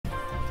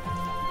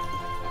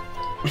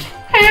Yeah,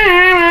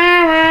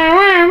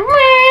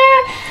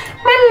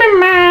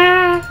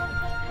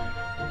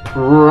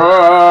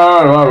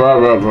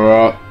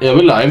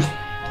 we're live.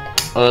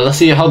 Let's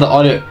see how the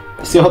audio.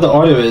 See how the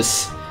audio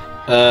is.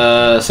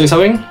 Say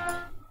something. I'm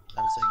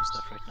saying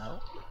stuff right now.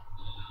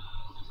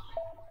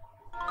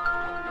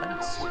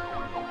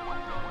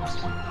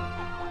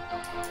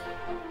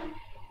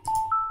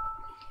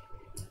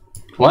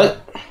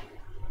 What?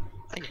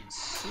 I am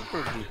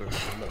super duper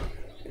low.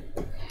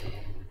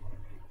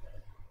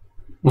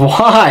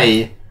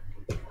 Why?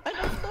 I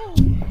don't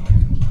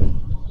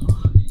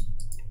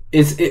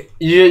know.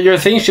 Your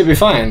thing should be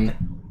fine.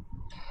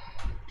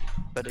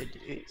 But it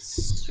is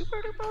super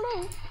duper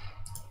low.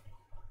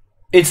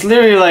 It's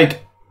literally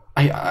like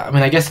I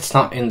mean I guess it's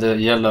not in the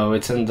yellow,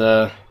 it's in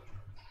the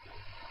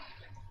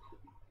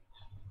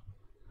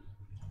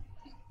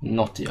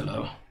not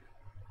yellow.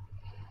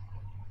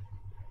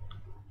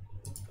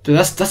 Dude,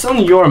 that's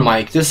on your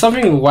mic. There's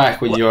something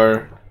whack with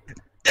your.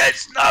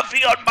 There's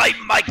nothing on my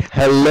mic.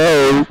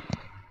 Hello.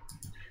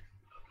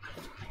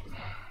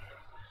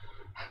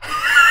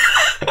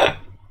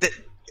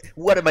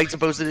 What am I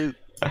supposed to do?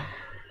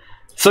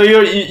 So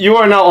you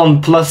are now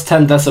on plus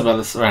 10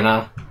 decibels right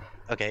now.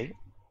 Okay.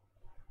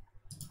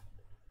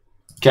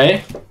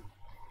 Okay.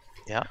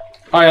 Yeah.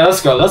 All right,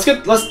 let's go. Let's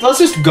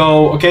just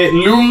go. Okay,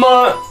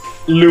 Luma.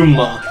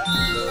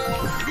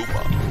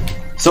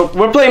 So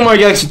we're playing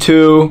Mario Galaxy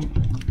 2.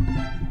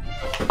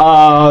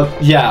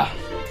 Yeah.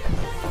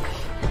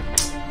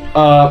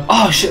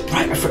 Oh shit!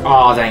 Right.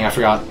 Oh dang! I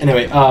forgot.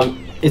 Anyway,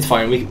 it's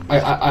fine.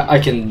 I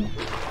can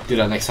do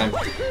that next time.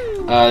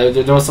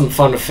 There was some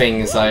fun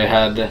things I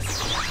had.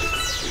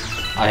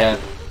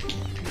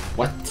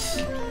 What?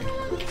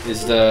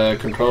 Is the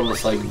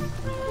controllers like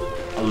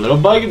a little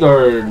bugged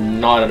or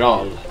not at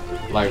all?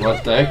 Like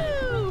what the heck?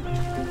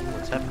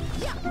 What's happening?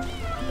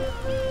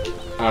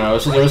 I don't know.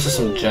 So there was just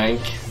some jank.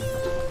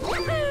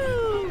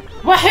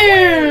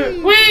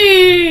 Wahoo!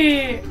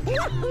 Wee!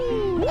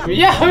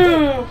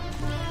 Yahoo!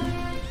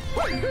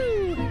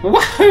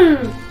 Wahoo!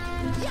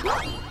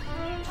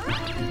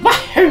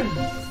 Wahoo!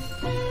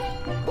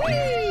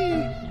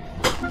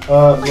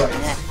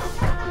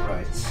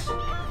 Right.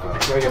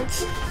 Gotta get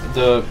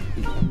the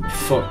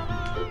foot.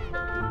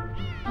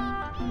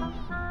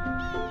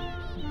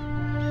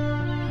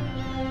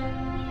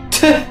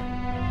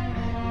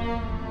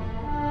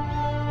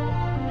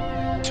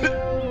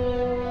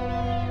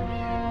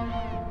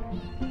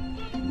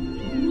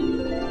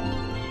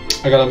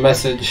 I got a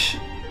message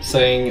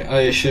saying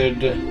I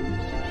should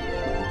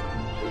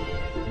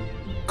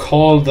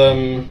call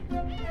them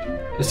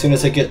as soon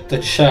as I get the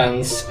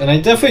chance, and I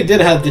definitely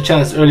did have the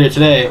chance earlier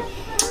today.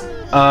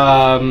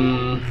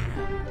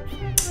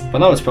 But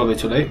now it's probably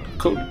too late.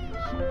 Cool.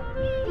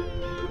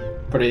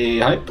 Pretty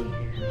hype.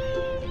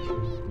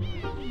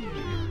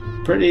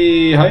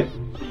 Pretty hype.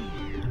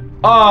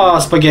 Ah,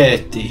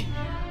 spaghetti.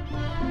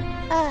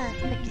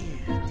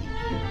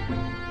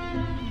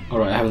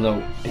 Alright, I have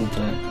no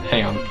internet.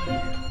 Hang on.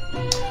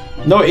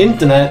 No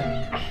internet?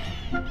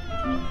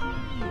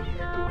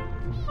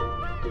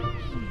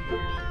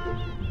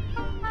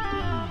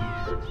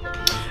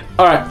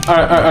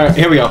 Alright,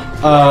 here we go.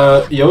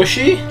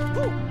 Yoshi?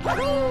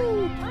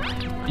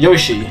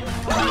 Yoshi.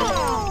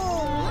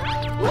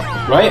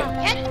 Right?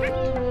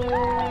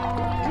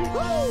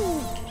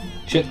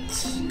 Shit.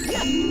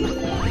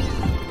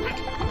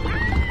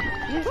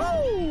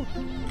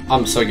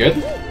 I'm so good.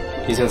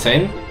 He's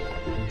insane.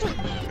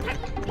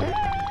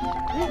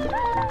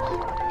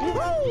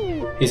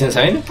 He's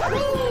insane?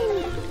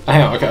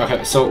 Hang on,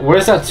 okay, so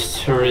where's that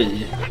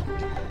tree?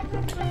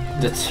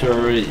 The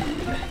tree.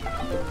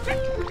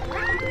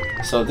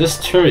 So this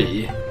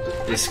tree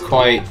is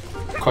quite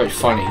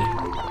funny.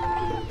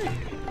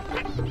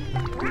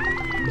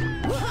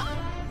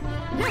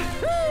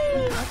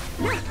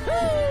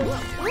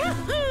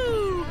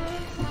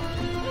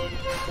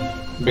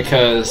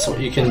 Because what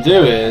you can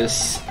do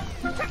is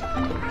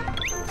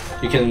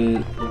you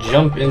can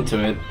jump into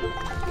it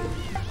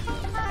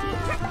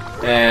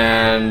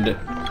and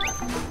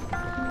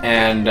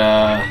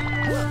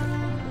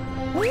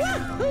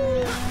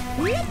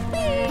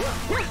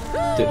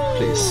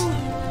please.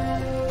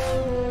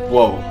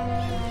 Whoa.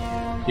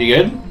 You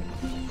good?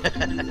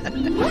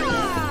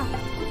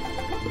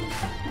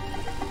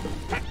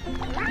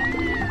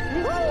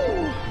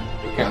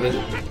 Yeah,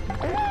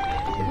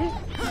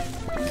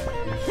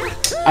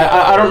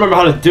 I don't remember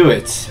how to do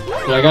it.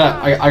 But I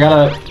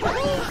gotta.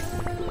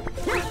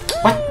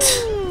 What?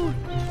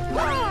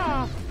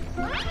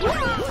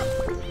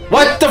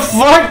 What the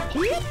fuck?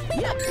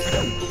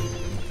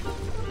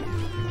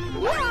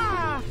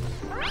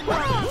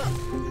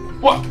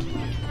 What?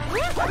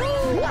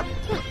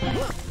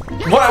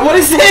 What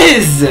is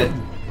this?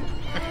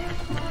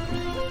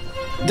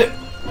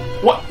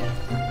 What?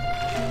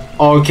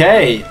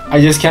 Okay, I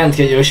just can't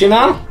get Yoshi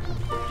now?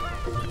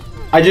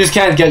 I just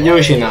can't get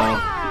Yoshi now.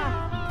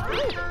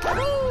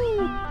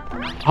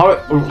 How?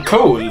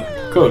 Cool.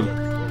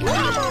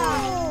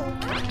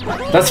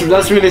 That's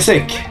really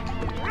sick.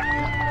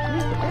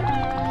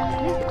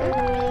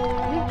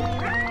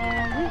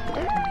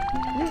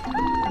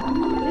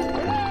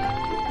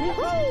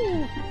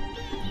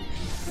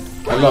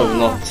 love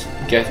not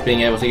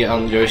being able to get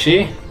on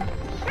Yoshi.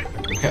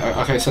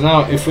 Okay, so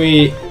now if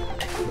we...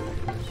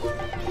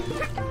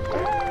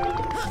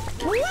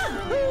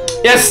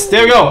 Yes,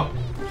 there we go!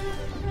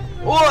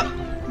 What?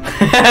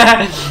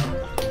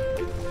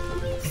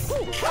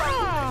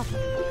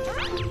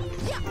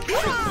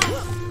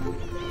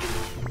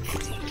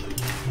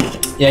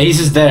 Yeah, he's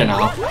just there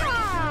now.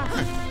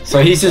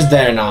 So he's just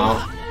there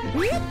now.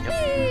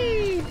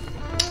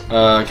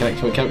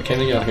 Can we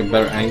get like a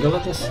better angle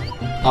at this?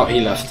 Oh,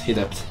 he left. He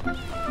dipped.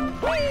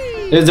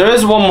 There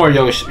is one more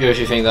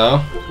Yoshi thing though.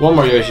 One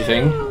more Yoshi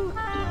thing.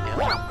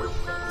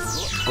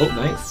 Oh,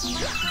 nice.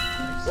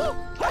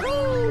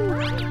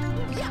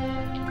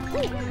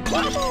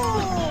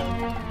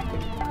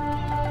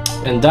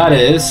 And that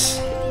is...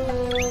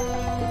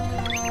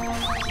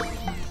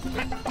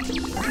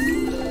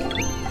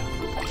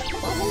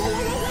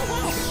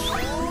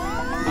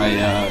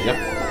 Yep.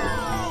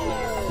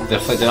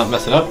 Definitely did not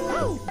mess it up.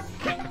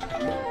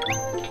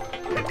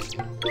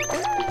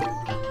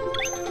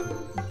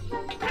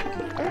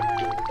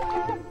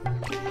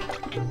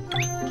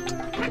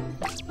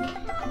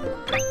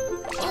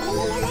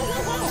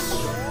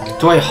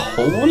 Do I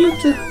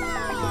hold?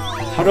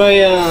 How do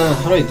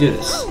I do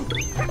this?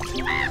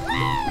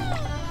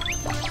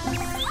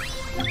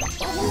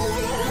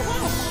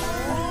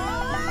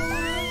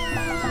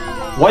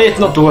 Why it's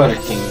not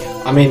working?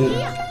 I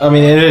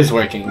mean it is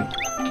working.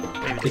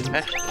 Maybe it's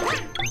better.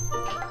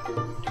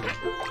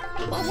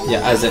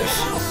 Yeah, as if.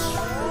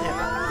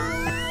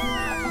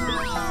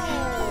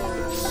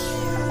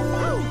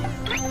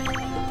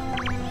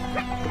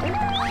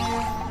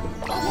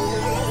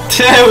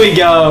 There we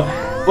go!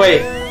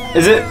 Wait,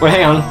 is it? Wait,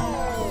 hang on.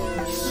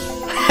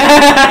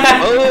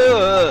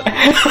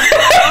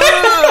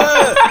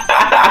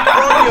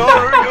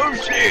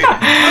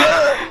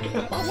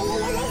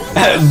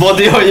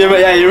 Body horror,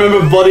 yeah, you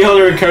remember Body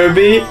Horror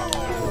Kirby?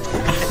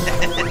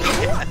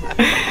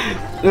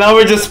 Now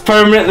we're just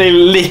permanently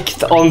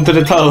licked onto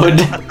the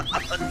toad.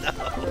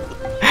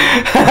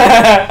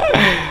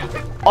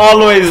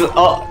 Always,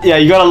 oh, yeah,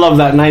 you gotta love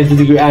that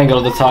 90-degree angle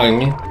of the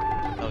tongue.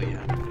 Oh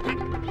yeah.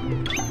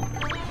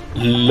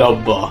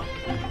 Lubba.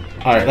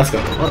 Alright, let's go.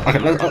 Okay,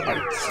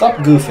 alright, stop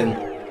goofing.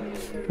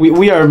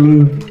 We are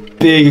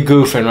big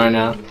goofing right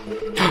now.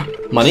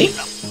 Money?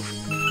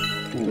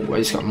 Ooh, I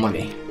just got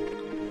money.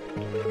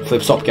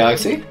 Flip Stop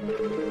Galaxy?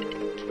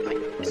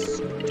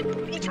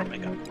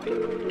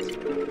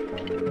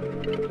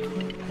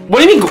 What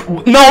do you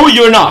mean? No,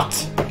 you're not!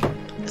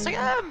 Yes, I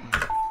am!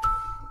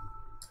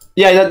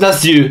 Yeah,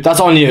 that's you. That's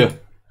on you.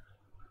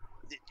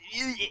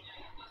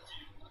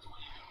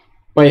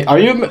 Wait, are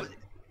you...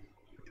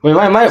 Wait,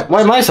 why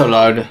am I so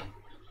loud?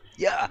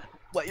 Yeah,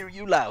 why are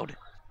you loud?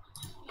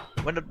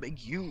 Why not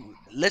make you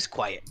less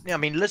quiet? I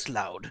mean, less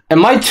loud.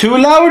 Am I too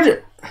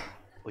loud?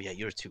 Oh yeah,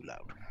 you're too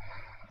loud.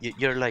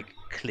 You're like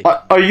click.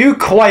 Are you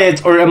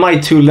quiet or am I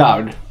too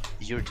loud?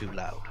 You're too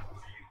loud.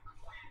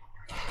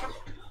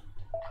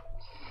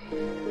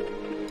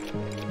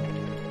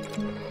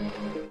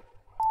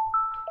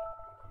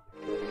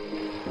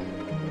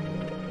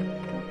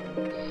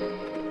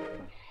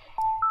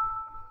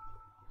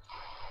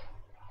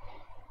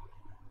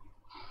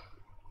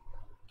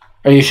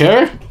 Are you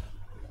sure?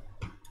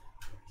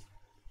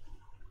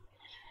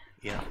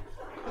 Yeah.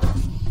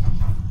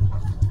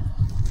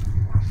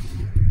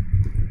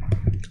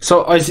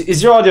 So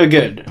is your audio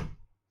good?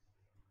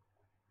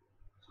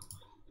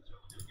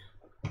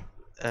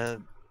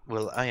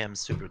 Well, I am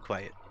super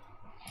quiet,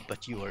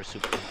 but you are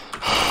super.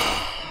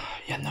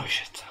 Yeah, no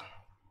shit.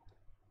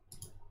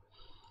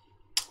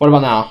 What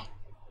about now?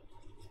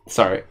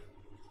 Sorry.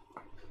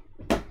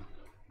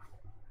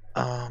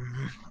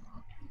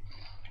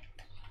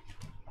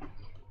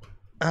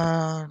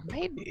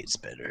 Maybe it's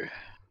better.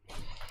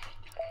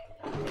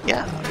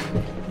 Yeah.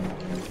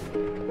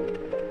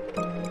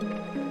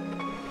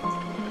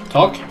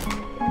 Talk?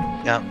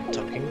 Yeah, I'm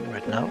talking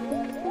right now.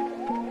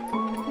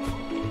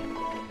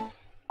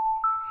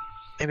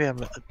 Maybe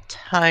I'm a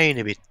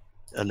tiny bit,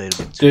 a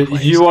little bit too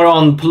quiet. You are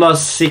on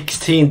plus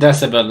 16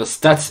 decibels.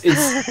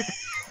 It's...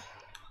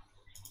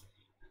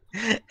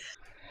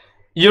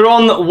 You're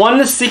on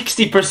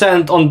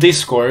 160% on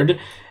Discord,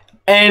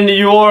 and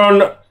you're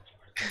on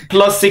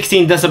plus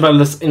 16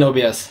 decibels in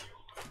OBS.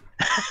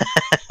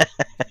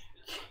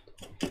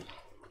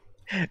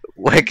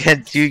 Why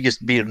can't you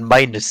just be on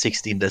minus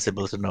 16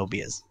 decibels in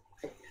OBS?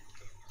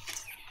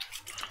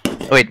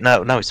 Oh, wait,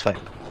 no, it's fine.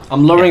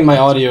 I'm lowering my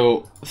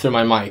audio through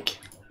my mic.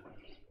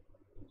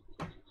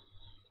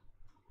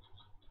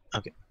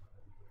 Okay.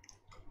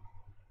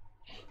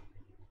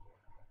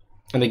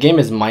 And the game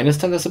is minus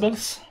 10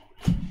 decibels?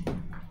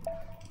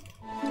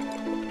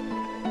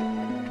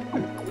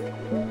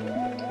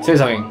 Say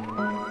something.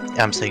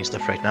 I'm saying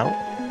stuff right now.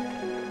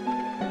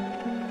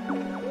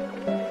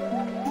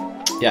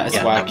 Yeah, it's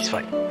whack. No, it's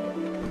fine.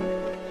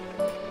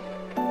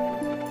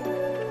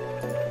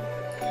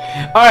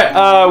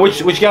 Alright,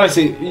 which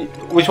galaxy?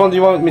 Which one do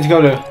you want me to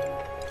go to?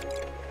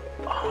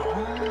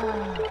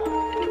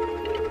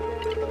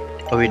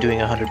 Are we doing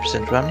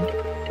 100% run?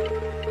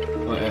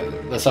 Oh, yeah,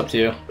 It's up to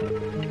you.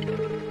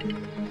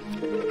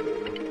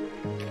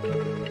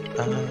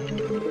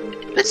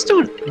 Let's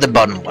do the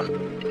bottom one.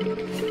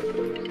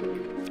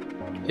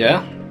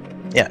 Yeah?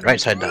 Yeah,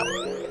 right side down.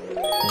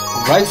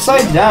 Right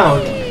side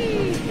down.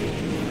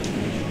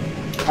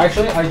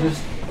 Actually, I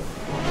just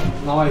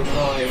now I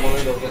want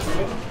to go this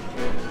way.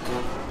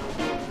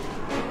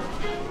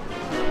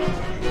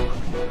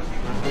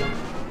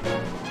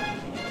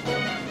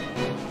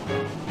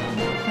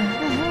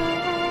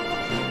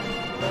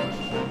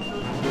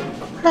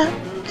 Right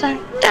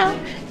side down,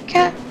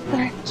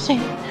 galaxy.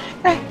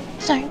 Right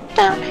side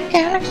down,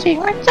 galaxy.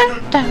 Right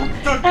side down,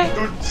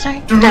 right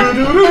side down,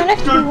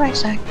 galaxy. Right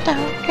side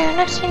down,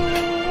 galaxy.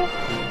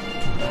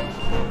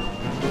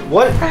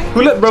 What?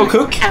 Who let bro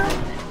cook?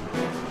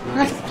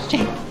 Right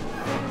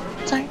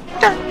side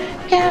down,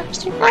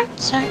 galaxy. Right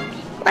side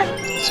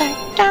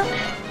down.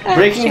 Galaxy,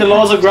 Breaking the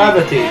laws of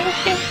gravity.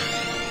 Galaxy.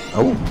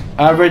 Oh,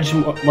 Average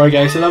more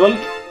galaxy level.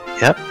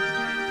 yep.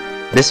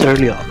 This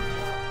early on.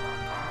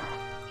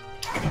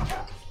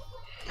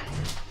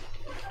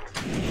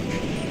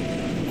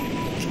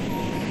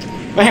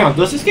 But hang on,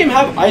 does this game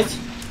have ice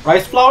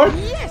flower?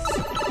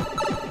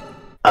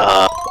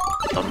 I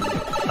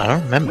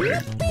don't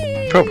remember.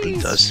 Probably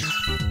does.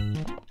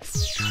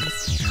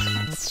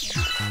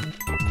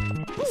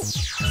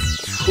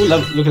 Ooh,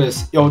 look at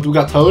this. Yo, we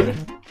got Toad.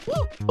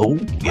 Oh,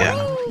 yeah.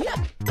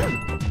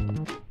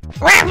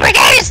 We're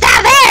gonna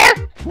stop here!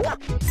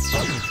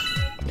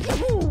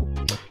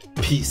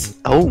 Peace.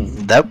 Oh,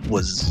 that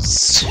was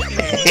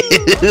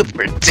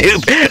super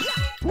duper.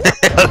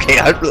 Okay,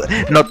 I'm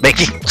not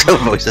making show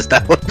voices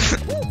that one.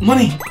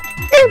 Money.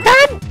 You're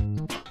done!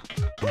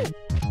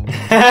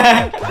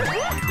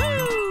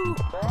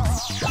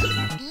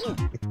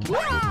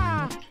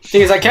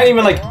 Thing is, I can't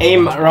even like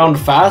aim around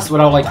fast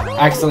without like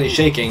accidentally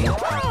shaking.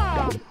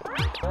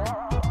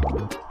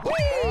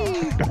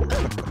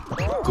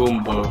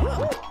 Goomba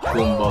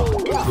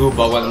with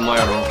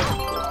Myro.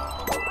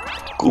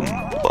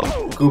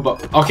 Goomba.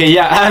 Okay,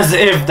 yeah, as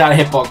if that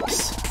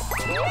hitbox.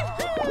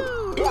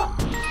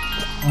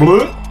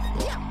 Blue.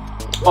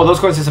 Oh, those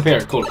coins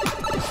disappeared. Cool.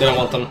 Didn't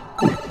want them.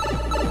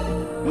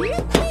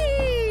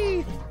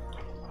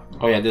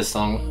 Oh yeah, this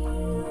song.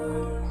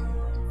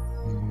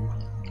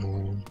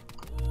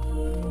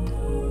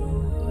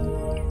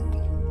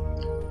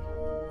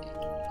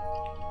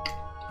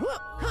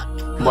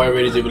 Why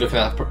really do be looking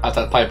at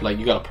that pipe like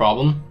you got a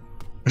problem?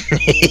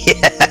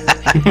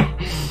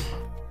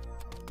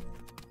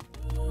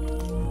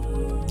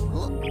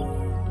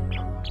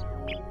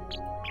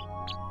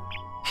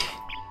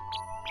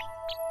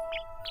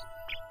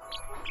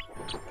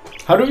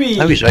 How do we?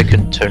 I wish I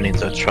could turn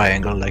into a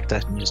triangle like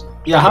that and just.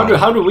 Yeah,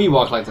 how do we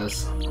walk like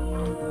this?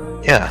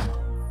 Yeah.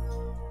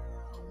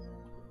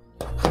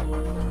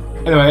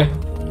 Anyway.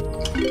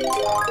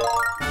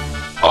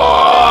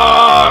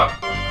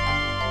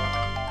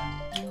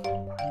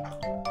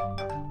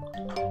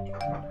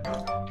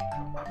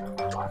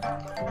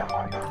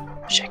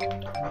 Shake it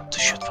to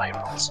shoot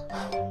fireballs.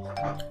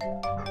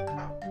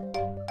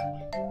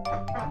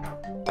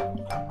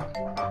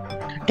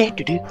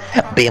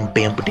 Bam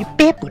bam bam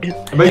bam.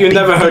 But you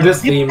never heard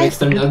this theme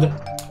extended.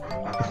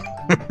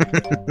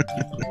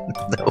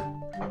 No.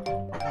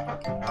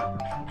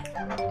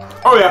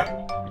 Oh yeah.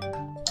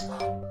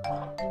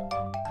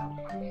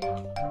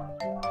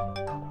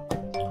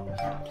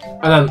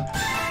 And then.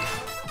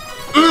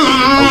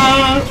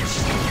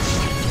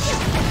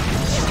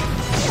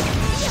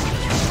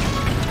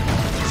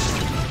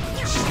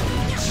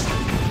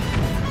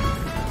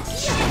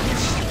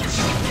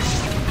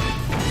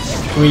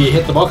 Can we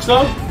hit the box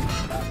now?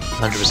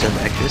 100%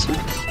 accuracy.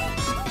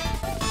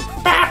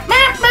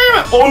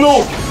 Oh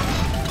no!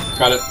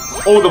 Got it.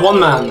 Oh, the one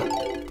man.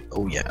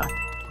 Oh yeah.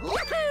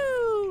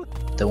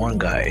 The one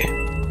guy.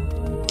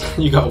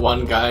 You got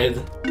one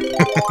guide.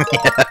 Yeah.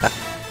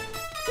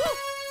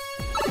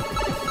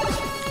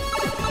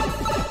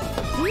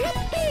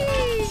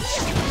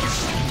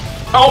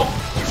 Oh!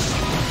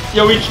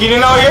 Yo, we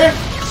cheating out here?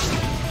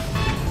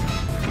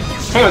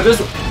 Hang on, this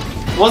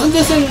wasn't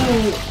this in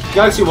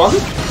Galaxy 1?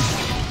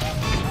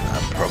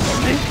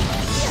 Probably.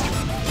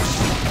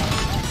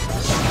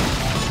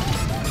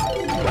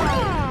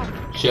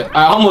 Shit,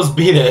 I almost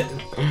beat it.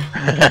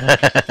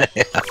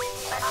 Yeah.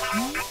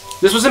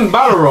 This was in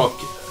Battle Rock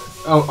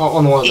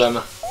on one of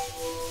them.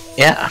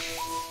 Yeah.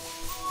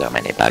 So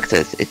many bugs,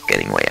 it's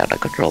getting way out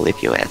of control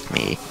if you ask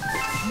me.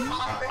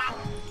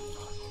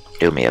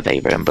 Do me a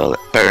favor and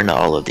burn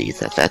all of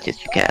these as fast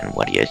as you can,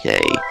 what do you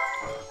say?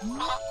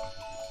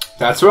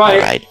 That's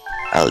right. Alright,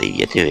 I'll leave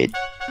you to it.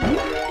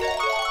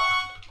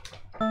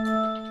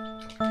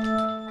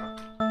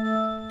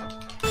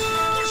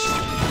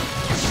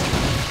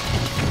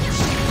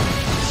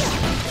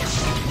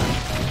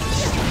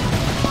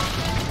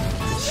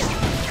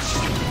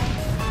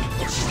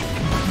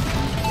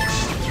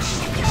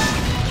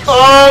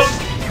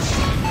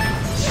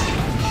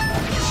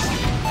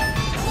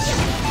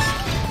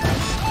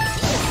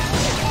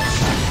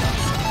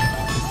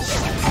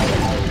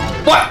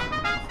 What?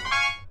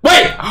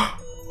 Wait!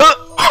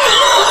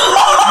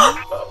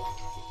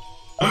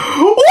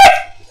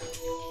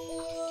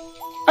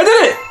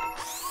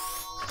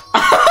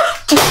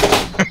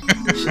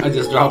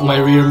 about my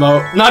rear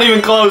remote. Not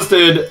even close,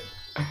 dude.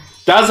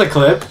 That's a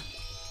clip.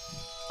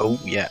 Oh,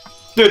 yeah.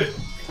 Dude,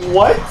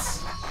 what?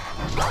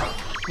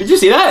 Did you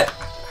see that?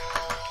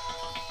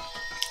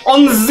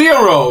 On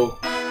 0!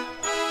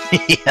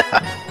 Yeah.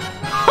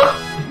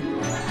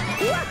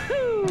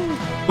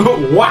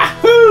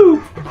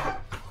 Wahoo!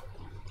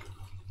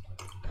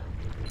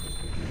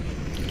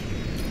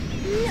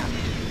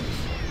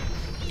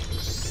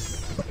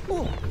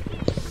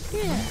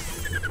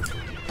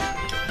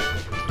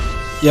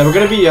 Yeah, we're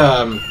gonna be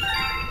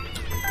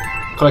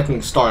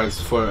collecting stars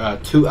for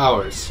 2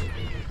 hours.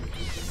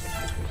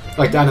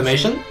 Like the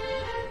animation.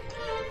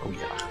 Oh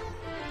yeah.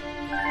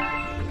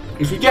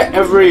 If you get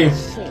every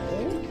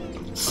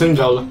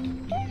single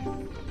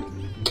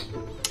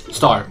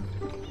star,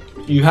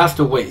 you have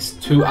to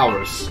waste 2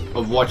 hours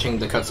of watching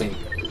the cutscene.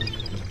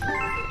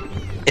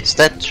 Is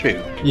that true?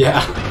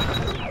 Yeah.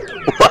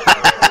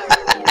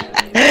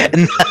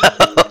 No.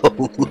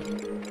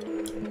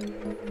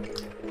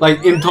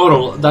 Like in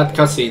total, that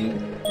cutscene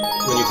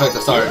when you collect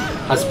a star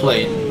has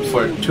played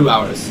for 2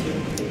 hours.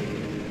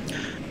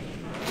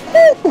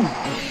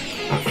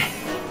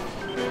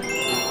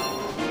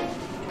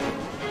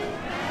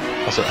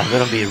 Also, I'm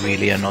gonna be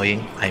really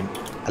annoying. I'm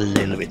a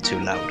little bit too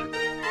loud.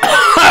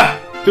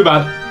 Too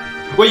bad.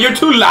 Wait, you're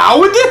too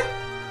loud?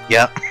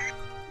 Yeah.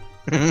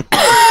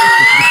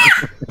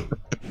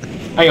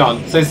 Hang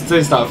on, say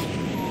stuff.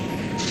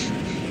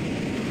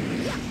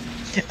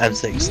 I'm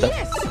saying stuff.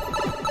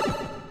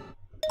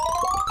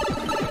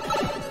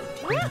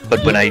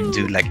 But when I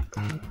do like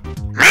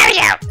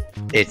Mario,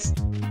 it's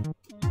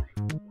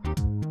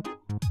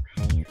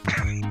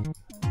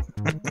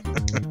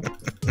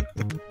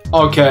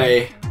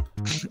Okay.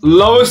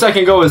 Lowest I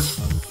can go is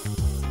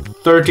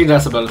 13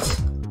 decibels.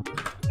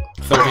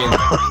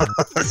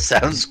 13.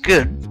 sounds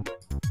good.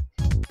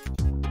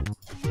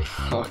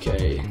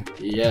 Okay.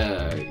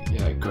 Yeah,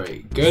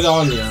 great. Good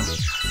on you.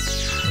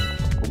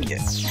 Oh,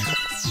 yes.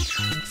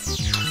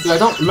 I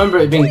don't remember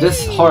it being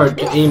this hard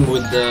to aim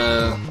with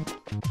the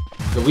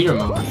Wii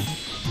remote.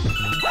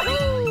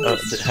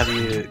 Have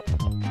you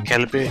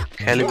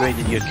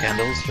calibrated your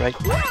candles right?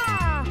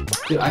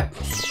 Dude,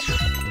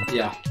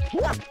 yeah.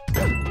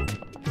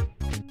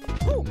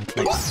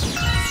 Nice.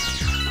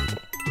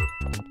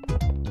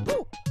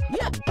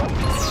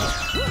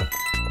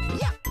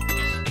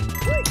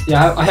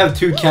 Yeah, I have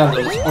 2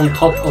 candles on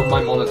top of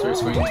my monitor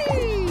screen.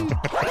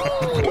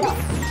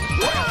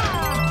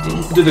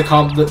 Do the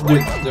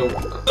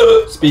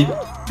speed.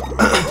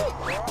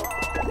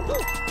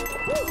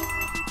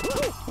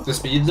 The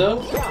speed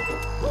though?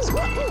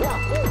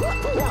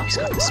 He's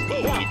got the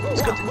speed.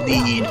 He's got the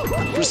need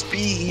for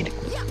speed.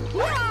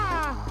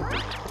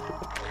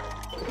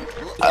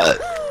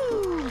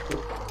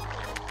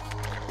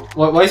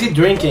 Why is he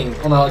drinking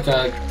on like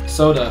a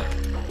soda?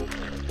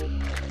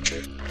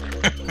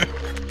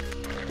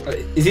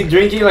 Is he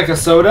drinking like a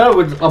soda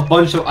with a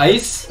bunch of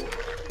ice?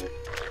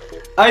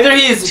 Either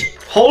he's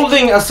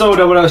holding a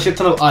soda with a shit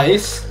ton of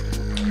ice,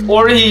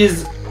 or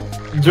he's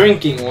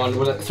drinking one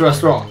through a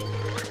straw.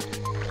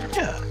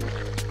 Yeah.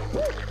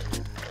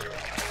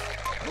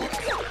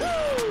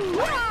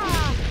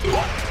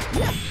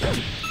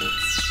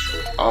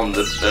 On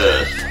the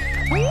best.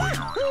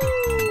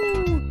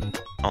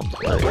 On the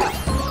play.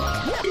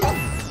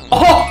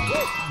 Oh!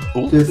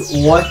 Dude,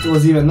 what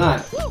was even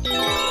that?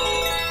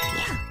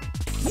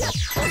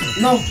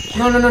 No!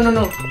 No, no, no, no,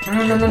 no! No,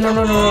 no, no, no,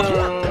 no, no, no.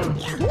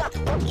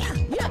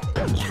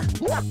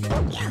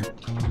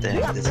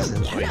 Dang, this is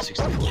in Mario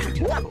 64. We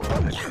can go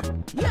back.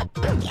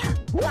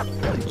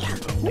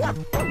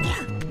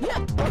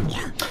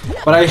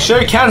 But I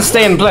sure can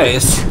stay in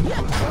place.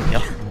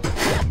 Yep.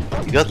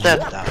 You got that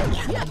down.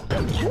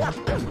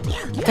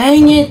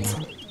 Dang it!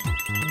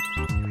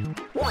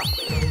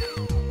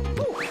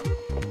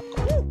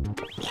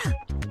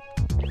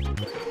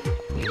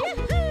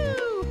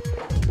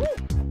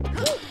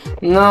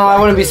 No, I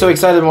wouldn't be so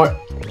excited more.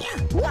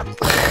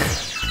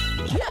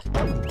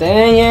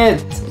 Dang it!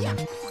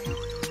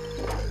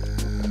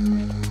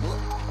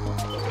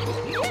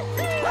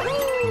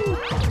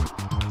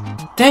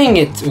 Dang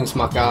it,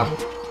 Ugnsmackas.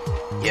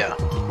 Yeah.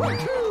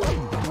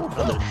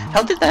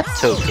 How did that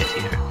toad get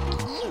here?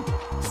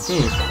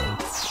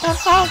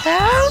 Fall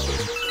down?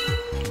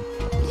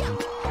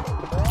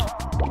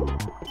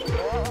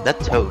 That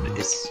toad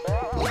is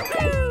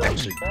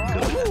actually good at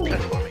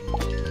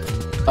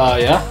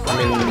platforming. Yeah. I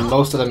mean,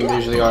 most of them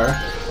usually are.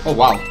 Oh,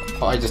 wow.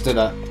 Oh, I just did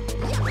that.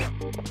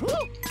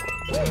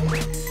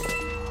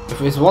 If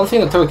there's one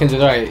thing the toad can do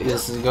right,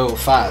 is go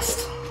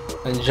fast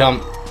and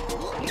jump.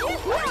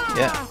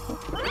 Yeah.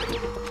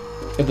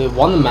 The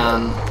one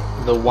man.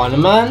 The one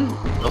man?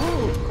 Oh,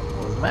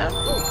 one man?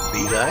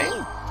 The guy?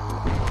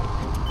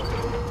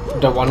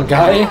 The one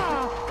guy?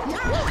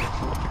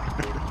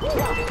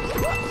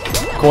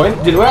 Coin?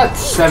 Did we at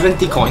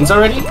 70 coins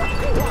already?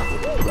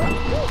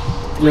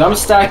 Dude, I'm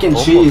stacking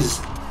cheese.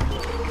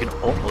 You can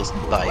almost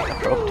buy a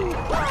property.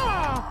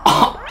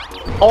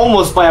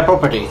 Almost buy a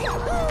property.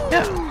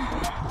 Yeah.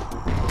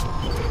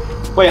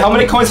 Wait, how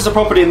many coins is a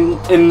property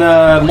in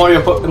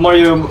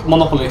Mario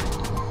Monopoly?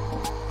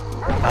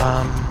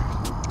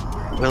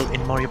 Well,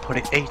 in Mario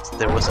Party 8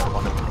 there was a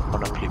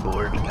Monopoly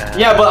board.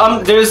 Yeah,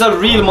 but there's a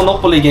real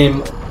Monopoly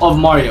game of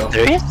Mario.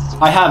 There is?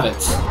 I have it,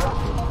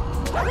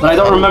 but I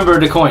don't remember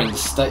the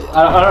coins. I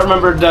don't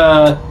remember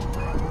the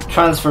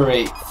transfer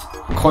rate.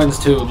 Coins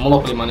to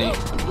Monopoly money.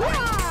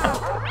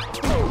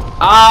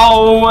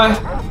 Ow!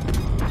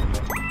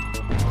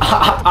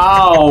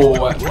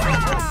 Ow!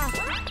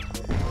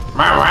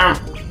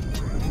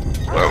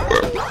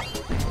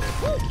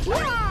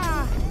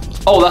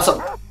 Oh, that's a...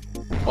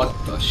 What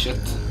the shit?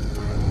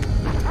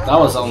 That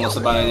was almost a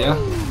bad idea.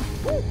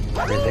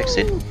 Dev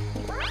exit?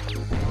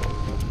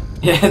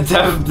 Yeah,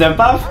 Dev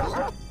path?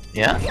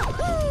 Yeah?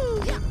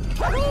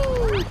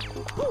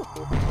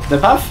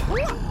 Dev path?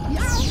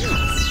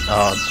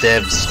 Oh,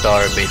 Dev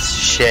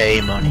Starbits,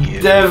 shame on you.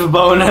 Dev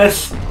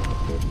bonus.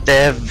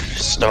 Dev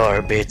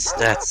Starbits,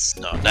 that's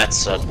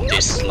a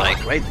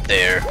dislike right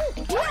there.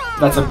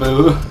 That's a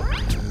boo.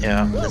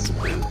 Yeah, that's a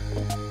boo.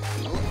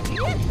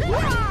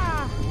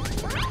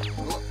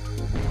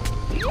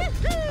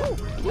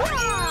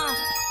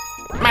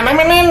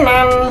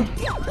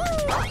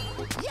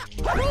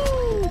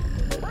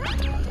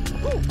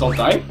 Don't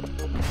die.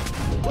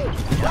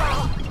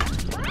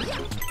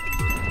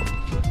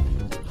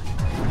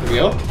 Here we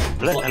go.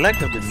 I like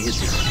how the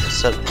music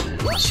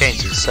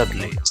changes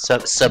subtly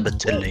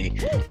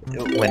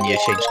when you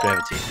change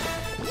gravity.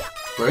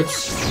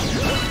 Words.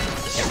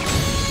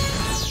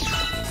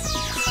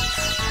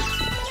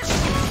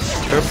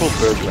 Purple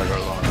burglar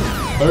alarm.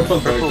 Purple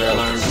burglar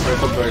alarm.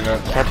 Purple burglar.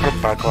 Purple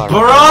burglar.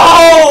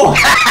 Bro!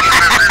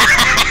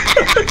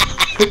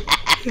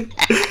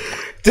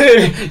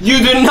 Dude, you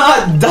do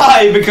not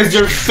die because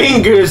your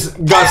fingers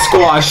got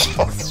squashed.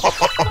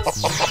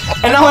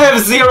 And now I have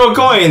 0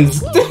 coins.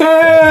 Dude!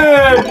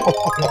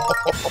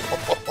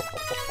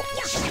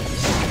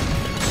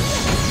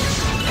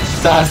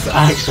 That's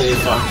actually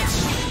fucked.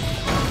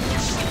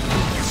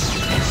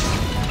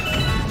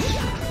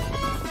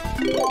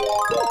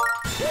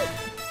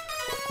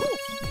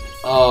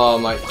 Oh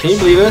my, can you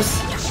believe this?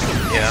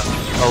 Yeah,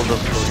 all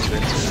those codes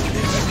went to the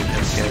American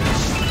healthcare.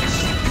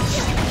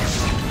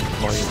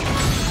 Mario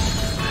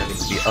having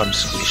to be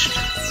unsquished.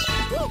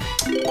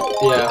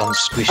 Yeah.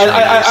 Unsquished.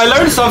 I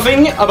learned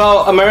something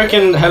about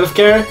American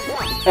healthcare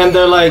and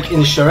their like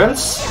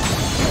insurance,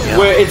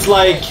 where it's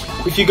like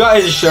if you got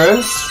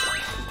insurance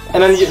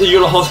and then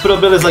your hospital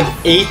bill is like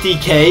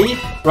 80k,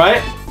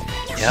 right?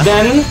 Yeah.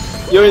 Then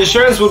your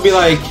insurance would be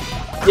like,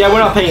 yeah, we're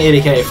not paying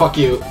 80k, fuck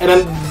you. And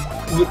then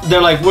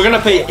they're like, we're gonna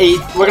pay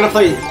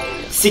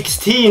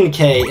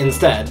 16k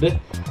instead. And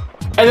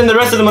then the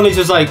rest of the money is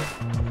just like,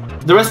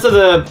 the rest of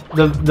the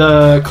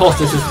cost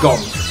is just gone.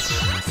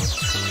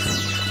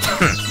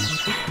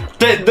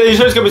 the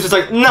insurance company is just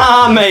like,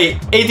 nah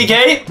mate,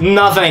 80k?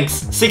 Nah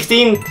thanks.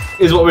 16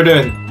 is what we're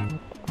doing.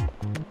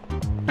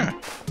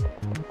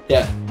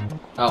 Yeah.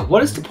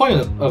 What is the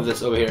point of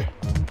this over here?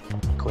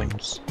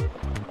 Coins.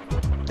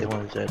 They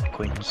wanted that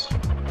coins.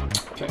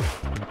 Okay.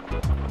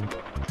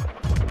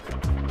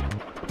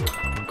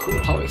 Cool,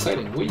 how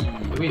exciting.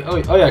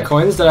 Oh yeah,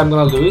 coins that I'm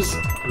gonna lose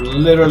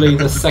literally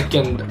the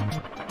second.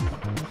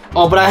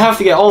 Oh, but I have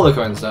to get all the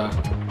coins though.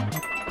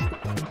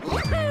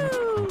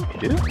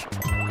 You do?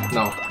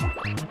 No.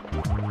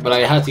 But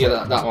I had to get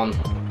that one.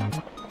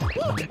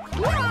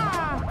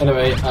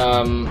 Anyway,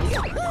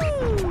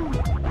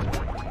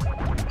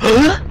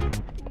 Huh?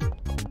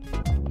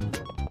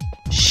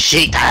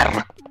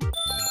 Cheater!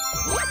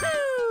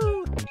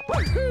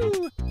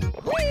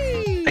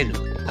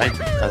 I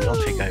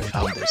don't think I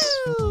found this.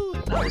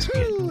 That was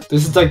weird.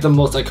 this is like the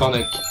most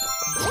iconic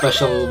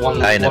special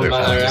one I never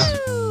man found area. this.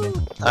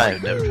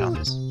 I've never found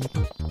this.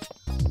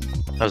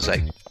 I was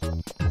like,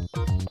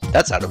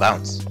 that's out of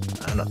bounds.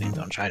 I'm not even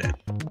gonna try that.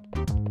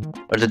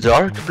 Are the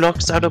dark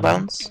blocks out of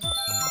bounds?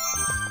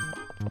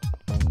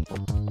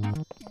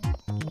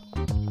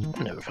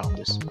 I never found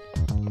this.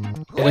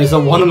 It is a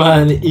one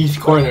man in each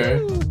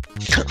corner.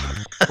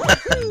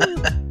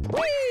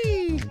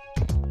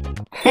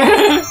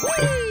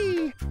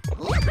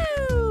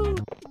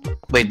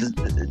 Wait,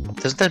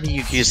 doesn't that mean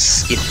you can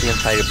just skip the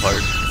entire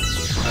part?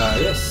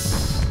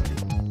 Yes.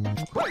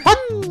 What?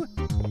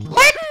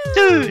 What?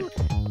 Dude!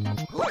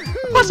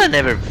 Plus I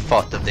never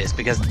thought of this,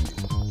 because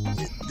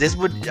this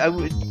would, I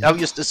would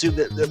just assume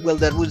that, well,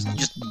 that would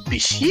just be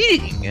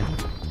cheating.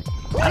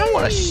 I don't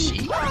want to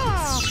cheat.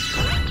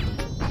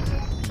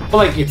 But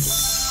like,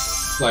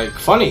 it's like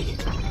funny.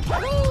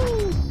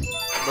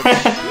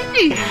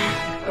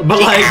 But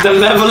like, the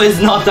level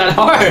is not that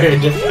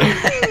hard.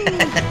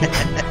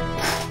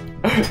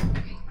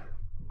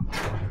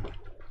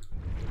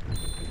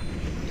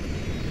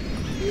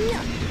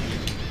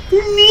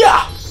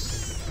 Yeah.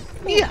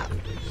 Yeah.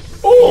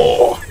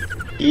 Oh.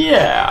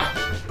 Yeah.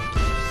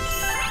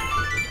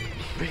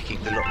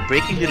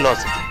 Breaking the laws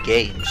of the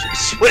game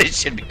is what it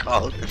should be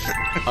called.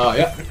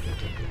 Yeah.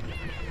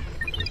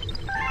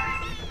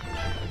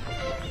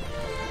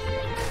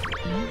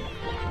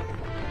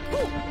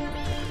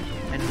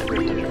 I never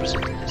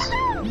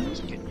 100% of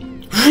this.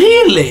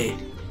 Really?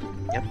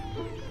 Yep.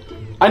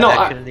 I know.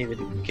 I couldn't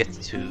even get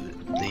to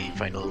the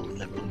final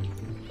level.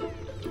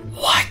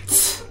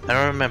 What? I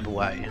don't remember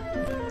why.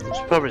 It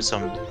was probably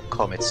some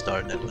comet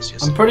star that was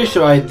just. I'm pretty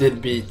sure I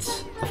did beat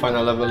the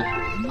final level.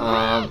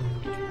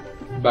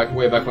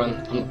 Way back when.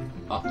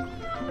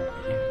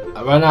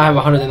 Right now I have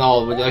 100 in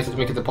all. Would you like to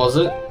make a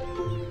deposit?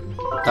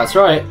 That's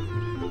right.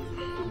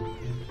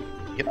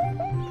 Yep.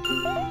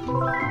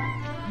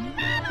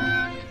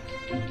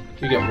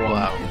 You get one.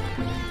 Wow.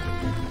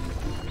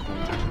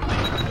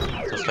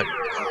 It was like,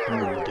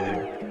 oh,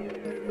 dude.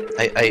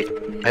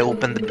 I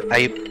opened the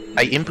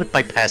I input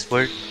my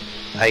password.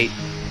 I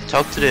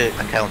talked to the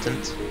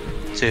accountant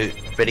to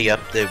ready up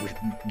the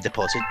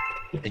deposit,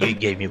 and you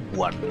gave me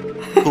 1.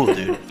 Cool,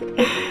 dude.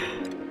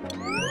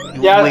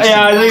 You wasted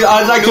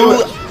I'd like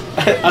to.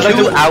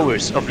 2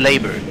 hours of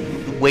labor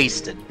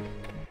wasted.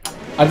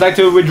 I'd like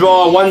to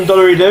withdraw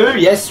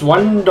 $1 Yes,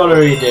 $1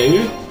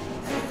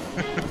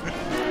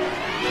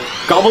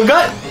 Gobble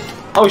gut?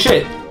 Oh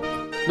shit.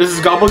 This is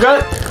Gobble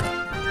gut?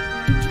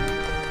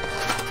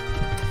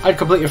 I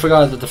completely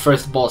forgot that the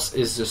first boss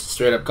is just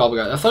straight up Gobble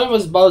gut. I thought it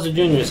was Bowser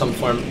Jr. in some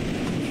form.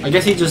 I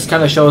guess he just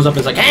kind of shows up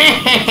and is like,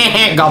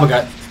 Gobble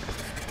gut.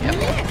 Yep.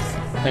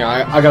 Hang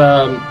on, I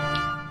gotta.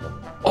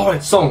 Oh,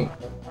 it's song.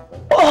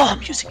 Oh,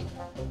 music.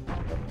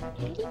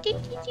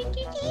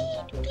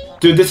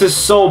 Dude, this is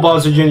so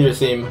Bowser Jr.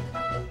 theme.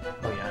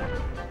 Oh yeah.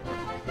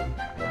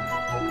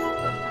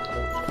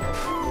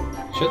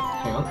 Shit,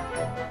 hang on.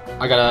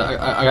 I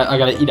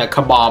gotta eat a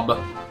kebab.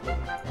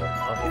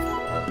 Okay.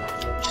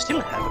 You still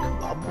have a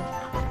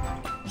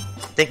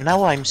kebab? Dave,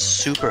 now I'm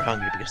super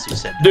hungry because you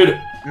said. Dude.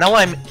 Now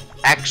I'm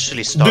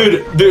actually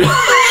starving. Dude.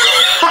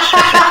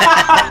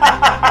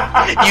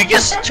 You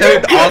just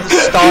turned on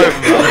starve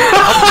mode.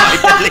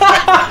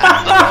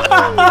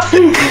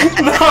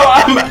 No,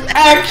 I'm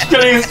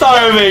actually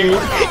starving.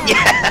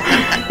 Yeah.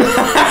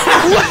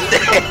 What the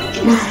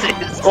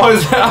heck is this? What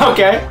is that?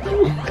 Okay.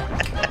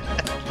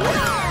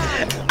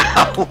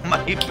 Ow,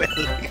 my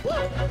belly.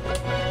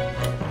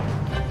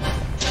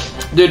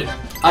 Dude,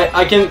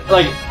 I can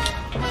like.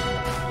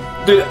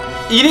 Dude,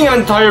 eating an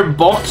entire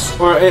box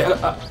or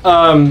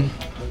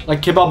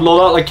like kebab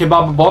lola, like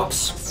kebab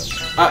box.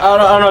 I don't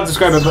know how to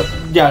describe it, but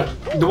yeah,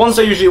 the ones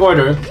I usually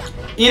order,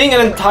 eating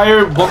an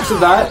entire box of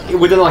that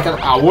within like an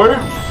hour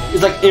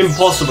is like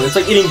impossible. It's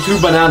like eating 2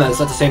 bananas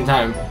at the same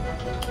time.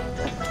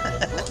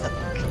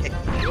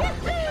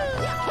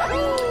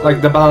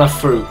 Like the banana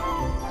fruit.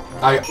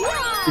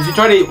 If you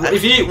try to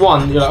if you eat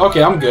one, you're like,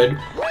 okay, I'm good,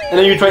 and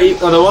then you try to eat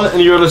another one,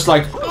 and you're just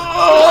like,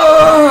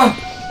 ah!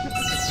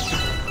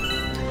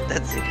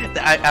 That's it.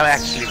 I'm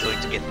actually going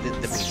to get the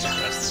pizza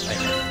crust.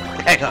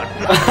 Hang on.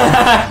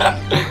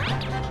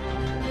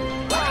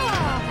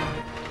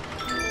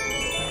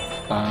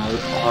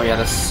 Oh yeah,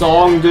 the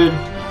song, dude.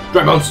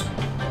 Dry bones.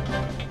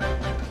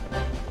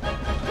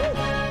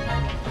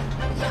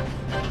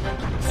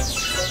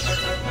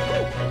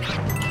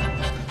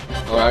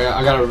 Oh,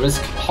 I gotta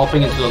risk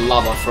hopping into the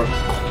lava for a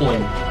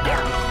coin.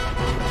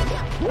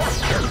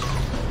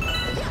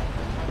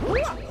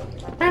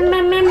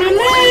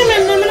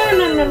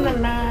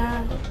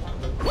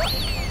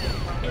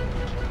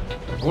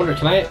 I wonder,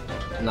 can I?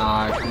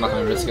 Nah, I'm not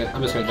gonna risk it.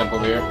 I'm just gonna jump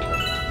over here.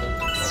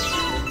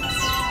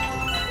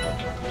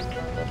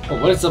 Oh,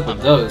 what is up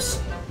with those?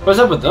 What's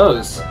up with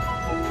those?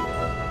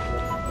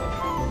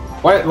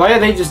 Why are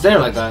they just there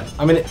like that?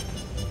 I mean,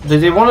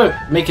 they want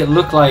to make it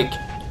look like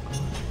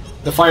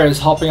the fire is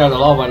hopping out of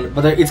the lava,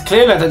 but it's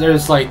clear that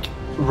there's like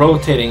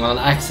rotating on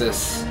an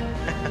axis.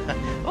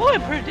 Oh,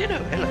 Emperor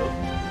Ditto, hello.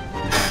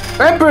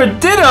 Emperor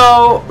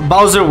Ditto!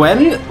 Bowser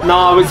when?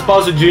 No, it's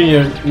Bowser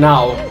Jr.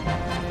 now.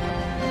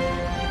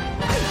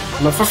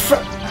 But for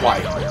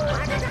why?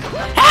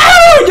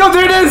 Ow! Yo,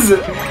 there it is!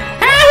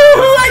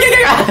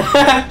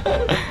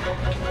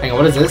 Hang on,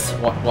 what is this?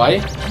 Why?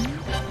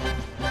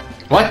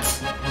 What?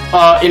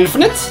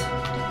 Infinite?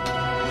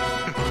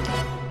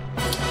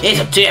 Here's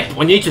a tip.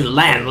 When you need to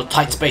land with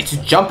tight space, you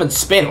jump and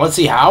spin. Let's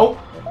see how.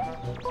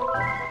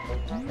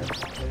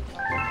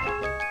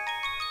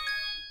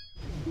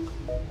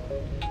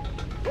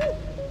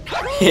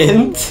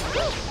 Hint?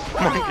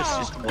 Monica's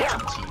just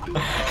watching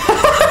TV.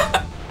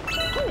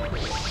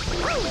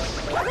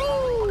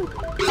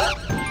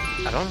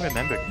 I don't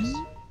remember this.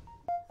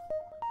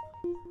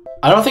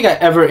 I don't think I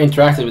ever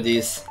interacted with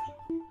these.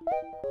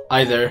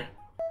 Either.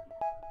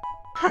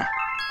 Huh.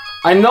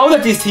 I know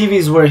that these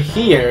TVs were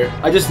here,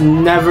 I just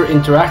never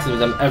interacted with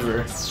them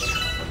ever.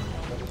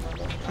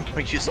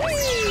 We're just a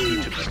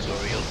YouTube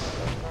tutorial.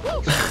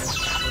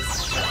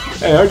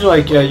 Hey, I heard you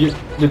like,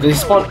 did they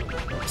spawn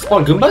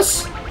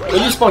Goombas? Or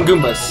did you spawn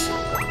Goombas?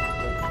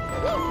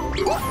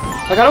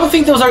 Like, I don't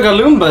think those are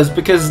Galoombas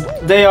because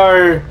they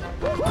are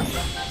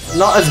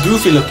not as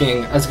goofy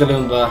looking as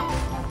Galoomba.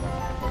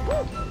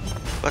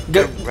 But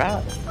they're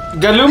brown.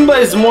 Galoomba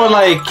is more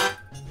like...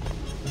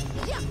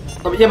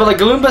 Yeah, but like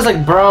Galoomba is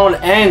like brown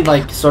and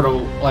like sort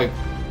of like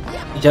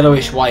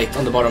yellowish white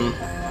on the bottom.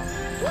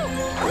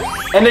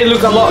 And they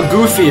look a lot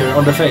goofier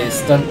on the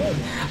face than...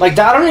 Like,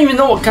 I don't even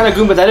know what kind of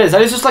Goomba that is.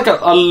 That is just like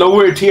a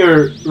lower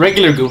tier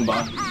regular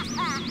Goomba.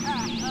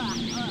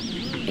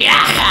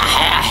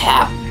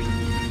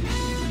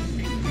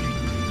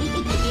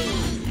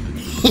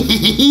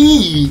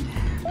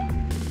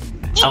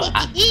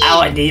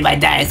 I would need my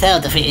dire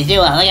self to finish you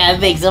off. I got a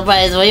big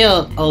surprise for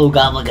you. Oh,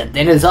 Gobblegum,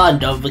 dinner's on.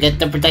 Don't forget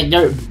to protect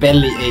your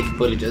Bellyache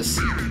villages.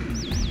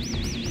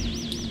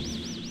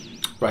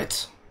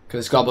 Right,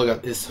 because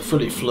Gobblegum is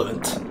fully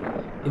fluent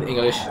in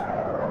English.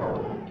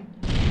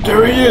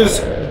 There he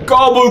is!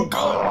 Gobblegum!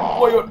 Oh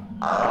my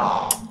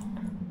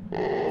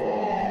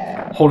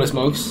god! Holy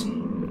smokes.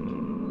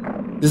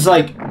 This is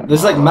like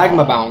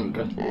magma bound.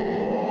 The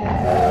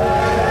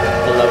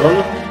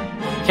level.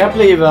 Can't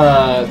believe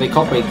they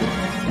copied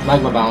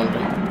magma bound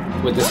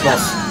with this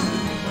boss.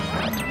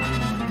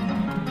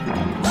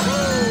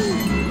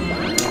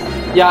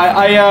 Yeah,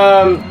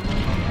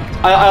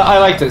 I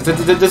like this.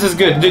 This is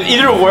good. Dude,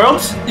 either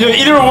worlds?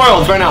 Either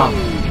worlds right now.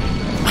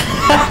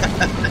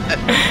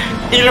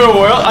 Either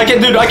world? I can't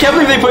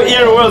believe they put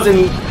either worlds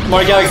in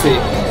Mario Galaxy.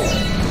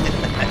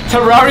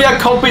 Terraria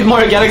copied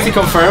Mario Galaxy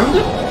confirmed.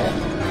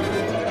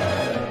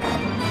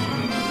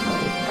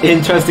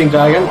 Interesting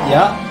dragon,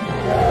 yeah.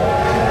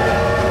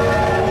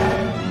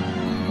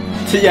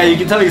 Yeah, you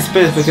can tell he's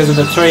pissed because of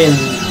the train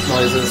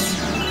noises.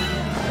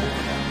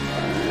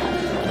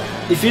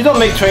 If you don't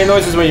make train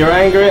noises when you're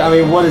angry, I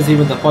mean, what is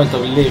even the point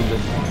of living?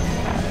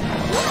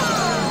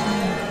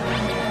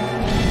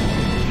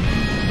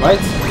 Right?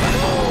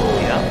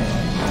 Yeah.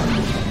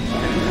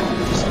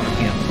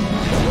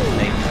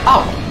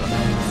 Ow!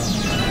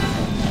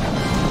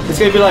 It's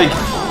gonna be like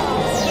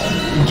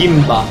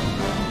Gimba.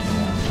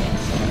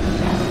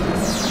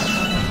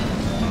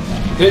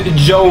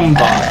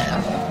 Jomba.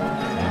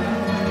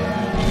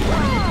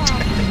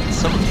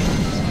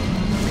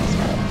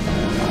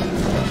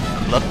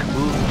 Cluck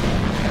boom.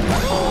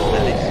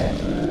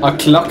 A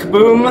cluck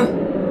boom?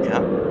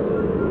 Yeah.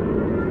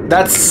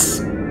 That's...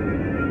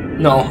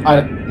 No,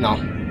 no.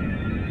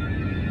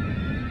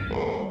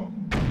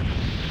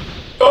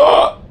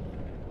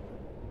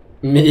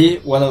 Me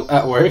when I'm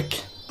at work?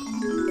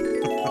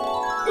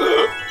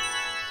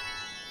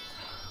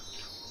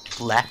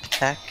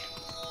 Flapjack.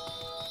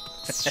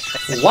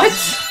 What?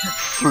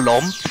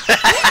 Flomp.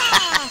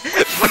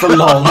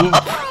 Flomp?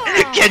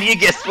 Can you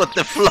guess what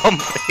the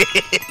flomp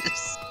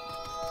is?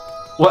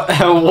 What?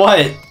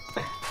 What?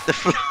 The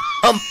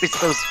flomp is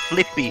those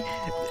flippy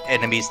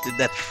enemies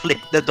that flip,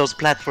 those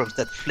platforms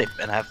that flip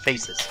and have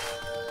faces.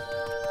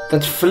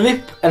 That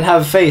flip and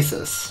have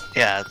faces?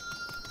 Yeah,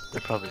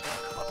 they're probably gonna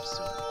come up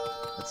soon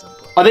at some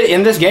point. Are they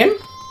in this game?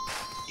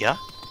 Yeah.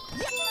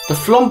 The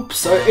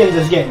flomps are in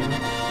this game.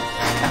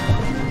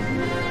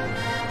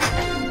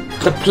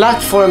 The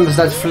platforms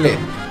that flip.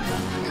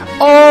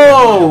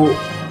 Oh!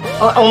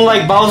 On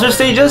like Bowser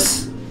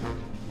stages?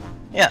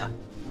 Yeah.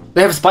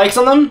 They have spikes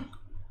on them?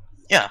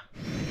 Yeah.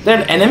 They're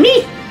an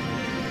enemy?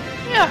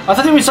 Yeah. I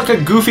thought it was like a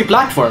goofy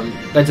platform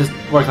that just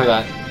worked like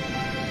that.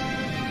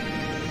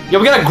 Yo,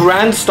 we got a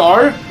grand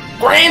star?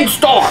 Grand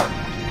star!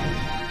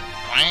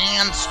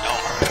 Grand star.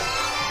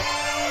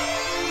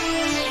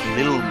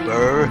 Little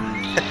burr.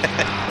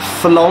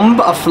 Flomb,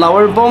 a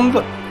flower bomb?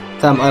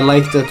 Damn, I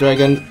like that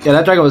dragon. Yeah,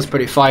 that dragon was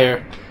pretty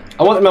fire.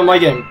 I want him in my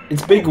game.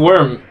 It's Big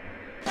Worm.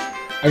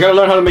 I gotta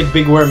learn how to make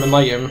Big Worm in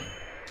my game.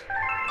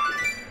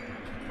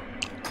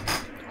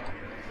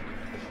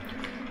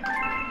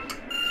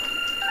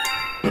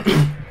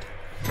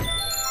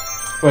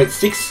 Wait,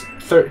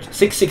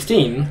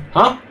 616?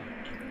 Huh?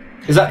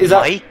 Is that...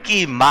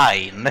 Mikey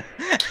Mine.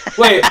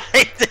 Wait.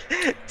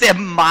 The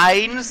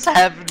mines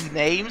have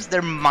names.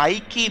 They're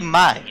Mikey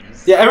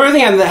Mines. Yeah,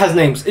 everything has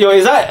names. Yo,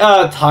 is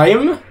that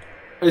time?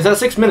 Or is that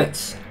 6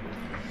 minutes?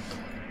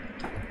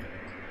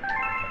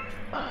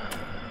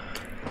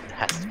 It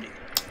has to be.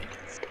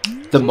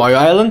 The Mario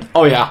Island?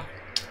 Oh yeah.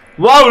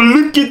 Wow,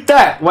 look at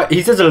that! What,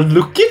 he says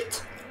look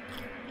it?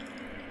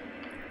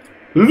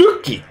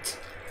 Look it!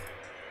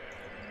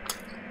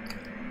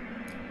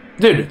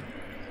 Dude.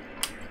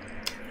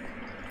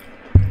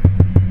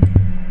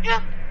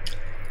 Yeah.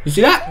 You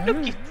see that?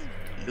 Look it.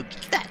 Look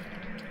at that.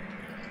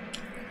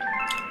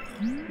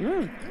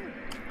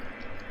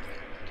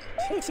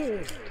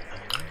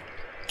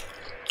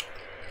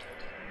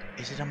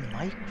 Is it a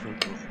micro?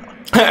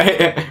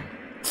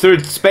 Through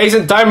space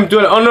and time to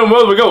an unknown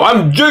world we go.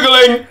 I'm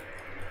jiggling!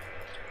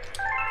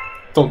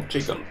 Don't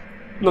jiggle.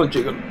 No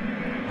jiggle.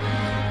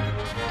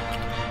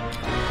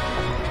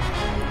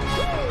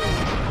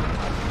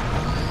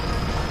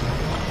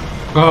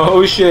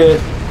 Oh shit.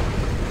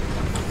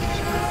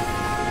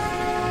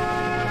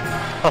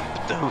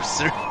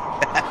 Updoser.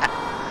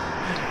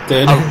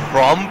 Dude. A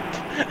romp.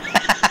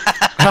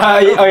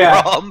 Oh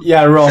yeah. Romp.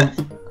 Yeah, romp.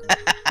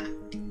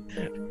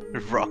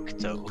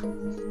 Rockto.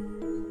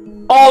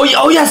 Oh,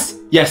 oh yes!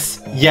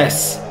 Yes,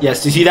 yes,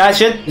 yes. You see that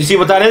shit? You see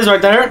what that is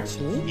right there?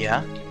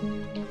 Yeah.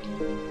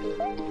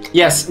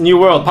 Yes, new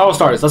world, power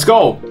stars, let's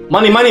go!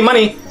 Money, money,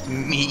 money!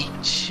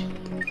 Meech.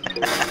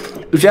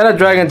 If you add a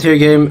dragon to your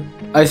game,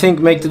 I think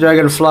make the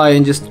dragon fly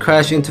and just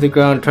crash into the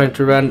ground trying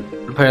to run.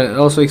 It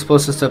also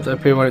exposes stuff that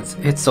appear when it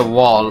hits a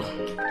wall.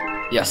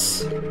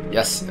 Yes.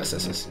 Yes, yes,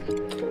 yes, yes.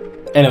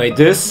 Anyway,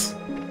 this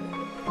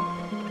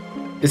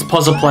is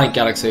Puzzle Plank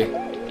Galaxy.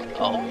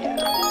 Oh yeah.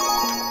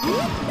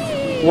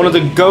 One of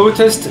the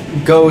goatest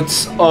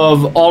goats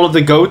of all of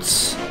the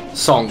goats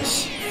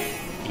songs.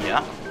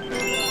 Yeah.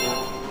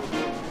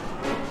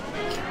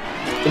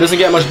 It doesn't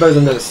get much better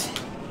than this.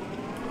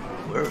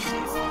 Where?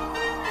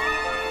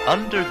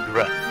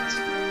 Underground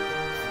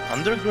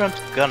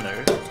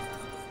gunner.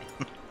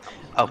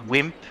 A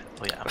wimp.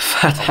 Oh yeah.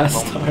 Fat ass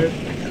star.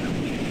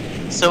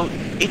 So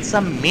it's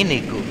a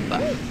mini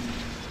Goomba.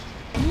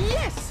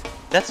 Yes.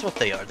 That's what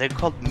they are. They're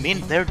called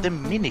They're the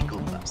mini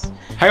Goombas.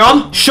 Hang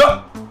on.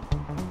 Shut.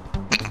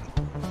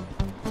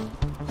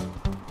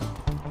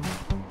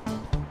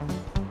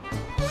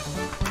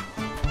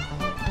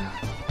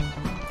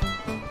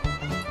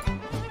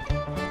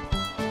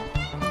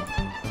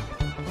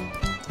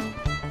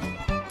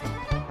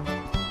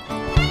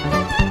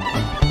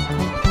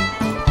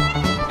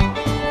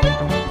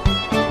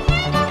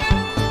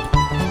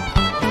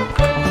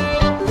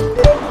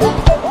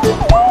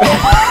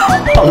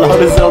 How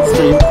loud is that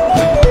stream?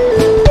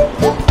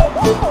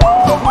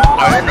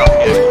 I don't know.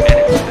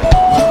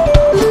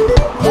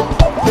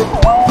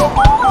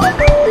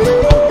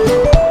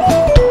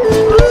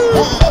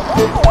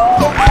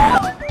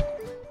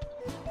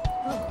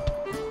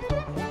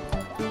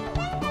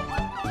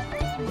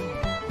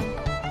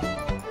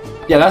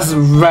 Yeah, that's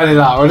really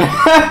loud.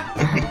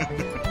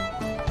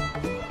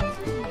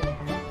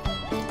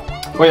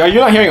 Wait, are you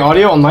not hearing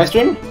audio on my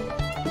stream?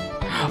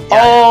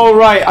 Oh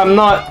right, I'm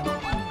not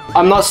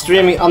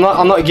streaming. I'm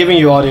not giving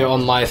you audio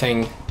on my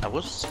thing. I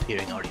was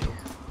hearing audio.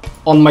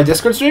 On my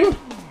Discord stream?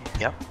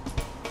 Yep.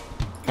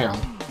 Hang on.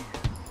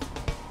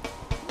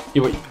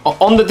 You were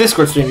on the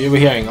Discord stream. You were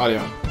hearing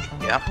audio.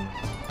 Yeah.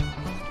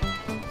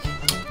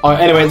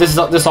 Anyway, this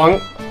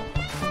song.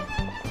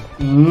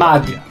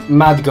 Mad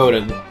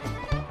goated.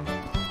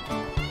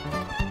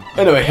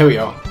 Anyway, here we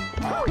go.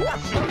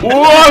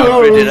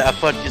 Whoa! I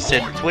thought you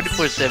said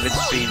 24/7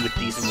 stream with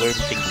these worm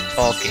things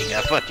talking.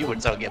 I thought you were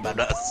talking about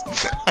us.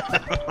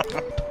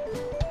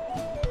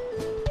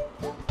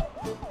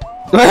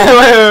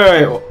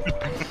 Wait.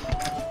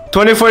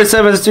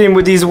 24/7 stream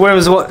with these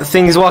worms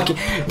things walking.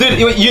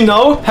 Dude, you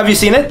know? Have you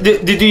seen it?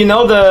 Did you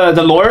know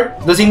the lore?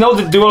 Does he know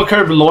the dual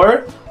curb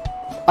lore?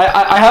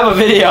 I have a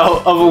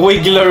video of a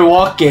Wiggler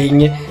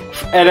walking,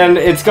 and then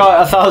it's got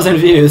 1,000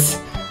 views.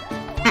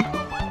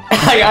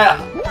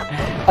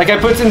 Like I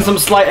put in some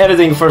slight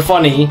editing for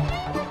funny.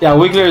 Yeah,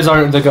 Wigglers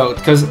are the goat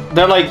because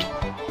they're like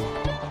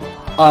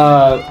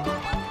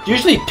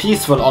usually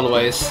peaceful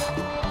always,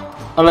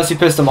 unless you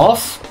piss them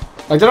off.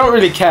 Like they don't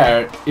really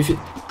care if you,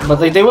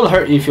 but like they will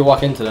hurt you if you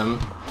walk into them.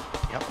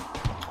 Yep.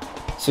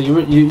 So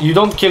you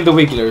don't kill the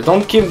Wiggler.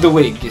 Don't kill the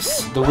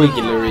Wigs. The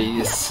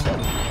Wiggleries.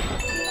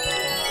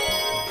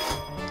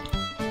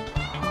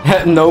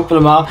 Nope,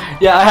 Lamar.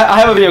 Yeah, I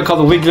have a video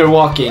called Wiggler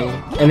Walking,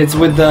 and it's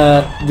with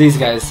these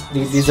guys.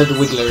 These are the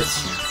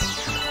Wigglers.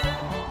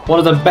 One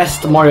of the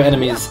best Mario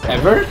enemies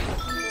ever.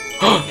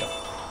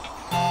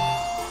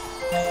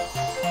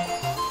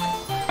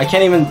 I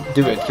can't even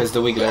do it because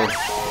the Wiggler.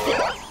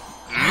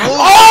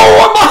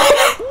 Oh my!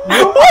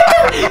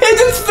 What? It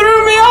just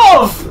threw me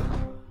off.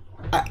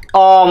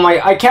 Oh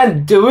my! I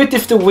can't do it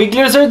if the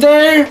Wigglers are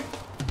there.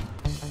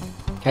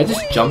 Can I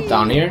just jump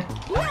down here?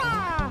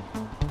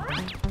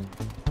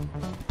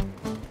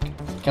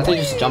 Can't I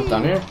just jump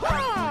down here?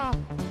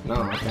 No,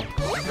 okay.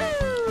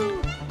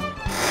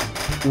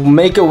 We'll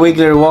make a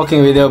Wiggler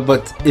walking video,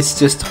 but it's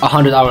just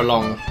 100 hours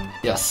long.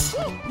 Yes.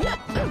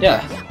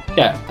 Yeah,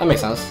 that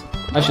makes sense.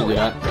 I should do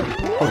that.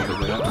 Probably could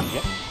do that.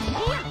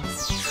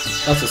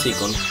 That's a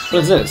sequel.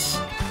 What is this?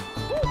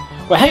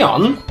 Wait, hang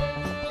on!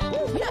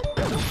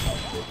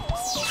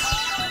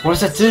 What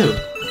does that do?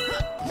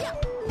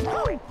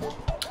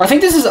 I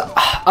think this is...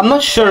 I'm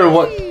not sure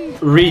what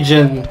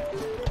region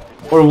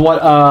or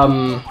what,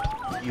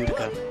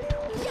 Utica.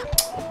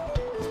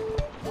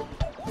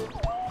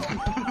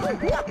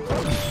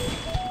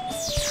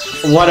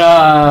 what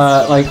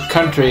like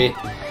country,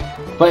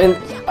 but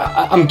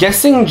I'm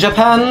guessing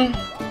Japan.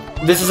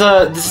 This is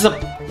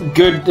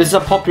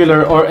a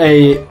popular or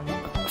a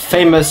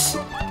famous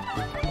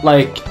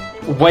like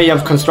way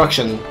of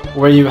construction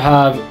where you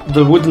have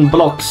the wooden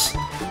blocks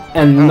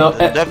and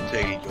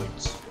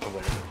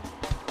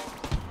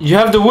you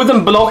have the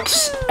wooden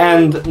blocks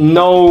and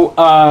no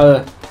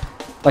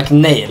like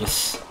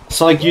nails.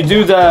 So like you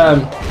build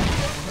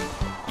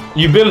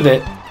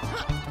it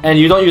and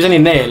you don't use any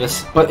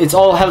nails, but it's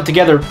all held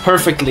together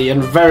perfectly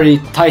and very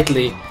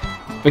tightly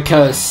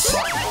because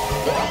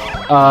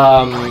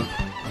are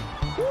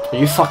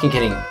you fucking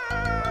kidding?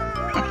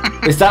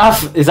 Is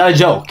that a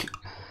joke?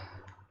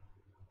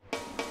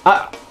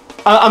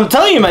 I'm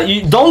telling you, man,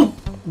 you don't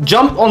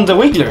jump on the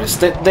Wigglers.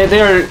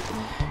 They're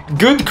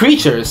good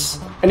creatures,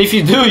 and if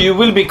you do, you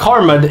will be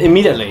karma'd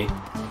immediately.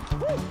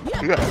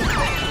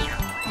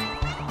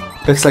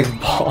 Looks like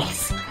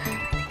balls.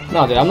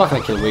 No, dude, I'm not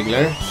gonna kill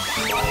Wiggler.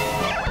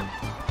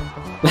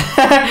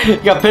 You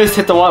got pissed,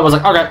 hit the wall, I was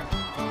like, okay.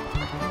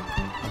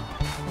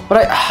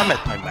 But I'm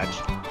at my match.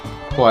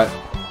 What?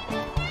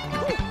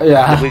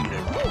 Yeah. The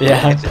Wiggler.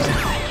 Yeah.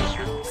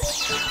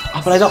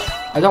 Oh, but I don't...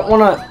 I don't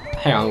wanna...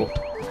 Hang on.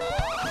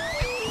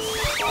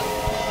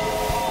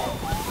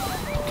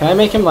 Can I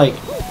make him, like,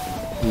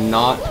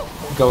 not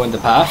go in the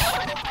path?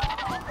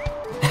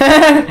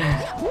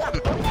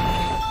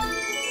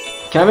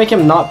 Can I make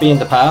him not be in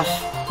the path?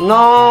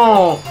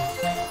 No!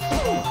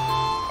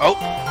 Oh!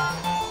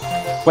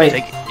 Wait.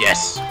 Take it.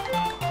 Yes.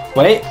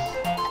 Wait.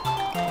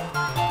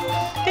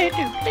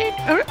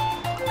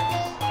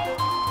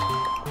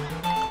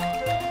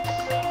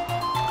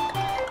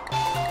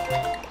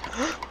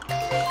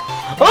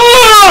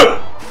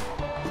 Ah!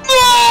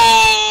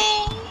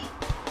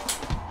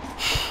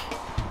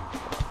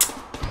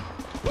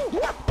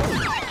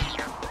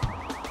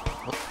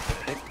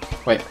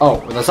 Wait,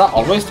 oh, does that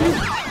always do?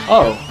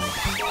 Oh.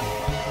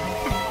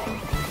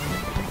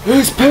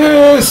 He's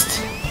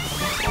pissed!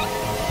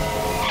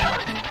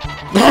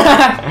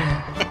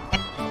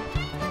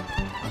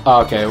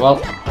 Okay,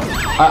 well,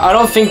 I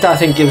don't think that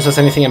thing gives us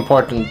anything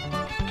important.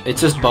 It's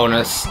just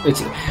bonus.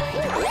 It's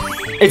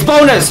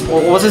bonus!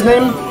 What's his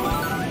name?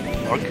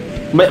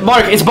 Mark.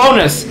 Mark, it's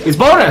bonus! It's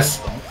bonus!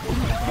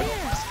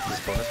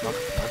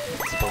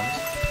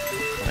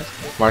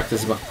 Mark,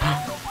 this is bonus.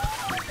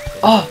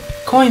 Oh,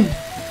 coin!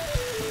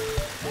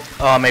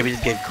 Oh, maybe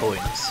it gave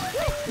coins.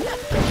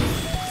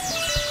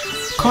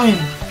 Coin!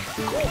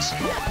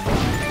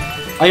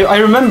 I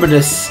remember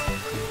this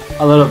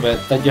a little bit,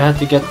 that you had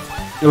to get...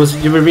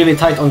 you were really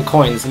tight on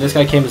coins, and this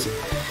guy came...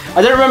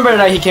 I don't remember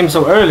that he came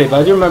so early,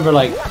 but I do remember,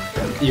 like,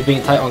 you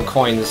being tight on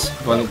coins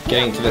when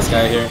getting to this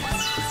guy here.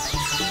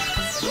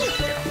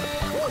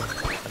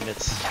 And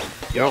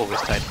you're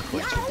always tight on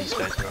coins when these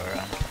guys go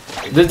around.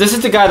 This is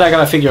the guy that I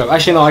got a figure of.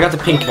 Actually, no, I got the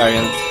pink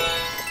variant.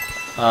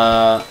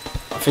 A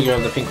figure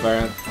of the pink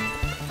variant.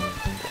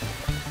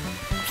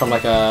 From,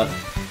 like, a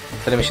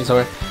animation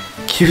somewhere.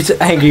 Cute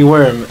angry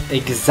worm.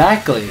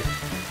 Exactly.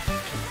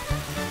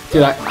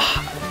 Dude,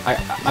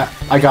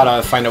 I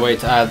gotta find a way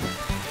to add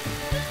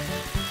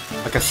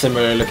like a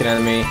similar looking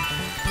enemy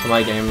to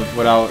my game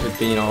without it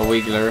being, you know, a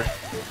wiggler.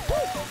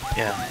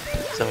 Yeah,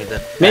 something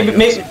that...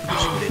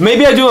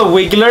 Maybe I do a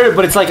wiggler,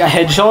 but it's like a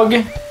hedgehog.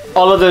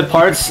 All of the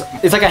parts,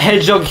 it's like a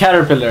hedgehog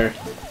caterpillar.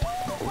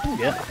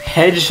 Yeah.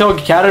 Hedgehog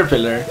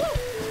caterpillar.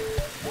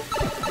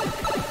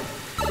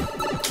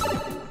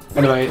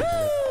 Anyway,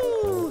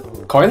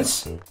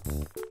 coins?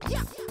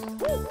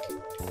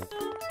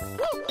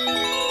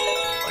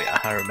 Oh yeah,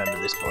 I remember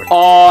this part.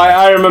 Oh,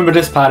 I remember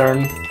this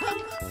pattern.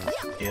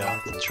 Yeah,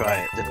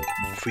 try the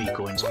 3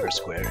 coins per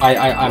square.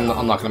 I'm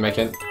not gonna make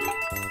it.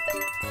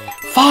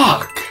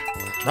 Fuck!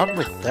 Not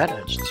with that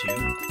edge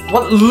too.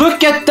 What?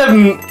 Look at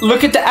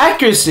the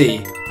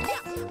accuracy.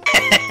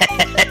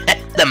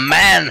 The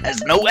man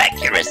has no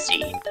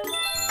accuracy.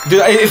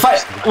 Dude,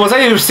 was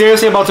I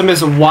seriously about to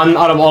miss one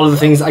out of all of the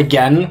things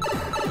again?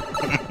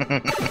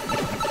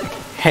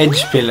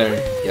 Hedge pillar.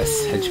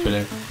 Yes, hedge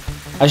pillar.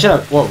 I should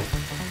have. Whoa.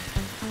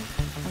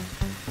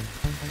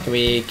 Can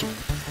we?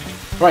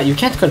 Right, you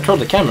can't control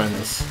the camera in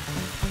this.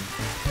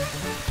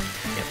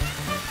 Yep.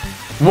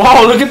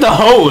 Wow, look at the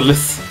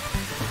holes.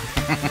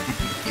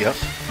 Yep.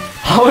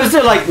 How is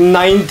there like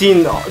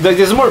 19?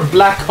 There's more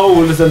black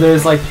holes than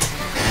there's like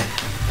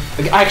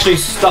actually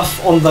stuff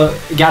on the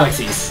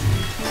galaxies.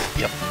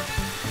 Yep.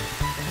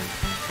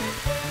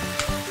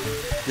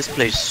 This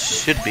place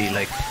should be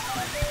like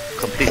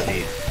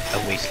completely a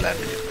wasteland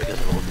because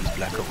of all these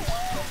black holes.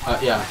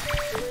 Yeah.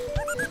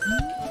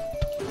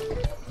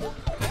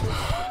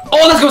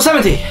 Oh, let's go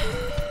 70!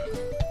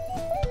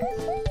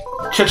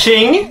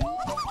 Cha-ching!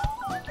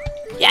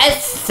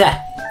 Yes!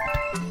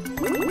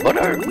 What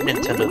are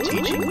Nintendo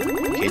teaching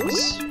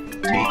kids? To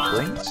eat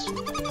coins?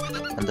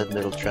 And then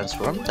they'll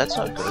transform? That's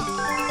not good.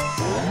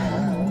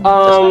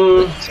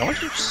 So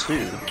much of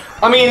Sue.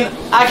 I mean,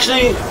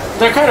 actually,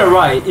 they're kind of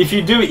right. If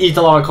you do eat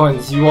a lot of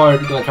coins, you are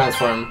gonna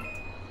transform.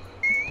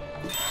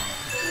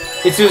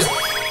 It's just...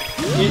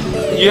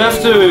 You have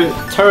to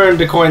turn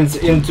the coins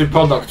into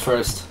product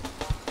first.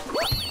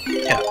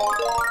 Yeah.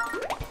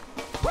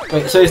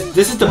 Wait, so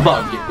this is the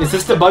bug. Is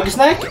this the bug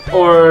snack?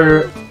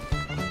 Or...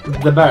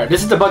 the bear?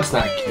 This is the bug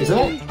snack, isn't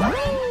it?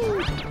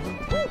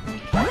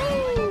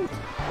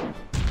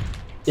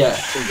 Yeah.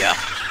 Yeah.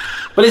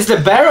 But is the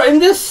bear in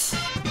this?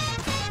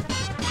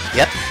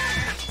 Yep.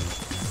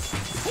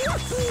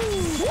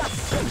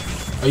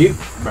 Are you...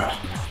 Bruh.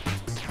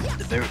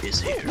 The bear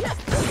is here.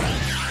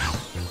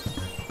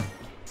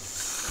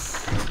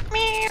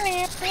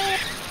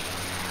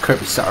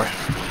 Kirby Star.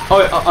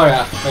 Oh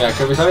yeah,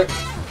 Kirby Star.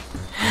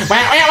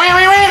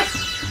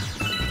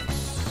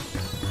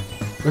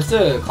 Where's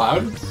the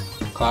cloud?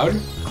 Cloud?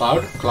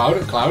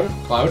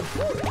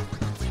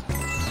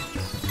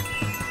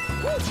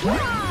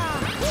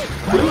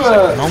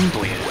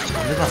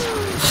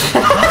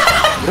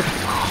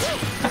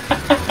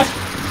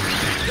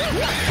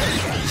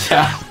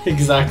 Yeah,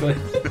 exactly.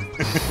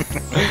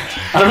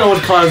 I don't know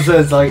what Cloud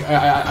says, like,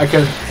 I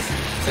can't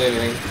say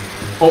anything.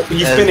 Oh,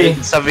 he's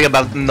spinning. Something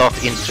about not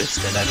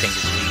interested, I think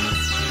it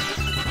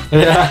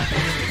means. Yeah.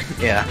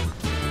 Yeah.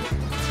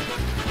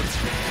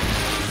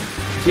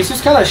 He's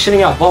just kind of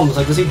shitting out bombs,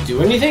 like, does he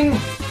do anything?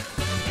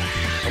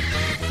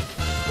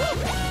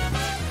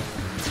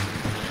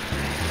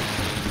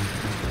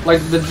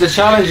 Like the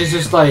challenge is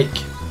just like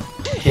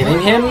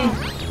hitting him.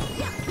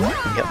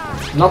 Yep.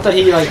 Not that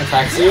he like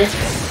attacks you.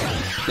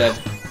 Dead.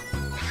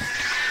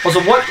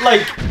 Also, what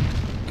like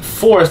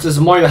force does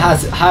Mario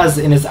has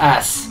in his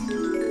ass?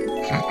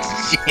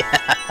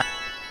 Yeah.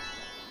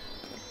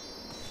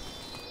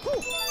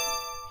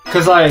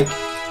 Cause like.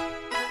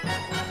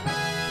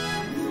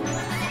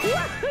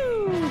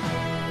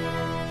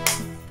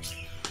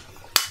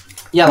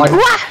 Yeah, like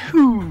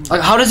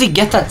how does he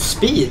get that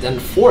speed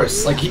and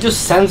force? Like he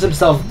just sends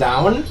himself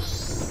down?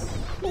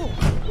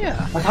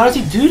 Yeah. Like how does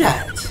he do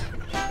that?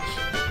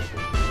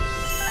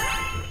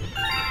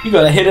 You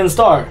got a hidden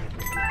star.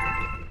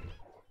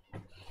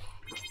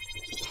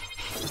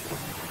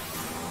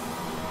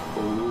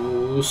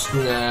 Oh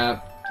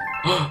snap.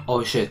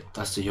 Oh shit,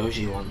 that's the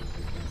Yoshi one.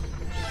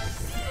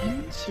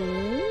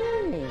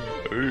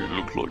 Hey,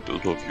 looks like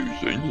there's a few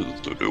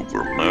changes to do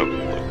for map.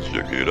 Let's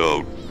check it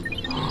out.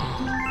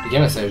 The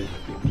game is saved.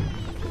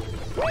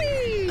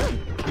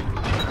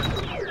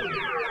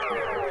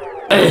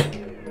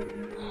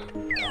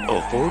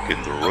 A fork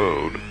in the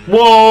road.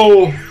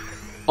 Whoa!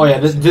 Oh yeah,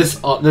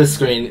 this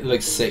screen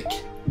looks sick.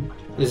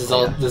 This is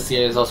all. This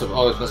game is also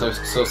always been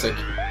so sick.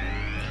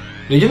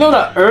 Did you know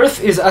that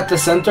Earth is at the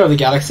center of the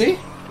galaxy?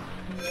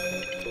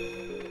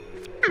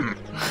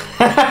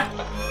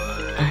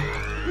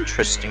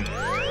 Interesting.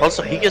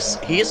 Also, he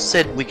just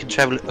said we can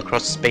travel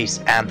across space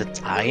and the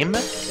time.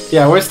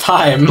 Yeah, where's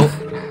time?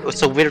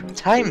 So we're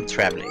time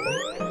traveling.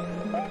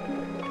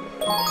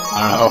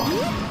 I don't know.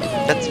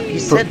 That's what he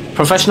said.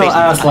 Professional Space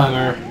ass and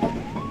time.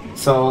 slimer.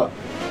 So,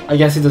 I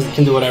guess he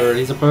can do whatever.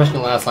 He's a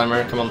professional ass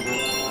slimer. Come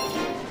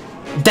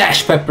on.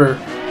 Dash Pepper.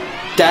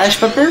 Dash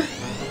Pepper?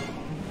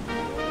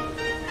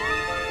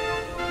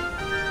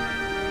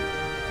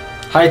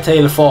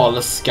 Hightail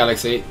Falls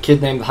Galaxy.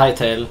 Kid named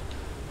Hightail.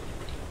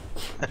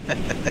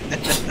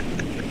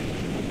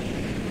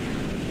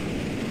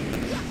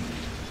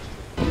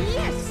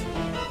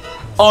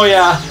 Oh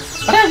yeah.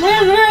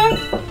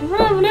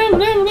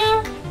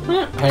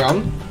 Hang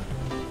on.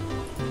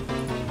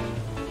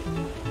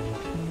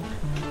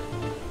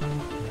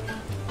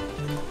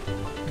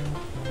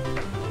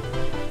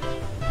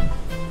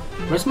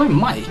 Where's my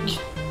mic?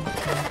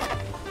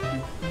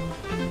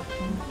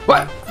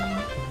 What?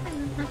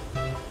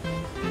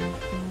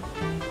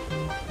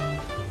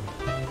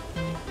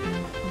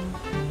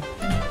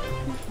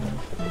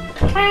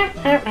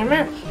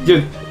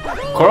 Dude,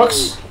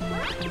 Koroks?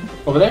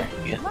 Over there?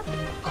 Yeah.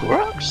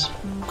 Koroks?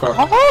 Korok.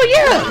 Oh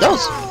yeah,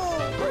 those.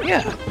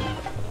 Yeah.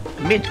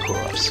 Mid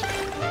Koroks.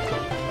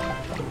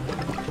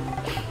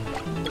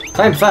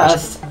 Time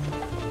fast.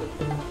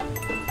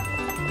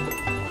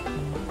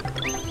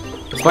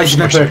 Spicy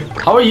Pepper,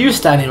 how are you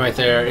standing right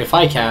there if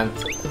I can't?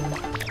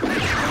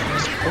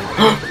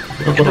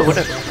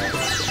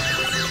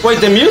 Wait,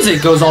 the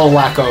music goes all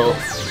wacko.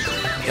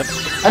 Yep.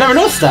 I never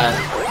noticed that.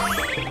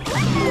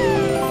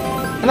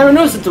 I never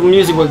noticed that the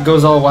music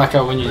goes all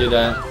wacko when you do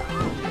that.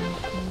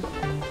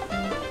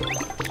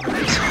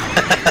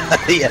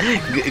 Yeah,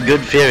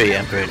 good theory,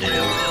 Emperor.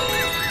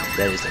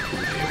 That is a cool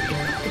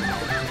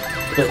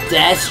theory. But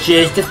that's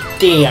just a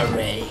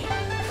theory.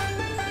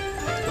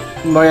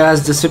 Mario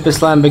has the super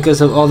slime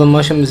because of all the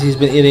mushrooms he's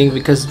been eating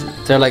because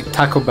they're like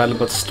Taco Bell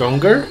but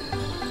stronger?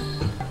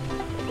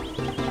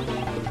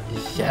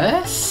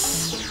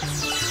 Yes?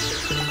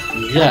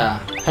 Yeah.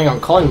 Hang on,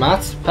 calling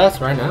Pat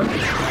right now.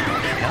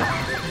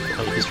 Yeah.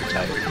 Oh, he's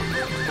retired.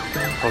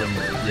 Call him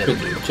the other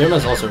dude. Jim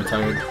is also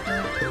retired.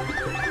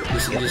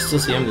 You still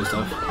see him do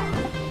stuff.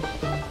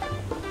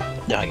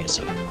 Yeah, I guess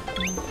so.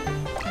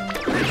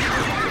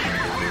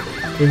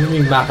 What do you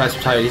mean Pat's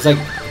retired? He's like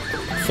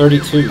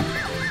 32.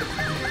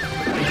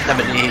 I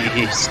mean,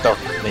 he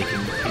stopped making.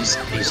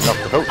 He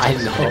stopped the host. I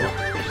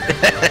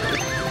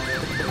know.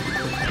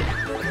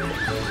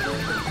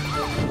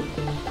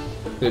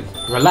 Dude,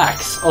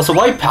 relax. Also,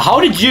 why? How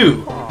did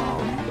you?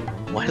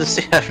 Why does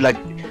he have like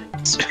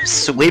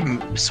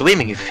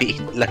swimming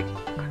feet? Like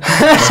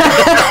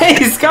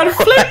He's got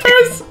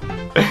flippers.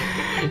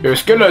 Your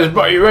skill has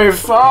brought you very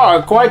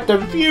far. Quite the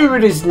view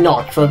it is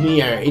not from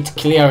here. It's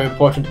clear how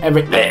important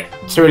everything.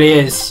 It really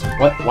is.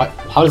 What? What?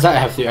 How does that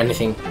have to do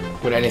anything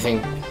with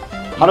anything?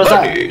 How does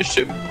that? Money is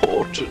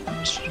important.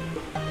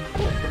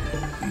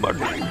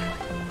 Money.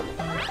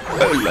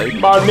 I like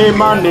Money,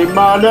 money,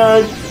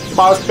 money.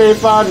 Must be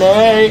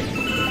funny.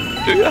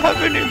 Do you have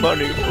any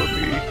money for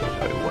me?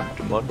 I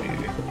want money.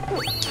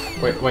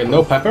 Wait,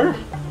 no pepper?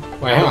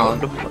 Wait, hang I on.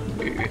 want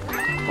money.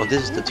 well,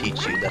 this is to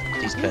teach you that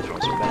these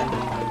platforms are bad.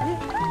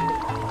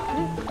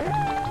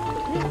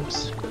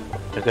 Oops.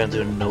 We're gonna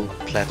do a no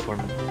platform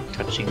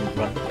touching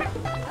run.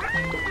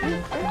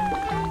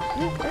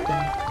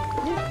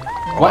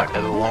 What? Alright,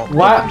 everyone, What?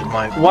 welcome to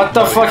my What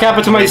the fuck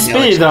happened to my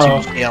speed,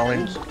 though?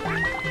 Challenge.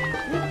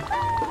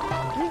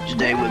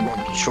 Today we're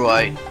going to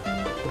try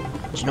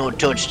no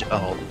touch.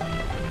 Oh.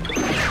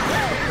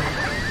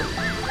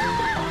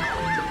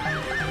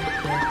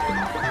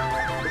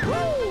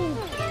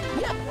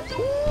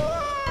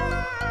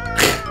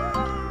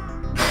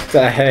 What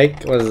the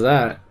heck was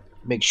that?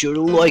 Make sure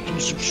to like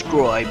and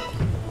subscribe.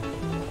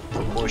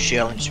 more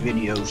challenge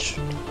videos.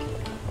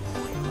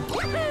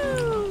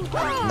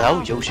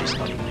 No, Yoshi's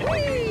not even here.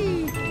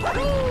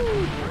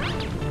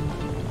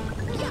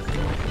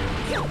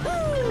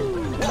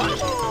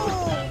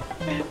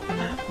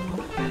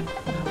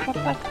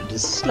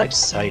 This is like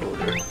side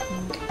order. You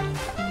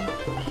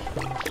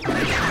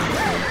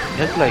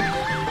have to like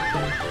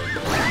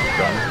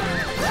run.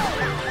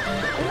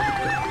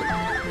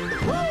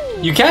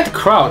 You can't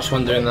crouch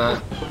when doing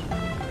that.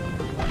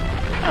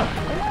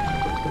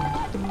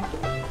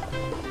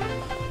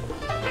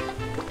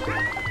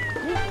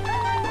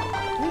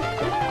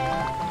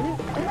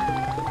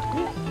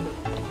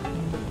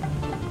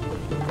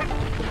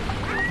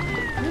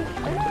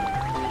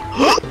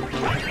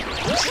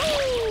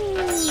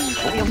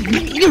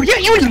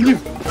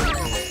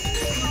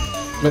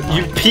 But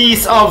you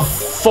piece of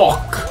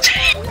fuck!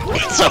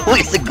 It's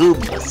always the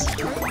Goombas.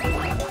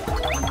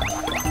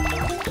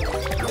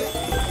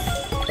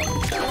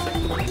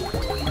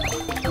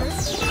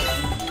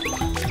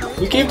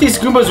 We gave these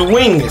Goombas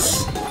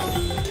wings!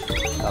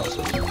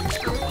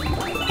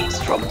 It's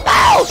from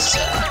Bowser!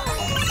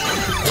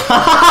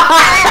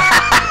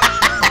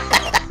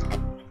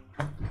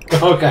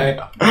 Okay.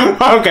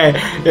 Okay,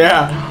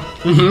 yeah.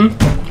 Mm-hmm.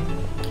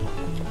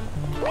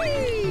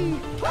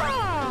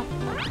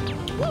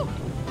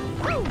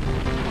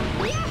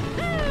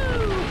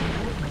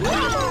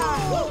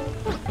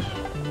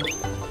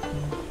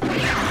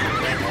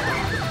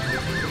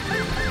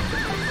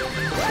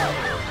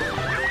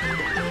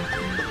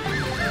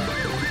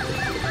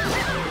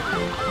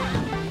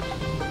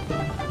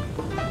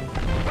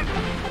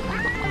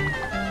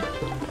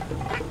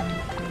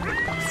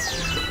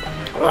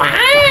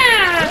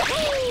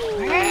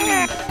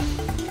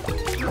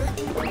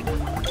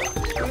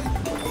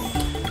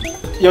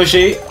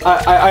 Yoshi,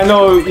 I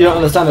know you don't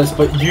understand this,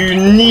 but you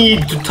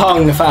need to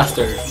tongue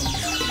faster.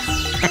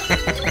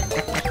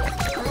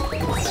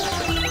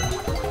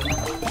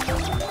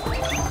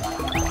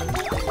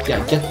 Yeah,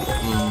 get.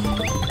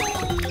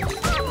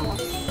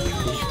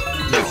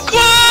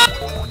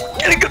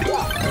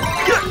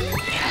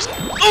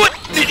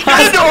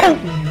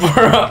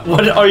 Bruh,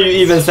 what are you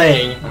even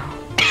saying?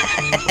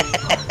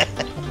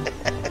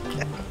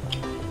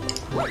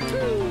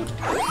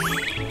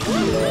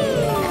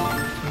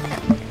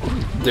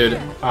 Dude,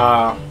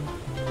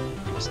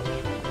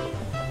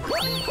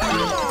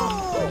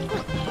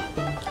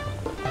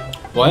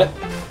 what?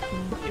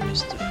 You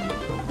missed the few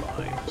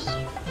lives.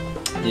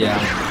 Yeah,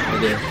 I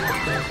did.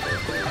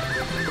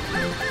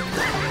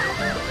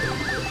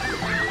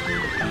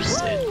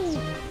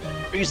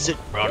 Reset,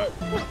 run.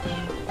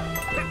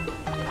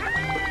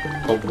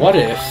 But what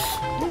if?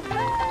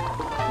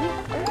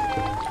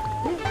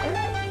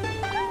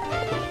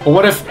 But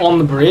what if on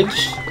the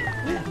bridge?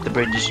 The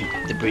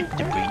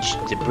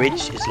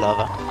bridge is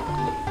lava.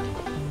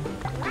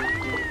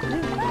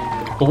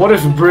 But what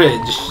if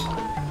bridge?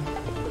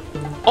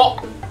 Oh,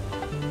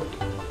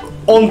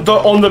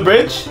 on the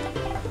bridge?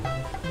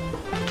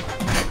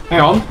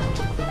 Hang on.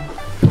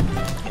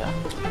 Yeah.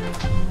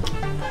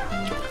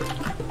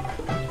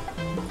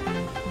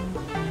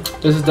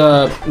 This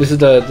is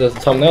the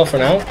thumbnail for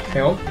now.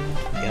 Hang on.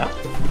 Yeah.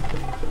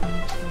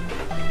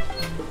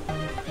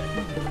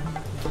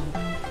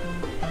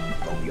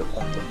 Oh, we're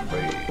on the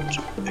bridge.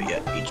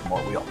 Yeah, each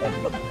more we are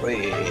on the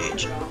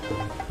bridge.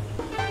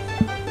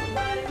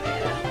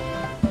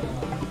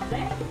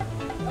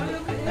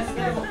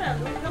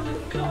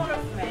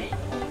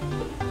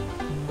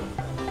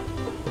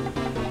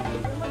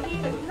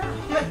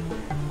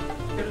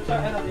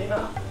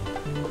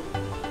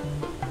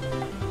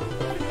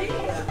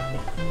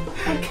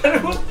 Kan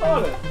du ta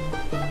det?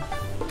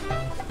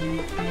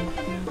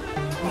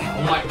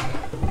 Oh my.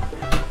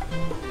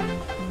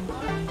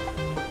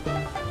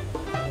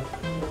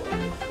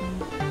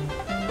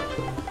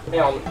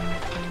 Hang on.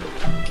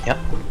 Yeah.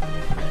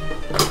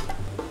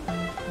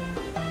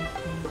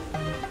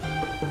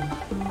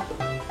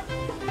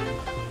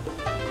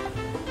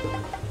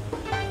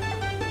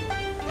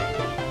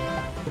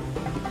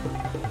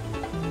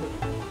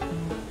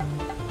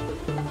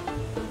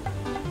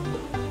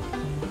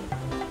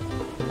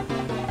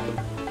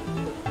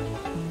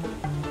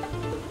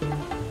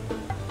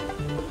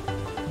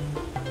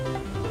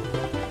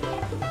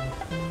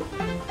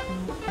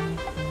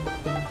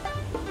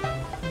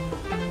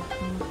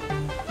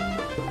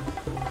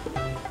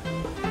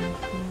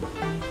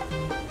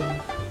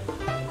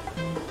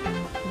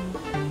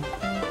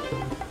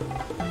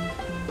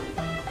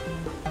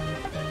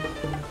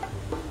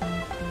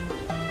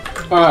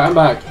 Alright, I'm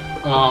back.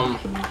 Oh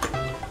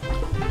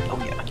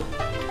yeah.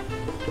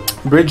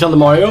 Bridge on the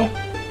Mario.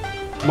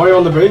 Mario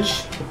on the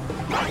bridge.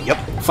 Yep.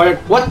 Fire.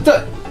 What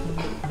the?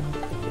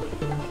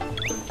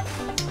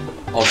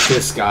 Oh,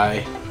 this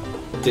guy.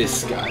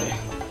 This guy.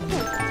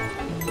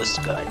 This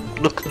guy.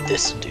 Look at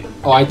this dude.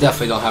 Oh, I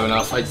definitely don't have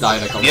enough. I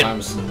died a couple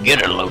times.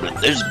 Get a load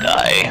of this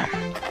guy.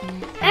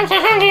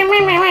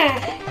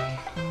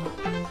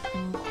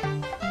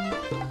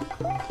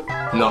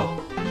 No.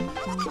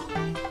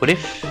 What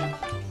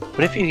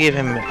if you give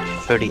him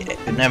 38?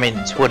 I mean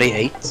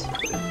 28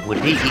 Would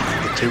he eat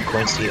the 2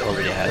 coins he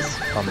already has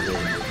on the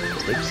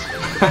slips?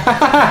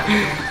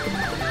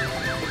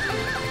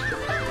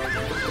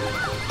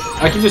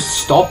 I can just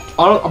stop.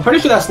 I'm pretty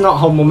sure that's not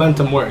how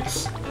momentum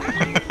works.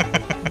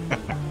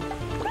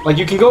 Like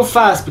you can go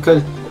fast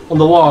because on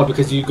the wall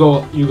because you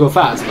go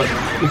fast, but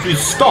if you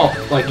stop,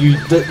 like you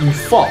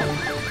fall.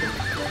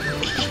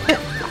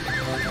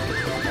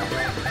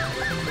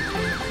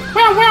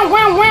 Wow wow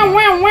wow wow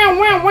wow wow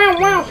wow wow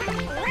wow.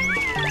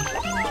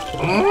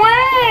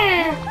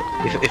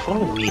 If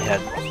only we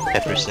had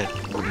peppers that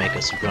would make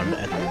us run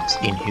at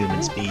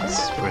inhuman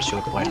speeds for a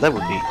short while, that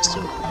would be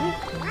so cool.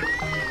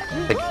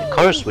 Like,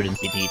 cars wouldn't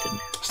be needed.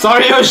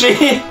 Sorry, Yoshi!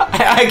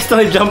 I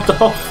accidentally jumped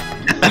off.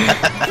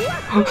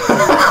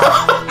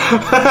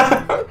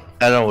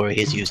 Don't worry,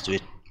 he's used to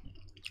it.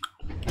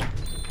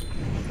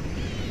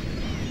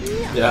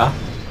 Yeah.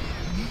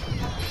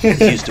 He's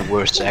used to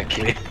worse,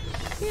 actually.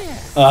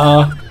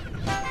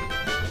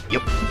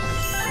 Yep.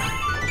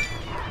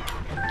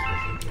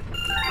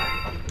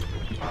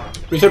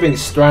 Pretty sure being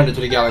stranded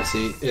to the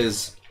galaxy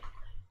is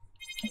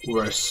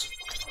worse.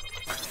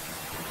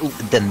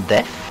 Then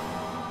death?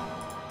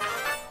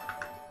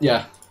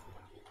 Yeah.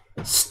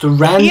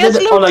 Stranded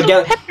on a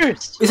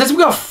galaxy. It says we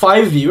got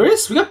 5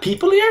 viewers? We got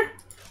people here?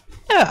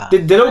 Yeah.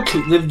 Did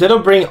they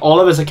bring all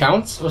of his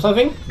accounts or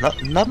something?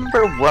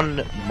 Number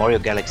 1 Mario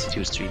Galaxy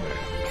 2 streamer.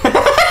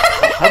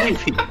 How do you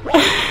feel?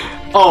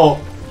 Oh,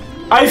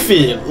 I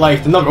feel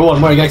like the number 1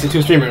 Mario Galaxy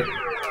 2 streamer.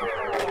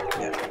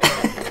 Yeah.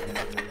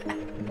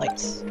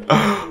 Nice.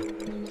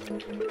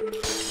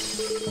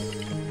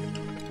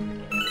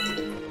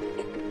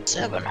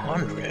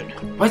 700.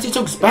 Why is it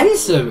so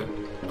expensive?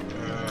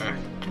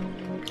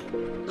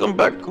 Come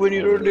back when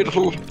you're a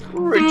little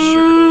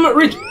richer.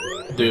 Rich.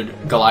 Dude,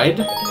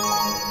 glide?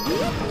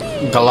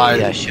 Glide.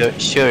 Yeah,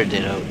 sure,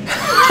 Ditto.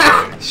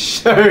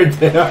 Sure,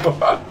 Ditto.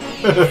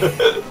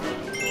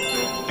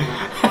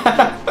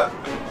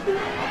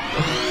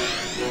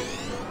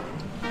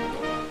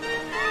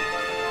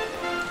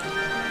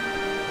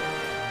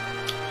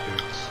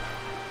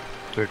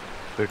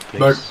 Bird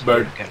place.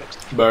 Bird. Galaxy.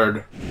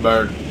 Bird.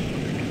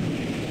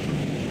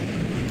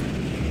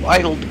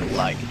 Wild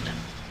glide.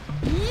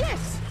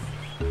 Yes!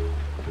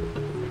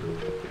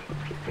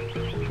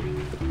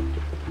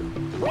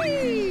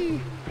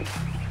 Whee!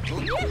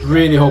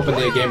 Really hoping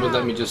the game would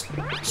let me just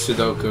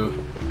Sudoku.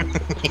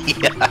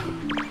 Yeah.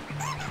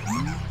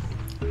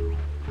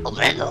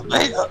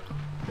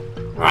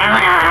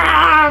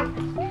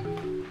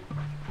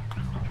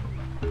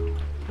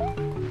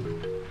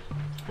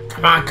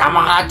 Come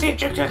on, I'll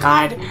teach you to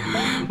glide.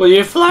 Will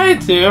you fly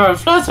too or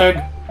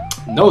fluttered?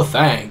 No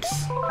thanks.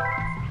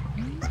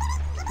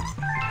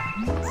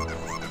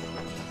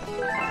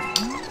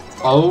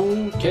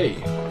 Okay.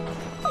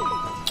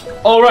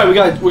 All right, we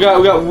got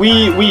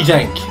Wii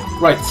jank.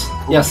 Right.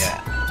 Yes. Yeah.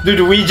 Dude,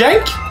 Wii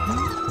jank?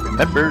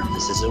 Remember,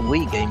 this is a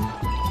Wii game.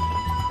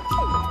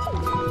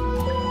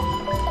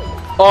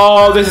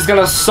 Oh, this is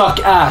gonna suck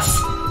ass.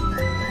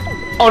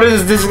 Oh,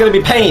 this is gonna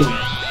be pain.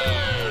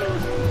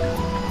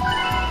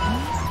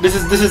 This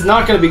is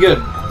not gonna be good.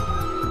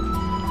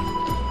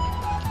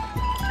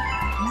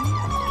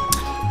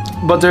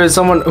 But there is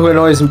someone who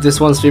annoys this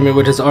one streamer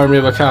with his army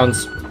of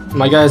accounts.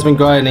 My guy has been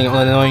grinding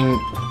on annoying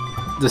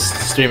this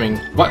streaming.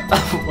 What?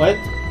 What?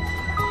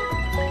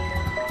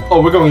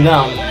 Oh, we're going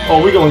down.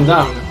 Oh, we're going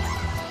down.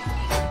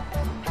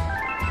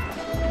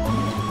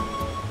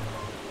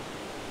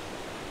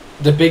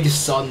 The big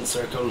sun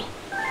circle.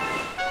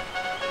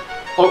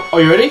 Oh,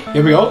 are you ready?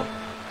 Here we go.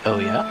 Oh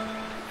yeah?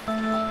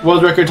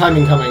 World record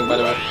timing coming, by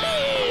the way.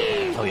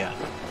 Oh yeah.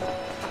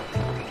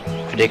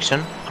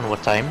 Prediction on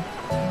what time?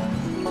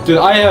 Dude,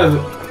 I have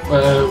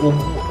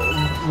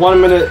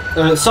 1 minute,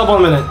 sub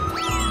 1 minute.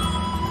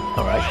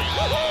 Alright.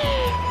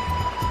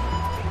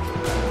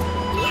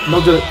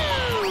 No dilly.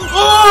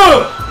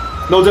 Oh!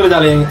 No dilly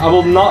dallying. I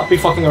will not be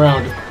fucking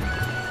around.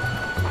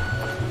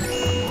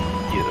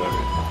 You are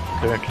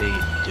currently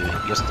doing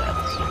just that.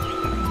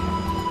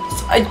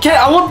 I can't.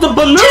 I want the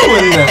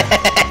balloon.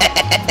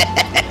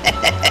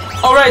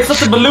 All right, it's not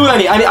the balloon.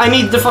 I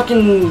need the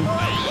fucking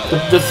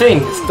the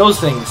things. Those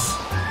things.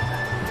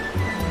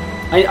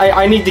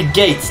 I need the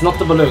gates, not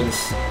the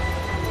balloons.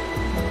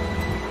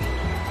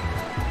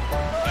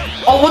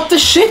 Oh, what the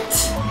shit?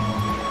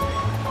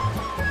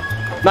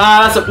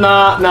 Nah, that's a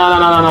no.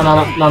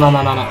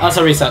 That's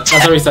a reset.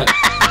 That's a reset.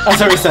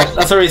 That's a reset.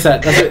 That's a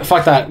reset.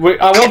 Fuck that.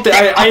 I want the.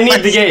 I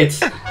need the gates.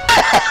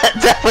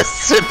 That was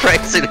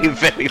surprisingly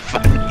very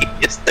funny.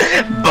 Just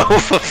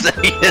both of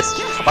them just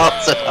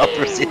fought at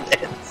opposite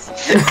ends.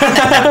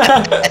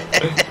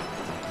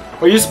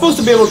 Are you supposed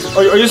to be able to?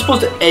 Are you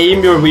supposed to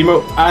aim your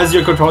Wiimote as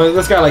you're controlling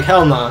this guy? Like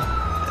hell nah.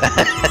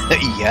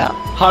 Yeah.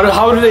 How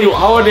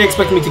are they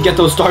expecting me to get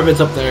those star bits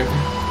up there?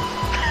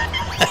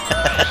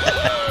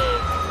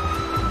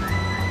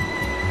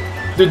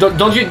 Dude,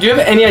 do you have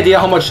any idea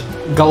how much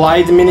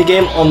glide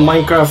minigame on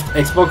Minecraft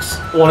Xbox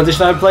One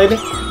Edition I've played?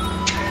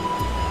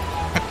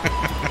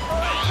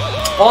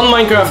 On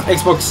Minecraft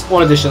Xbox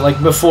One Edition,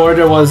 like before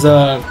there was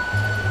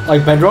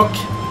like Bedrock,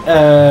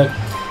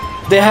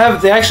 they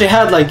actually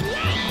had like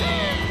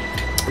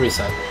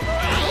reset.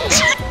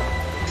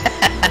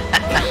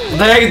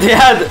 they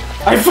had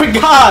I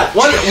forgot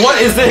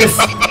what is this?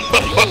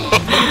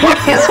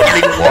 He's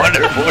getting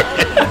water for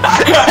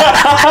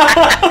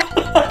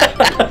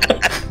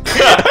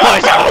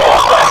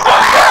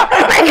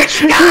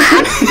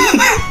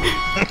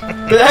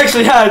They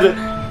actually had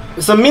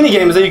some mini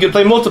games that you could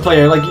play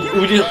multiplayer. Like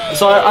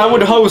so I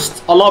would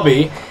host a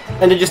lobby,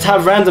 and they just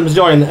have randoms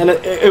join, and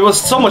it was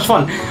so much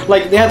fun.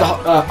 Like they had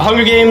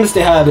Hunger Games,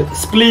 they had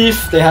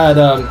Spleef, they had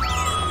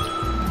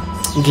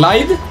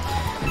Glide,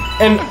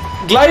 and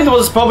Glide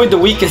was probably the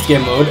weakest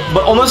game mode,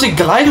 but honestly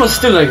Glide was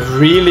still like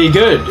really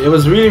good. It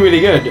was really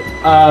good.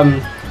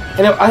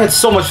 And I had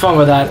so much fun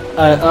with that.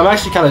 I'm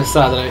actually kind of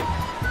sad that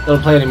I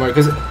don't play anymore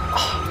because.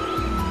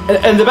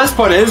 And the best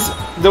part is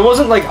there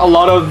wasn't like a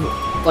lot of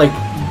like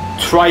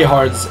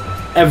tryhards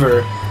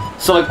ever,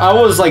 so like I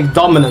was like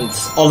dominant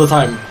all the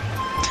time.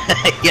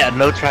 Yeah,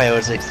 no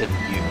tryhards except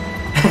you.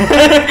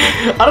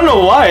 I don't know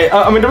why.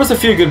 I mean, there was a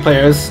few good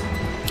players,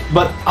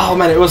 but oh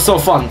man, it was so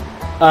fun.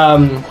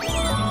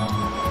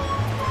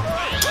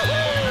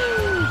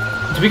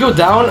 Do we go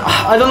down?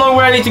 I don't know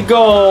where I need to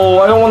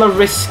go. I don't want to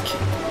risk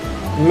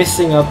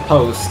missing a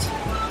post.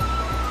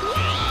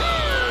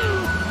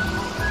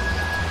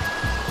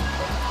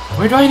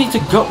 Where do I need to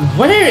go?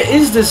 Where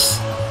is this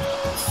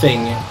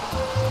thing?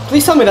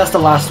 Please tell me that's the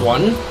last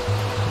one.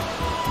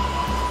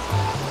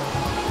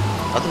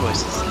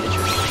 Otherwise, it's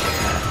literally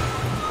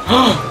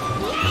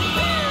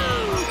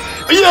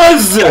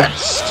Yes!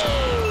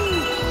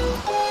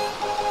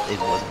 It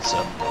wasn't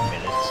 7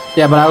 minutes.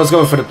 Yeah, but I was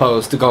going for the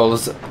post, the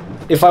goals.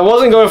 If I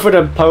wasn't going for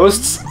the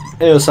posts,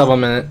 it was 7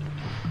 minutes.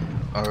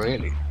 Oh,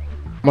 really?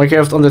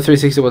 Minecraft on the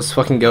 360 was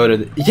fucking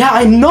goated. Yeah,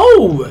 I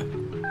know!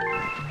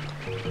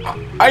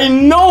 I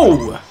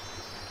know!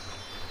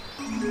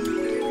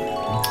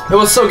 It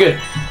was so good.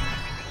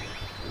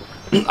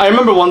 I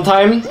remember one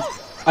time,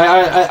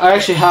 I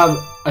actually have,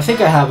 I think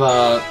I have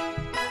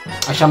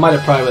actually I might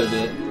have privated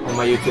it on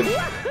my YouTube,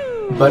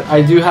 but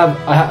I do have,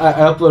 I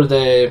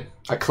uploaded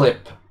a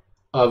clip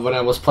of when I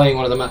was playing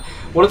one of the maps.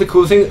 One of the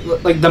cool things,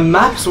 like the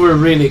maps were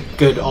really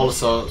good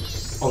also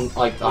on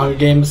like the Hunger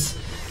Games.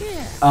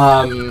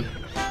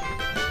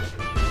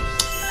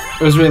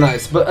 It was really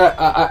nice, but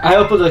I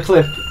uploaded a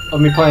clip of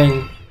me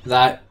playing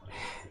that,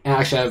 and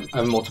actually I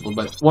have multiple,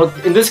 but what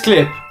in this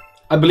clip,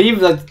 I believe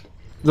that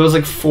there was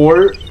like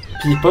 4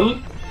 people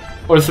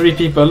or 3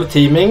 people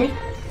teaming.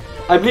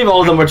 I believe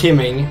all of them were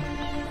teaming,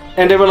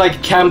 and they were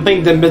like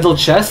camping the middle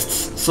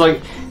chests. So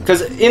like,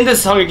 because in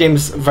this Hunger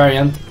Games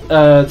variant,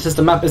 since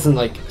the map isn't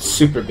like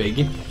super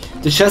big,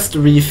 the chests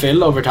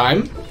refill over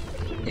time.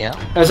 Yeah.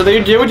 And so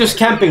they were just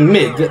camping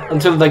mid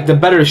until like the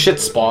better shit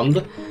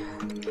spawned,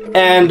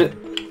 and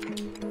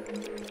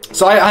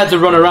so I had to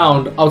run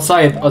around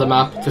outside of the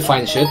map to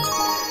find shit.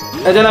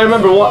 And then I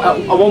remember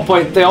at one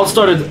point they all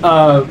started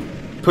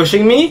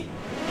pushing me,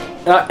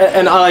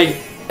 and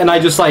I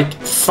just like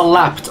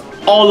slapped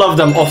all of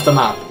them off the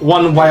map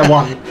one by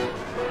one.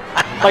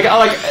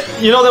 like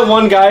you know that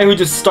one guy who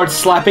just starts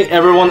slapping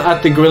everyone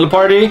at the grill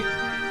party?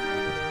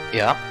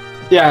 Yeah.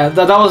 Yeah,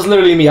 that was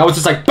literally me. I was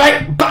just like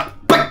bang, bang,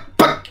 bang,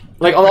 bang,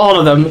 like on all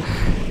of them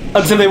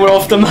until they were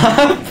off the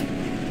map.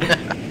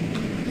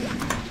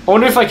 I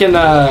wonder if I can.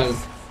 I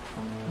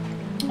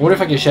wonder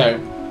if I can share.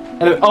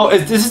 And, oh,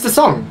 this is the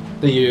song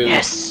that you...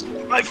 Yes!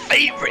 My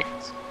favorite!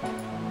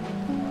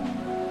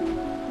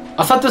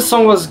 I thought this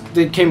song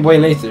that came way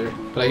later,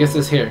 but I guess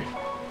it's here.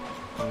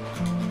 Oh,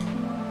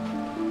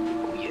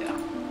 yeah.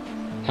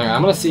 Hang on,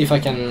 I'm gonna see if I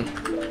can...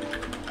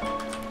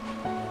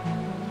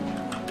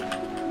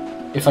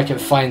 If I can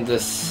find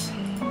this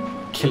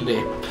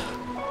clip.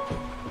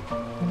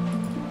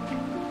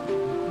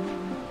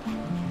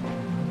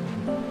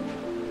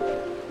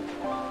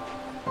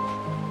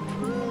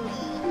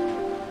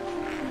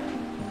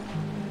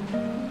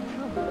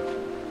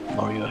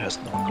 Mario has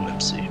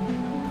narcolepsy.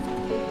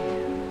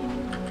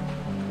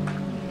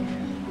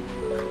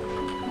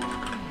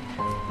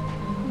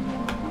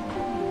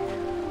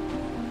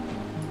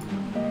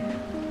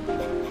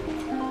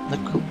 The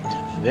cook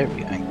is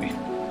very angry.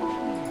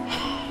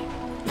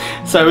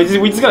 So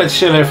we just gotta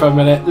chill here for a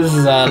minute. This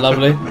is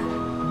lovely.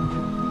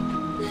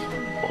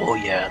 Oh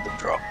yeah, the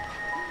drop.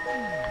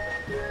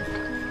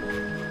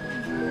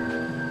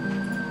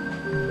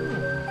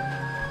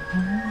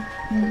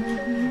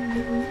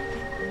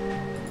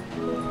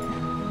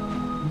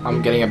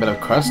 I'm getting a bit of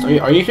crust.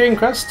 Are you hearing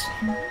crust?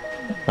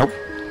 Nope.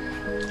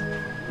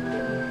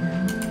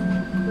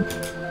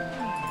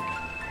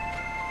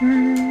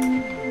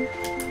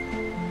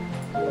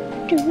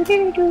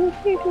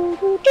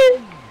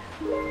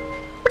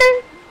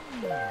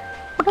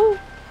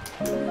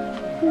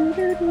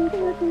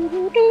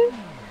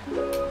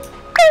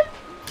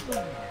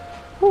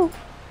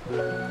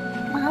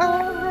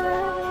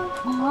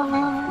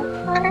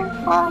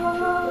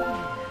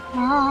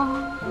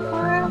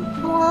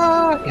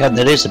 Yeah,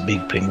 there is a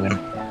big penguin.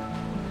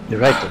 You're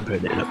right, I'm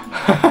pretty up.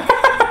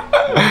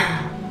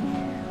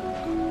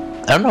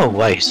 I don't know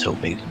why he's so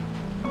big.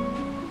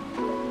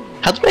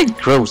 How do I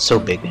grow so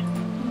big?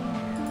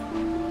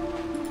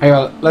 Hang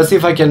on, let's see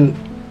if I can...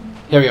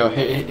 Here we go,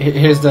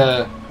 here's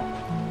the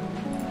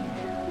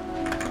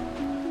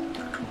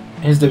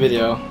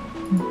video.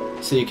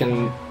 So you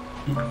can...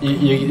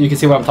 You can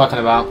see what I'm talking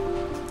about.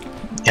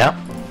 Yeah.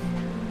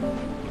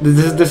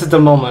 This is the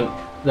moment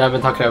that I've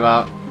been talking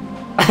about.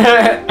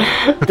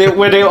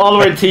 Where they all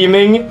were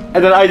teaming,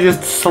 and then I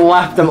just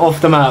slapped them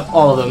off the map,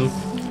 all of them.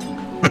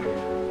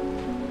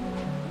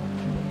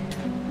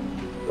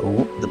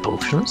 Oh, the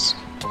potions.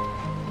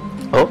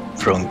 Oh,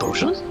 throwing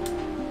potions.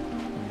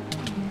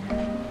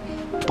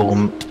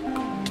 Boom.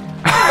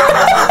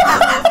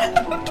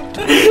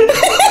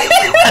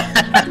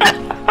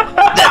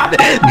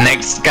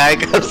 Next guy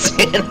comes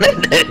in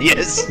and then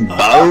just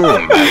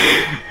boom.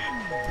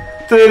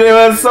 Dude, it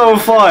was so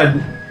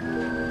fun.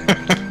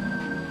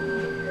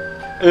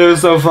 It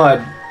was so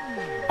fun.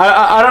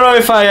 I don't know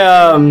if I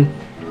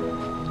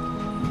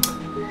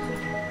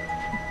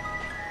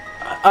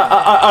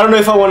don't know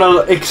if I want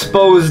to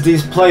expose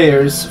these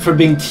players for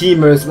being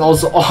teamers and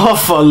also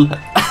awful.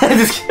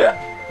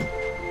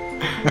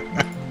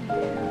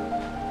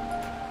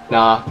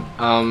 Nah.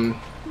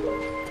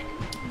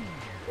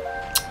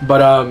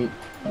 But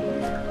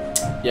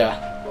yeah.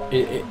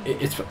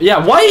 It's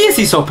yeah. Why is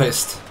he so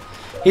pissed?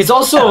 He's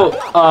also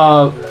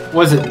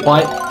what is it?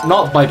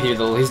 Not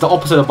bipedal. He's the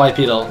opposite of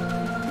bipedal.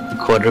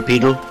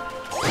 Quadrupedal.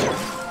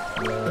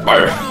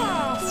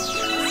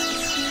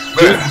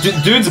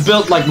 Dude's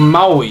built like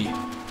Maui.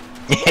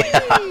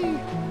 Yeah.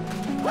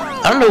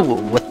 I don't know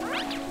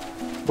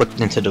what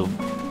Nintendo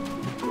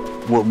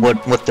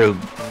what their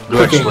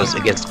grudge was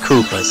against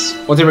Koopas.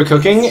 What they were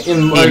cooking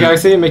in Mario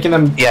Galaxy, making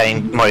them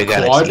in Mario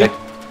quad? Galaxy.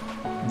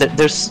 Like,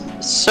 they're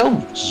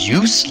so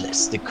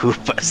useless, the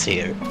Koopas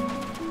here.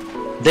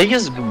 They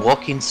just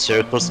walk in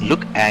circles,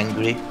 look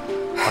angry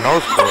on all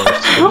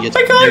fours. Oh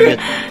my god!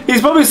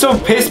 He's probably so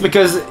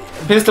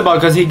pissed about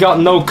because he got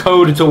no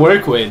code to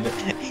work with.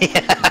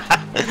 Yeah.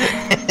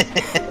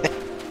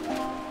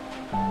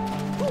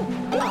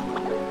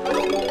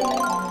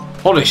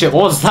 Holy shit!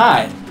 What was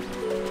that?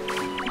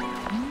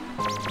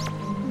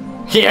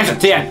 Here's a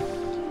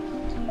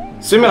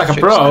 10. Swimming like a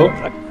pro.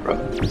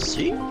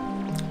 See?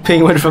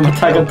 Penguin from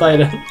Attack on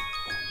Titan.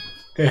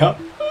 Yeah.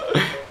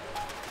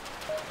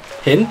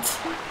 Hint?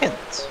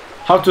 Hint.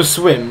 How to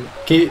swim.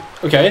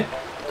 Okay.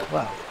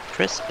 Wow.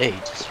 Press A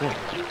to swim.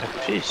 I'm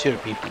pretty sure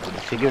people would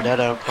figure that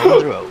out on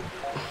their own.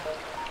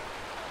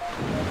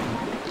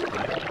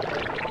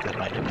 That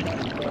might have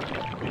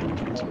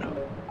been to know.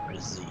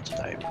 Press Z to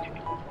dive.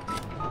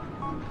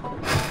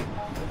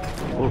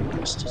 Or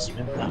press to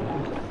swim down.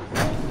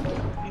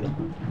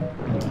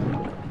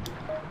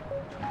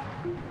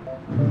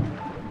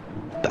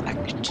 Back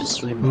to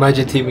swim.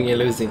 Imagine teaming and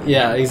losing.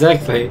 Yeah,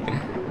 exactly.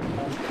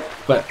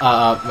 But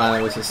man,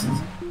 it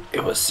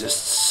was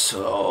just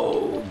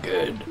so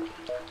good.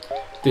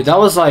 Dude, that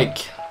was like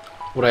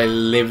what I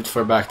lived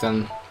for back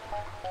then.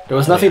 There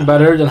was nothing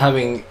better than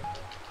having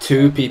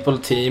 2 people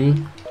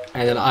team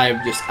and then I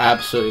just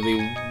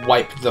absolutely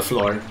wiped the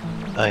floor.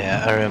 Oh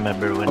yeah, I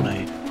remember when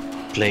I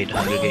played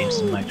Hunger Games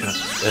in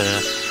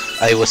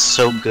Minecraft. I was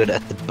so good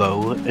at the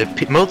bow.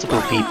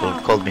 Multiple people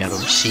called me out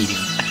on cheating.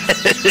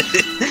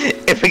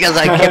 Because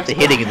I kept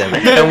hitting them.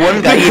 And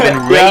one guy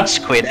even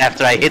rage quit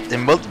after I hit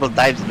him multiple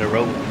times in a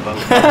row with the bow.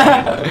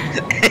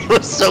 It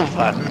was so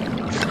fun.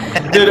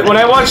 Dude, when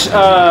I watch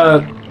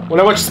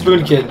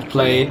Spoon Kid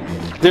play,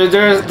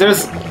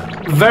 there's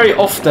very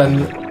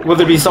often will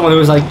there be someone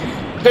who's like,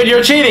 dude,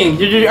 you're cheating!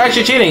 You're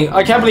actually cheating!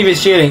 I can't believe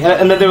he's cheating!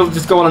 And then they'll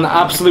just go on an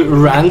absolute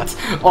rant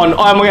on,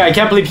 oh my god, I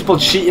can't believe people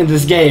cheat in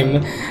this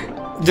game.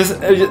 Just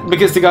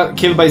because they got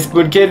killed by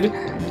Spoon Kid.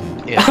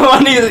 Yeah.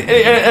 And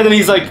then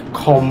he's like,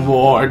 come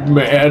on,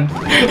 man.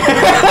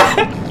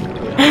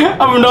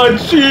 I'm not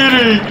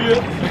cheating!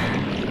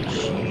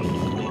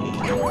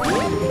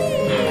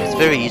 It's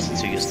very easy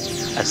to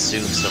just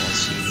assume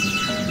someone's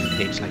cheating in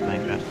games like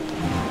Minecraft.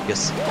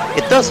 Because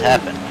it does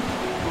happen.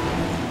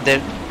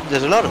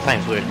 There's a lot of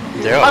times where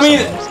there are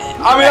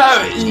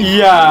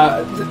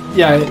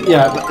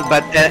yeah.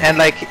 But and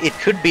like, it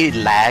could be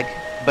lag.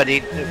 But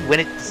when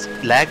it's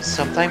lagged,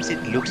 sometimes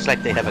it looks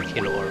like they have a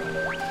kill aura,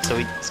 so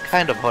it's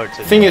kind of hard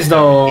to. Thing is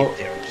though,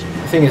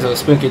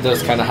 Spooky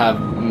does kind of have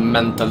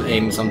mental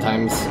aim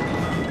sometimes.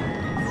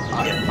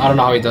 I don't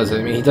know how he does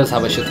it. I mean, he does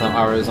have a shit ton of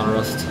hours on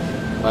Rust,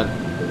 but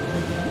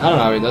I don't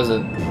know how he does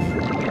it.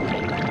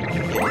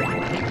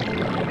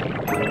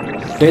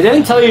 They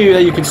didn't tell you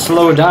that you could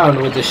slow down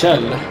with the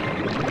shell.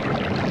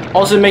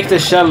 Also, make the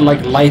shell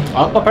like light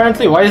up.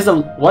 Apparently, why is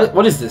the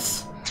what is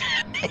this?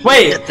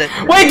 Wait,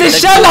 the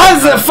shell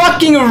has a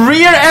fucking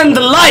rear end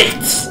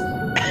light!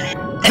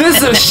 This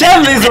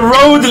shell is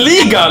road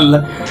legal!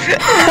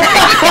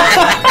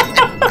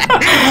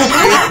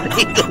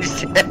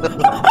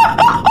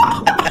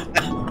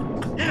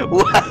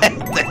 What?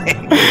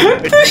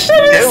 The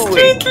shell is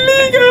street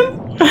legal!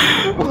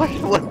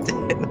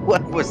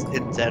 What was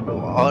Nintendo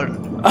on?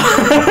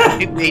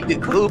 They made the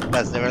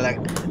Koopas, they were like,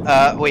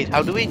 wait,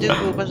 how do we do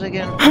Koopas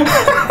again?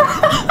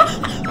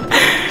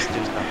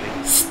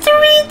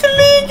 Street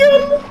legal!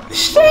 gun!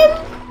 Shit!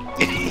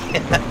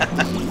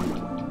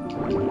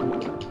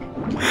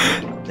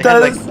 They had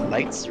like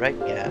lights, right?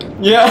 Yeah.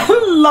 Yeah,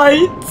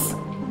 lights!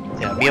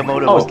 Yeah,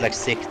 Miyamoto was like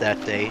sick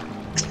that day.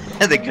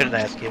 And they couldn't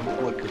ask him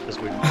what Christmas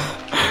were doing.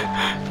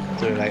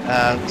 So they're like,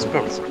 it's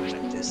probably something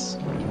like this.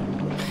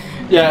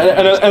 Yeah,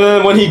 and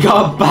then when he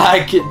got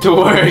back to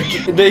work,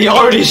 they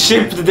already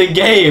shipped the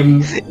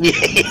game!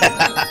 Yeah.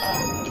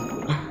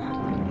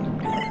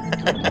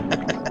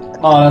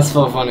 Oh, that's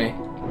so funny.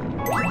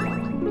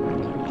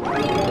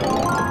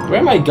 Where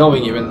am I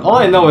going even? All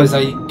I know is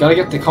I gotta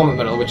get the comment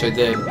medal, which I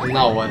did, and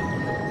now what?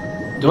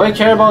 Do I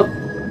care about...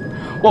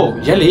 Whoa,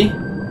 Jelly?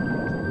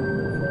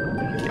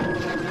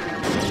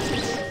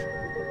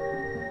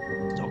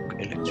 Stock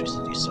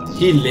electricity, so.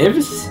 He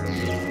lives?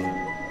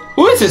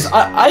 Who is this?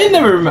 I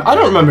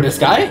don't remember this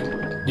guy.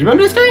 Do you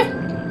remember this guy?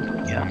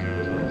 Yeah.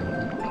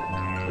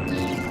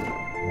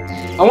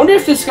 I wonder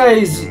if this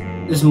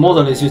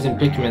model is used in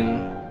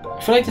Pikmin.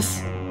 I feel like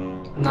this...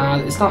 Nah,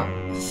 it's not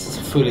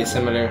fully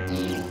similar.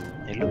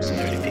 It looks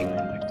very Pikmin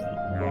like that.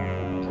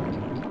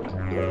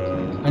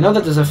 I know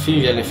that there's a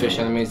few jellyfish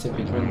enemies in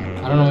Pikmin.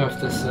 I don't know if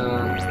this...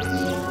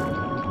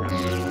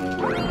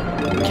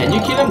 Can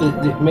you kill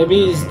him? Maybe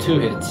he's 2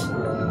 hits.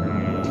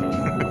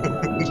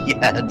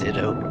 Yeah,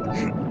 ditto.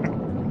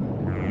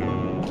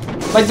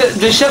 Like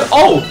the shell...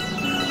 Oh!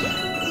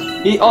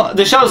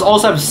 The shells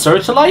also have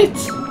searchlight?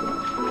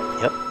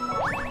 Yep.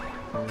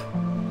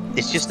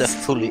 It's just a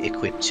fully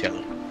equipped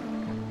shell.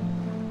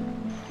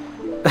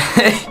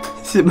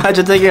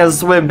 Imagine taking a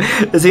swim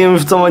and seeing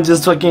someone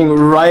just fucking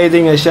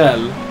riding a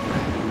shell.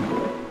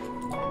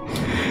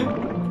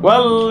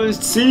 Well,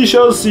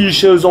 seashells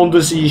on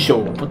the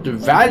seashore, but the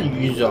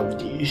values of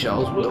these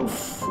shells will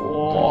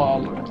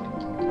fall.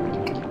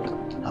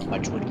 How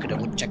much wood could a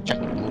woodchuck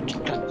chuck?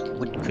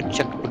 Wood could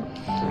chuck wood.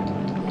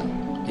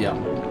 Yeah.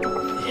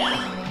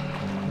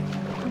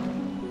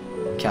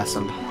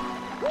 Castle.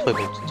 Toy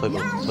boat, toy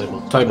boat, toy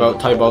boat. Toy boat,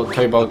 toy boat,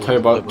 toy boat,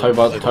 toy boat, toy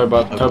boat, toy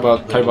boat, toy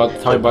boat, toy boat,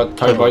 toy boat,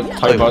 toy boat,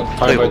 toy boat,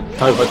 toy boat,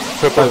 toy boat.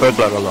 Purple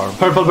burglar alarm.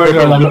 Purple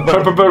burglar alarm,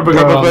 purple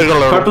burglar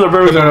alarm, purple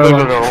burglar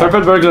alarm,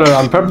 purple burglar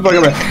alarm, purple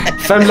burglar alarm.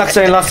 5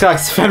 laxar, en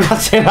laxax, 5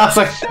 laxar, en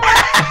laxax.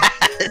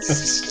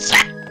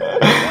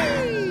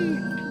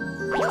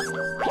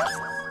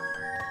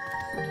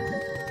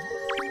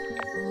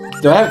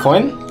 Do I have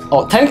coin?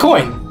 Oh, 10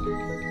 coin!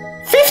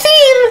 15!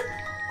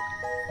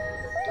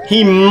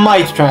 He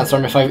might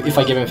transform if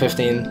I give him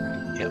 15.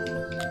 Yep.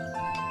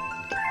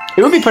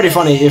 It would be pretty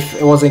funny if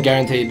it wasn't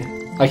guaranteed.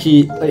 Like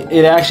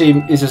it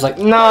actually is just like,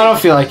 no, I don't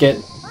feel like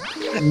it.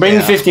 Bring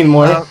 15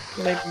 more.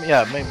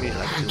 Maybe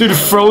like... Dude,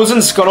 frozen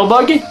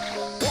scuttlebug?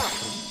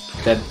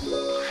 Dead.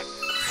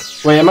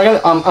 Wait,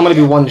 I'm gonna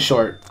be 1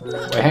 short.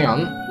 Wait, hang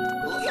on.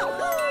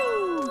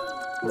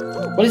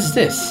 What is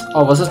this?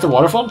 Oh, was this the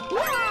waterfall?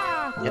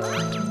 Yep.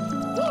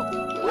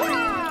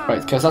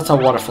 Right, because that's how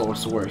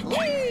waterfalls work.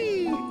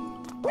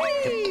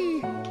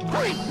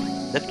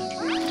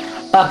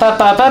 Oh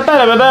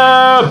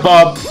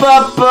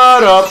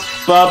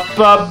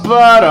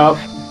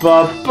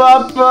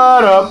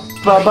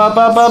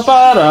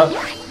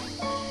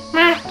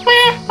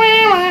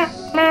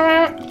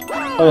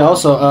yeah,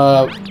 also,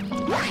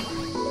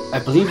 I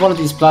believe one of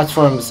these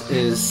platforms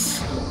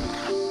is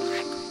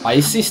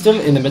icy still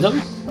in the middle.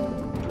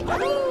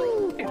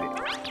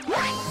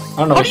 I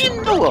don't know. How do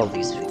you know all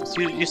these things?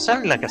 You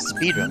sound like a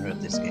speedrunner of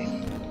this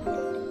game.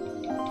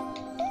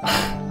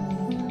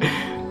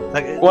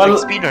 Like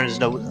speedrunners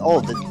know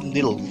all the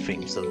little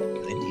things in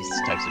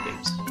these types of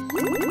games.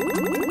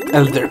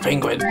 Elder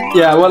Penguin.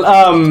 Yeah, well,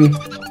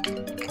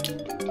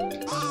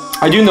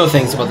 I do know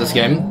things about this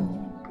game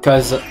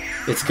because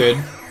it's good,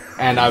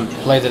 and I've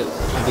played it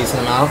a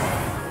decent amount.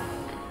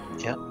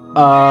 Yeah.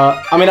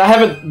 I mean, I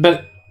haven't been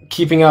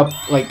keeping up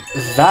like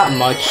that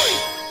much.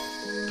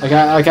 Like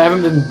I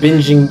haven't been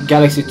binging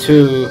Galaxy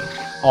 2.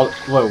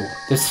 Whoa,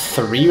 there's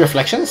 3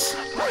 reflections.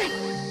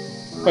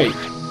 Wait,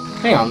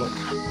 hang on.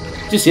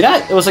 Did you see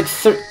that? It was like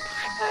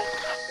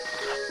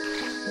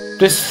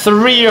there's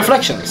 3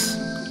 reflections.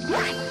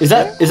 Is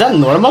that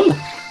normal?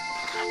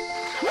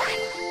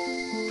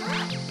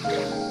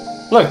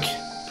 Look.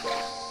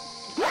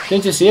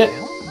 Didn't you see it?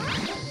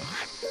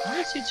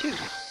 I see too.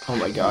 Oh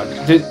my god.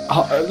 Dude,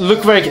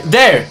 look where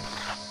there!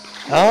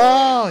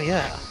 Oh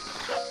yeah.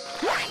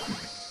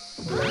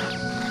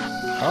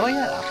 Oh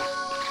yeah.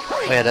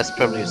 Oh yeah, that's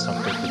probably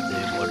something with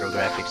the water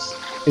graphics.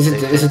 Is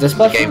it this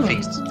platform? The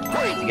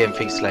game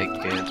thinks like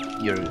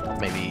you're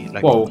maybe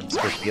like Whoa.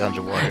 supposed to be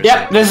underwater.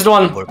 Yeah, so this is the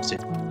one. warps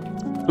it.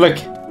 Look.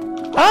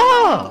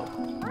 Oh!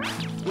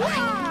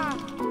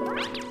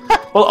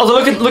 Well, also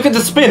look at the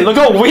spin. Look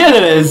how weird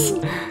it is.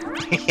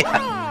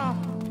 Yeah.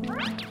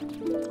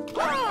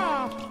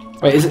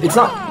 Wait, it's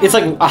not. It's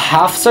like a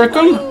half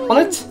circle on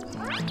it.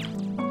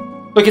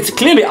 Look, it's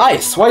clearly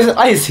ice. Why is it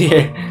ice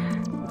here?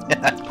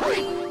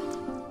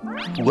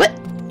 What?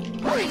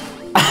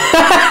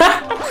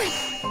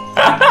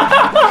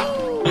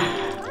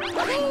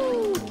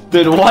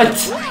 Dude, what?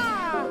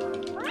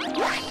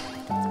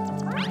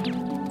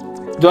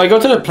 Do I go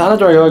to the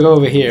planet or do I go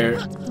over here?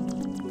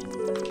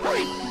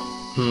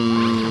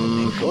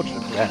 And go to the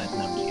planet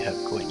now you have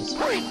coins. I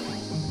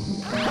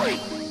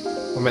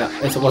mean,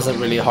 it wasn't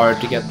really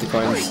hard to get the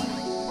coins.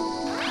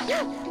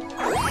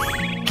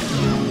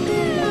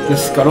 The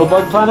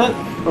Scuttlebug planet?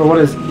 Or what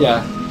is...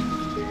 yeah.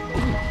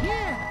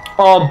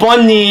 Oh,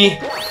 bunny!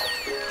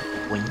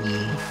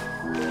 Wingy.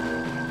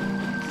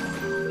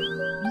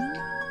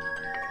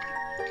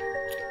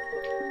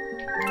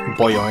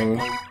 Boyoing.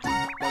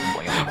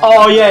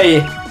 Oh,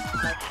 yay!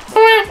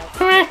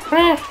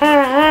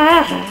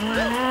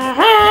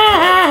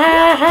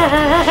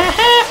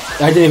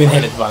 I didn't even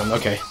hit it button,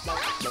 okay.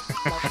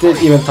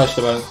 Didn't even touch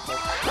the button.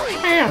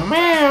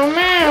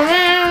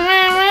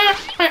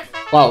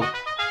 Wow.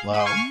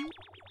 Wow.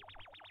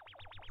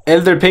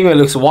 Elder Penguin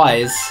looks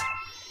wise.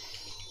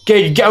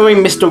 Get going,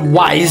 Mr.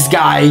 Wise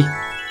Guy!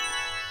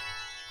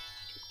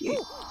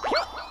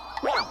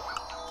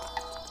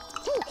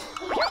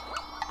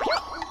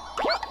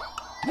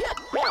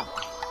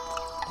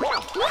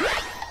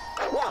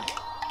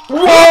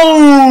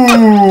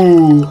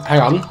 Whoa!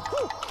 Hang on.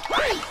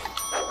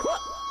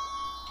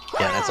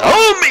 Yeah, that's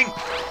homing!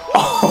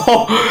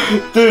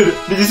 Oh, dude,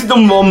 did you see the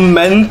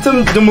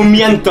momentum? The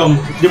momentum!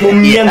 The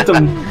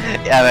momentum!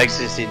 Yeah, I've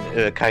actually seen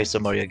Kaiser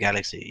Mario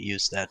Galaxy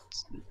use that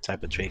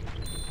type of trick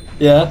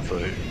Yeah. for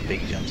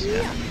big jumps.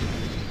 Yeah.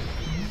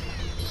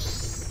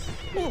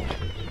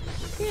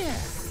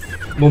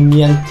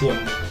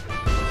 Momentum.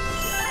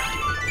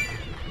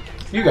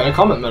 You got a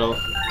comment medal.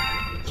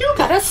 You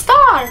got a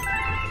star!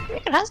 You're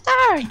gonna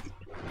start.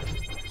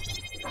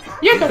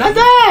 You're gonna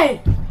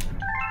die!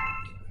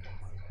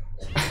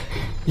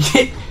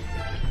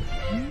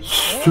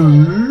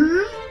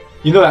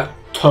 You know that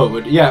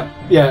toad? Yeah,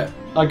 yeah,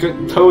 like a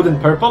toad in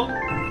purple.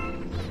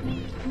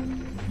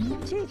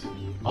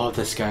 Oh,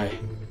 this guy.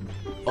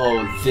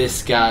 Oh,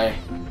 this guy.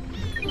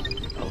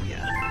 Oh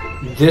yeah.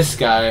 This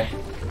guy.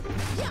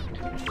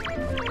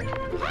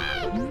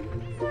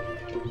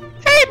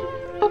 Hey!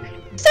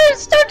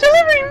 Start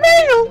delivering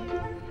mail!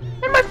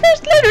 And my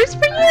first letter is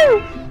for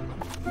you!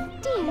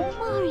 Dear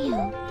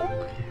Mario.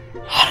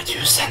 How did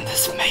you send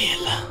this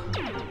mail?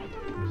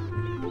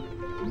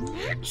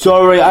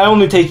 Sorry, I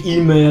only take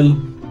email.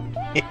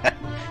 Yeah.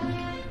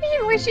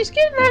 Anyway, she's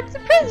kidnapped. The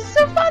present's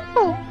so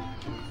thoughtful.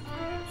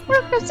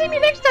 Well, come see me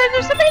next time.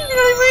 There's a mail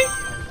delivery.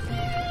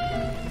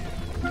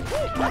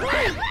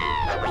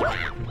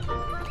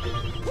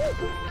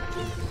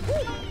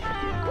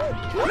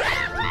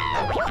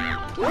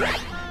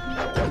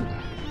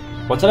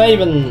 What did I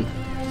even...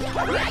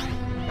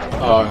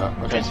 Oh,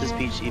 okay. Princess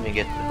Peach even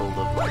get hold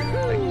of like,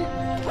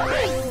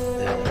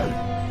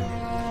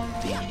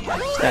 the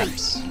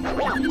stamps to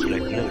like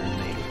deliver the mail.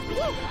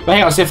 But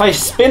hang on, so if I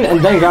spin and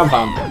then ground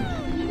pound,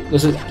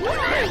 this is...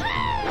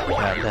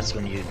 Yeah, that's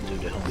when you do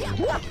the home.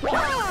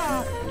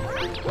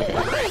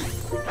 Okay.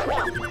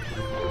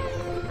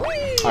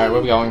 Alright,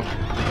 where we going?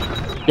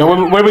 Yo,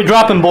 where we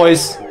dropping,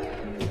 boys?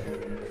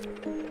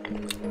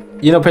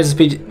 You know Princess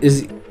Peach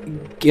is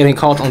getting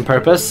caught on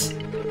purpose?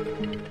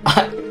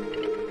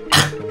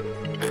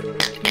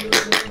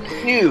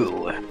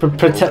 You!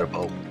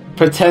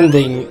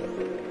 Pretending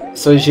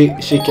so she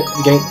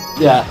can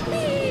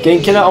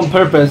getting kidnapped on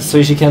purpose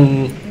so she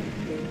can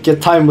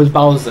get time with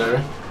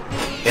Bowser.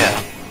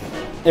 Yeah.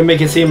 And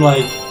make it seem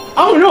like,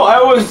 oh no,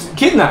 I was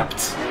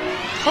kidnapped.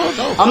 Oh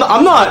no.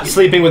 I'm not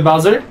sleeping with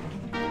Bowser.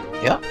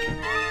 Yeah.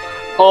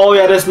 Oh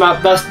yeah, this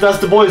map, that's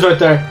the boys right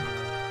there.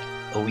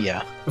 Oh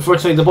yeah.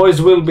 Unfortunately, the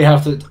boys will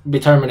have to be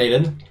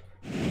terminated.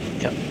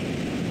 Yep.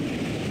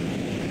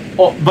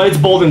 Oh, but it's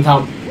Bolden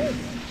Town.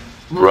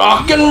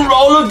 Rock and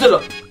roll to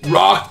the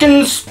rock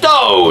and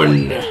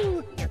stone.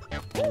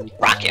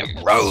 Rock and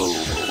roll.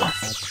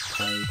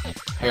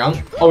 Hang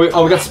on. Oh, we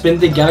got Spin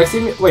Dig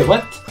Galaxy. Wait,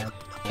 what?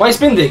 Why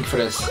Spin Dig for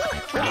this?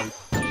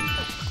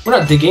 We're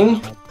not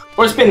digging.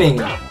 We're spinning.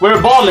 We're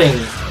balling.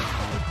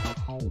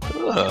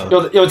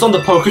 Yo, it's on the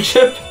poker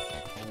chip.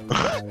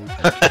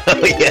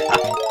 Yeah.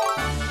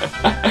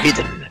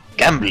 Hidden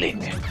gambling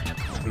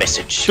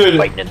message Dude.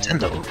 by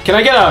Nintendo. Can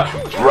I get a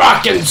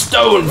rock and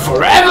stone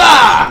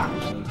forever?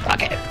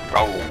 Rock and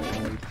roll.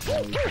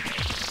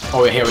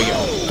 Oh, here we go.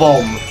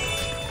 Boom.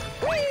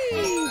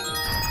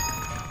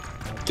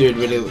 Dude,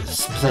 really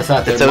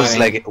sat there That sounds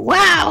mining. like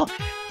Wow!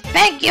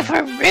 Thank you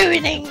for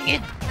ruining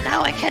it.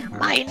 Now I can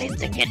mine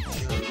it and get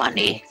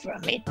money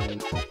from it.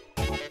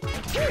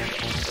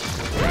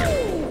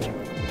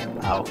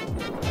 wow.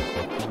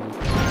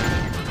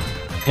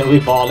 Can we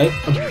ball it?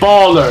 A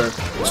baller!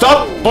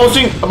 Stop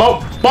boasting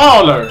about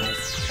baller!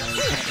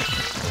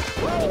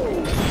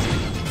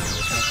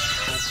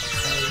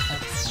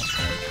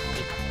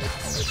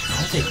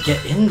 How did they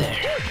get in there?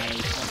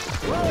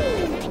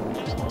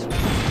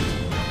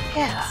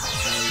 Yeah.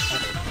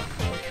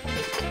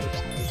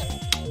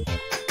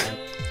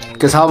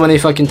 Because how many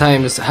fucking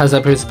times has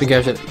that person been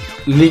captured?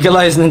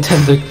 Legalize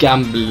Nintendo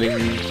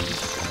gambling.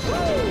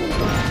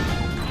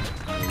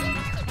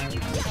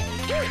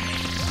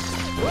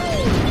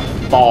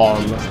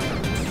 Ball.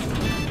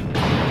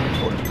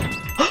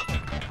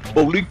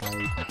 Bowling.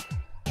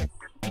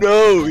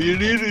 No, you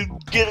need to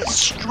get a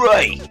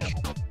strike.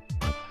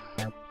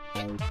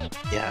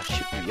 Yeah,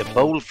 a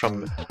bowl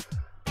from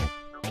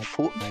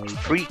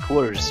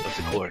 3/4 of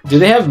the court. Do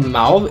they have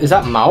mouth? Is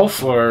that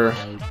mouth or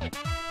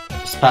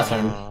just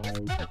pattern?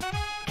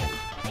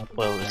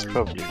 Well, it's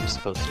probably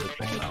supposed to look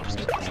like mouse.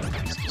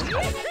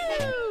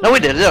 No, we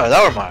did. No,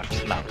 that were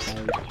mouse.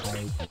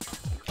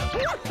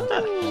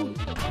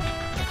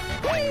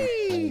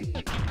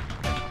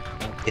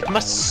 It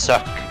must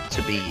suck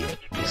to be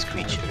this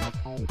creature.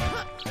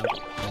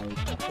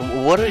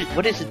 What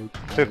is its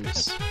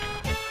purpose?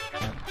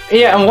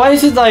 Yeah, and why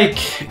is it like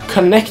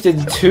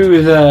connected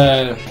to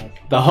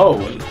the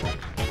hole?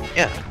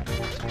 Yeah.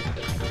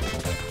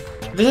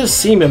 This doesn't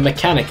seem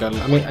mechanical.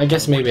 I mean, I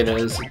guess maybe it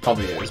is. It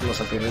probably is. Most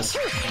likely it is.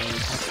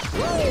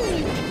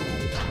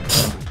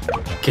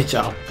 Good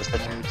job.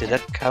 Did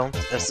that count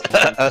as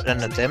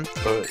an attempt,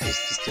 or is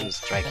this still a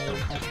strike?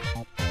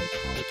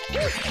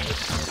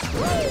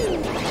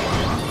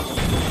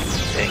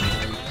 Dang.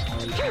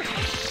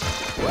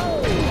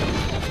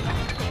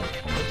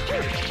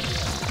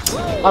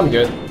 I'm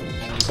good.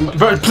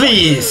 But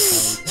please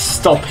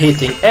stop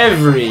hitting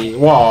every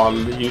wall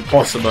you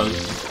possible.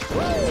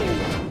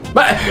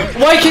 But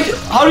why can't?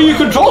 How do you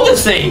control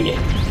this thing?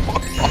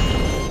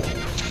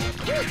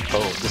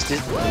 Oh,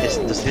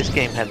 does this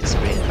game have the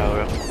screen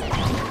power up?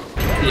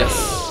 Yes.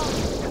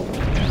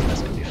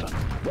 That's gonna be fun.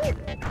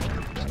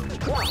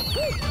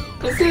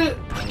 Is it?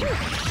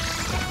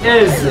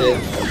 Is it?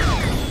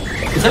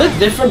 Is that a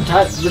different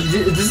type?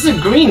 This is a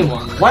green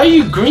one. Why are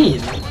you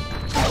green?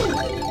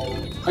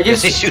 I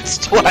guess It shoots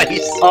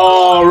twice.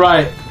 Oh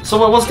right.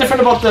 So what's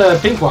different about the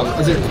pink one?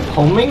 Is it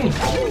homing?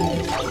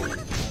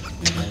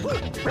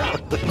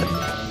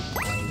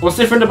 What's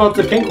different about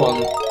the pink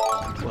one?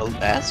 Well,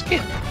 ask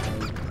him.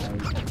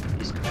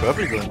 He's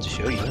probably going to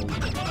show you.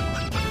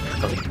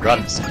 Oh, he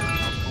runs.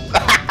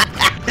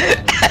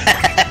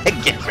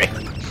 Get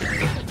ready.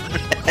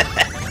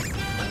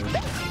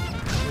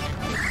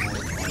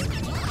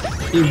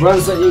 He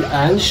runs at you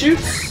and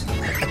shoots?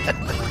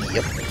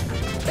 Yep.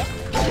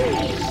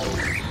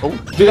 Oh.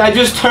 Dude, I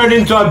just turned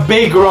into a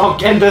big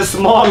rock and the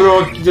small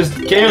rock just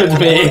killed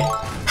me.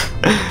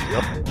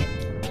 Yep.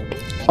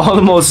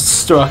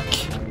 Almost struck.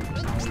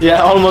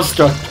 Yeah, almost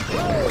struck.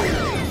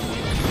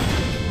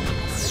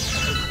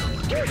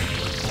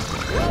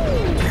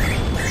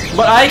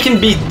 But I can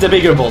beat the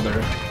bigger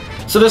boulder.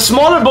 So the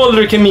smaller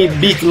boulder can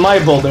beat my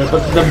boulder,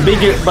 but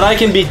I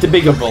can beat the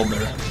bigger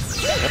boulder.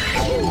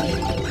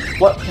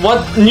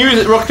 What new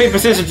rock paper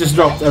scissors just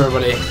dropped,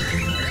 everybody?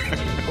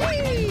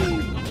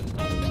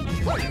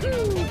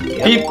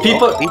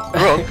 People.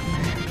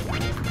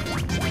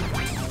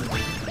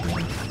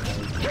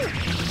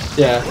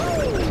 Yeah.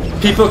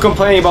 People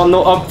complaining about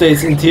no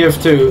updates in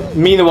TF2.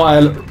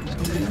 Meanwhile,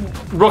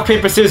 rock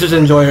paper scissors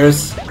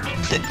enjoyers.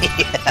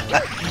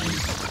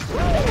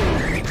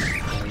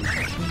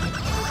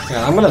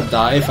 Yeah, I'm gonna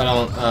die if I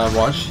don't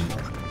watch.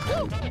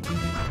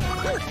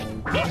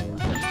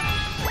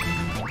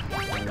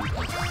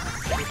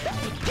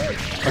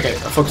 Okay,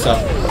 focus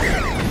up.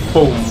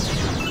 Boom.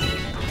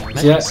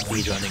 See that?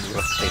 Speedrunning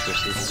rock, paper,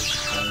 scissors.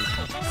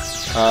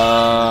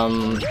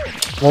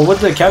 What would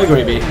the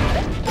category be?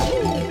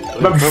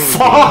 But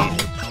fuck!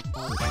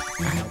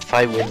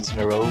 5 wins in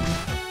a row.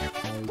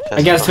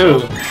 Against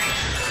who?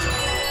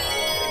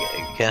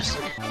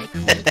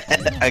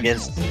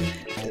 Against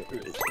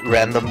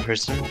random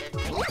person.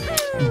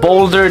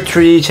 Boulder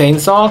Tree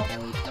Chainsaw?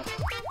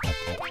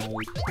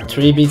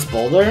 Tree beats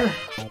Boulder?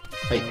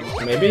 Like,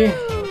 maybe?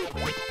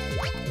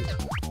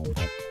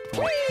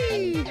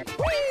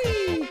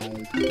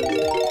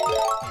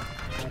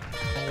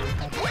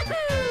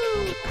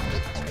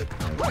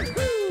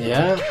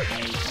 Yeah?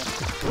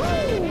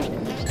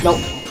 No.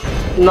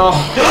 No.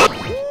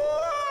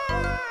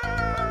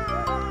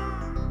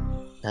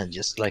 And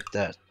just like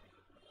that,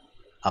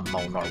 I'm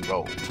on a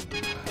roll.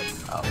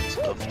 Out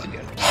of the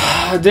game.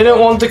 I didn't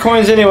want the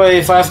coins anyway,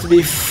 if I have to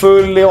be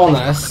fully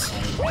honest.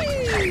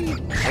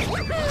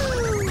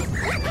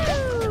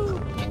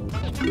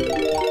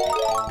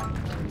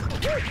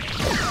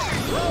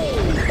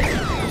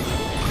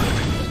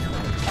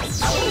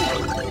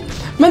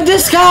 Man,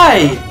 this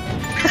guy!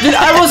 Dude,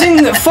 I was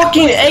in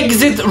fucking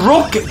exit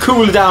rock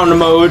cooldown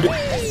mode.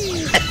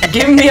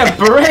 Give me a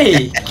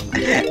break.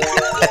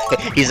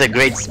 He's a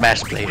great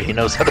Smash player. He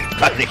knows how to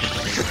party.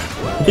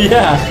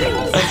 Yeah.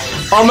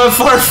 Oh man,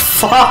 for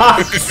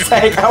fuck's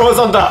sake, I was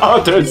on the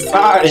other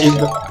side.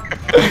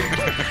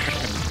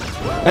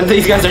 And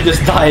these guys are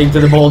just dying to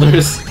the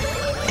boulders.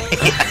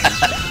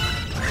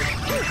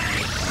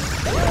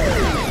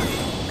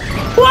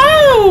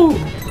 Wow!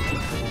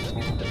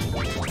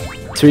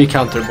 3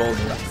 counter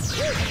boulder.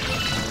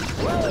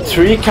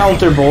 3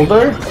 counter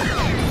boulder?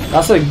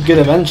 That's a good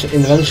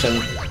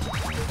invention.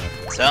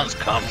 Sounds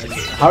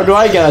complicated. How do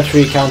I get a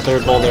 3 counter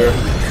boulder?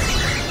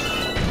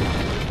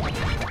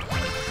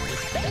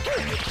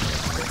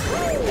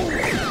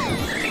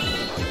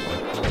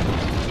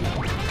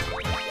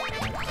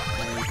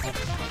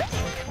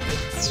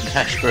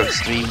 Smash Bros.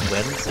 Stream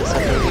wins? Is that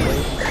the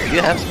way? Do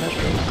you have Smash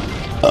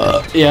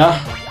Bros? Yeah.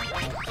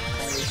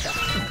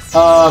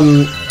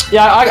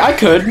 Yeah, I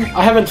could.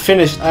 I haven't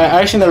finished. I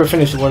actually never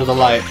finished Word of the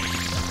Light.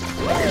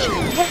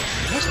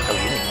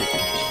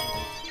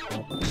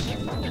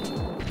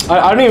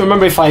 I don't even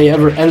remember if I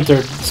ever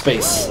entered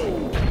space.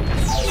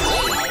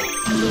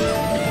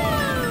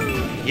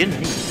 You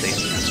need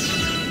things.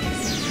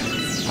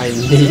 I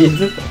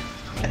need.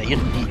 You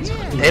need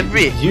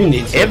to. You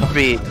need to.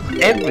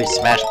 Every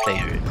Smash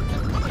player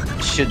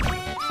should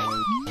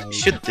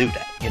do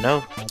that. You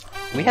know,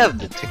 we have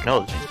the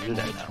technology to do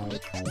that now.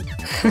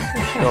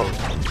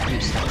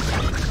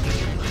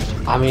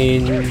 I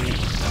mean, we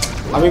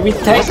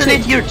Wasn't technically.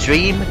 it your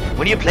dream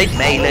when you played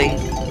Melee?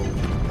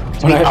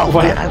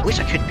 I wish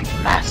I could be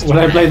master. When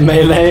I played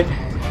Melee.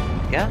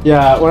 Yeah.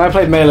 Yeah, when I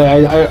played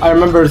Melee, I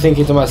remember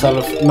thinking to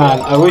myself, man,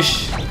 I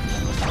wish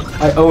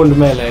I owned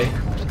Melee.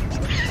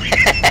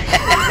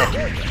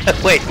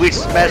 Wait, which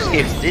Smash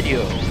games did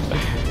you own?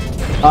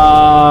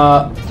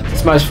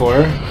 Smash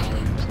 4.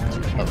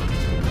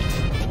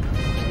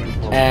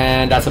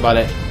 And that's about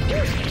it.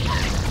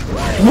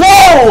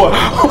 Whoa!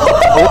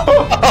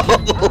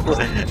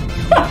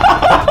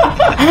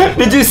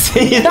 Did you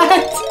see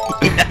that?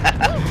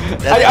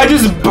 I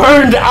just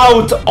burned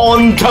out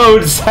on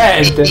Toad's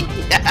head.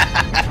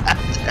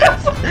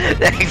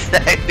 That's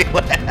exactly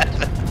what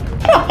happened.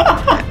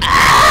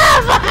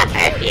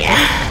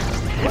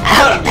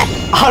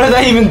 How did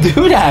I even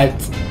do that?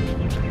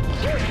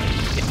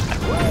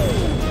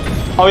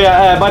 Oh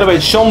yeah, by the way,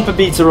 Chomp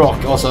beats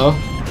Rock also.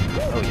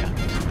 Oh yeah.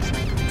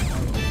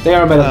 They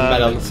are better than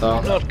Metal, so...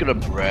 I'm not gonna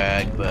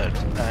brag, but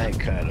I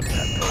kind of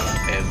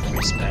have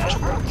every Smash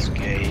Bros.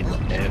 Game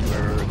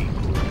ever,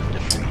 including the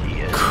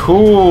 3DS.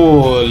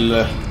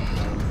 Cool.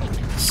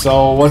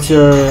 So what's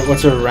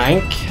your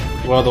rank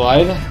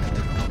worldwide?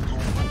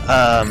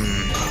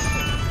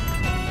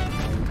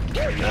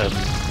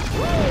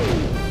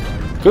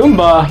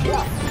 Goomba.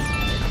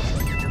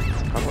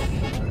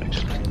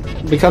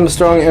 Become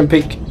strong and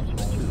pick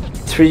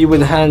 3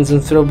 with hands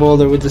and throw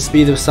boulder with the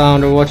speed of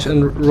sound, or watch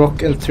and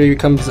rock and 3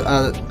 comes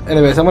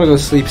anyways, I'm gonna go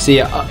sleep. See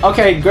ya.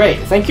 Okay, great.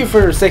 Thank you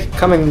for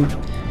coming.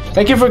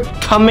 Thank you for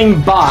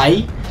coming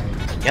by.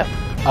 Yep.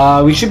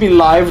 We should be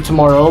live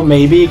tomorrow,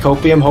 maybe.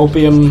 Copium,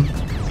 Hopium.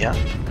 Yeah.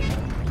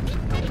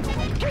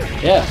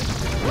 Yeah.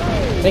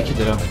 Thank you,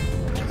 Ditto.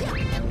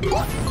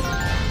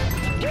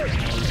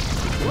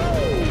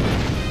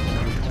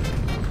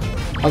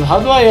 How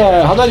do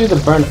I do the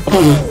burn?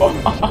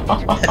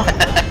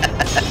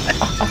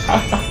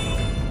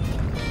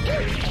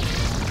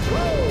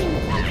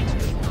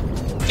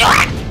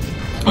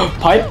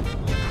 Pipe?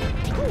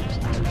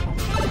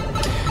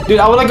 Dude,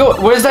 I wanna go.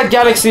 Where's that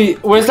galaxy?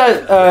 Where's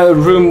that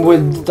room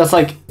with that's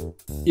like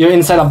you're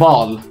inside a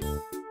ball?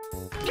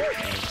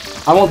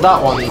 I want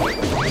that one,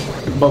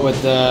 but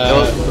with the.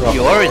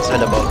 You are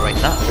inside a ball right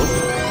now.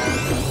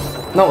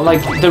 No,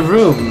 like the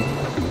room,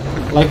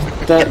 like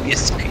the.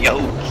 It's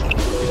joking.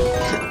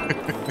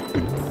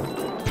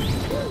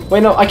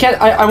 Wait, no, I can't.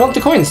 I want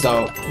the coins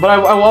though, but I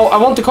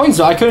want the coins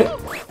though. I couldn't.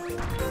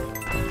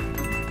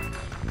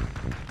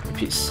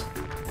 Peace.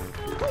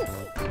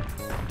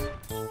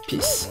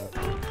 Peace.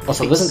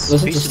 Also, listen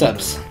to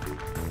steps.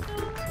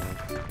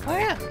 Oh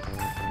yeah.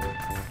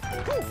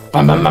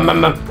 Bam, bam, bam, bam,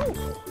 bam.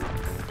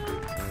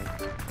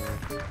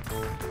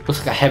 Looks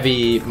like a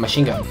heavy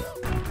machine gun.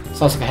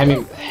 Sounds like a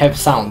heavy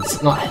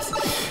sounds. Not.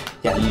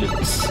 Yeah,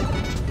 looks.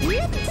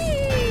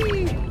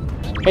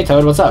 Hey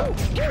Toad, what's up?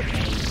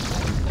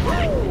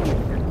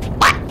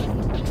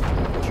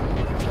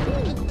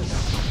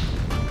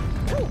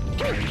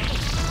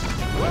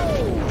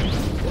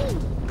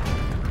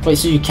 Wait,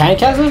 so you can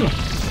catch him?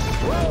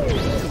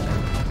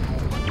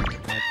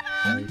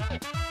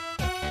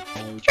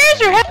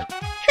 Treasure,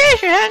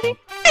 honey.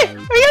 Hey,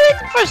 are you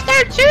looking for a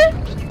star too?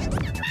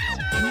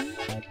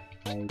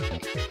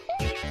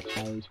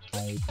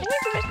 You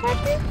looking for a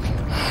star too?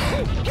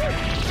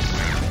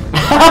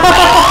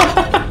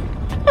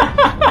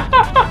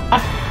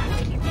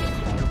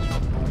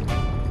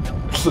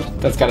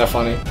 That's kind of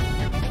funny.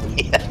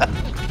 Yeah.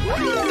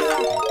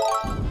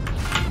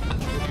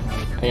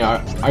 Hang on,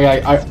 I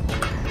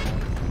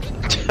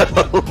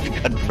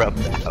Got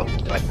rubbed out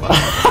by one.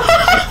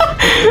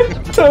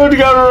 Toad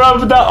got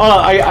rubbed out. Oh,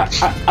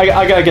 I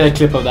gotta get a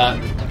clip of that.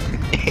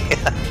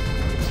 Yeah.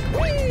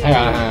 Hang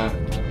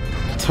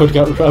on. Toad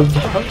got rubbed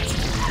out.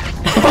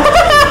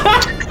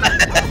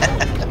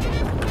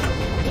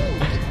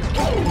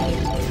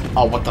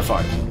 Oh, what the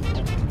fuck?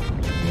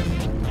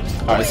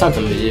 Alright, it's time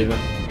to leave.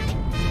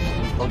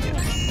 Oh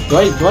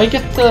yeah. Do I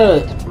get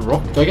the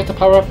rock? Do I get the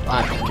power up?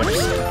 Ah, of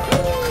course.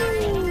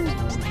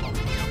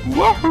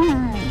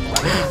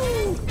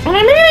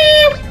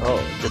 Oh,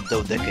 the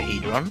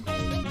dodecahedron.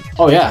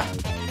 Oh yeah.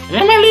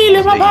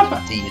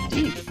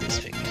 D&D with this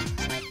thing.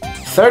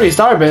 30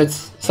 star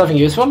bits. Something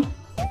useful?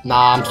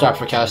 Nah, I'm strapped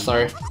for cash.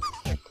 Sorry.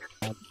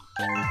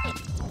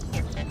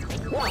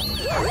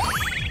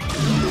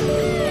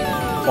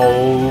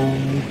 Oh,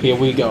 here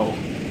we go.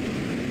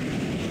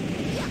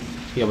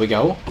 Here we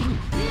go.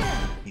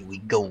 Here we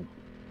go.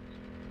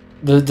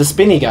 The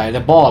spinny guy, the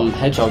ball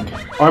hedgehog,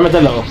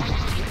 armadillo.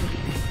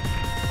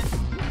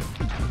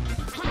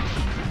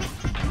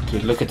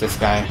 Dude, look at this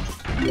guy.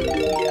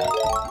 Yeah,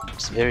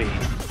 it's very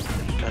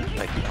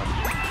like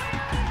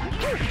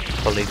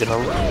polygonal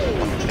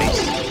on the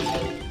face.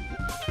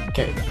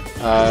 Okay,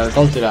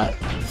 don't do that.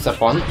 Step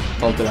 1,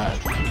 don't do that.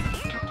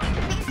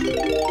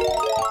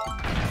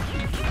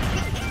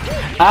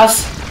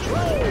 Ass!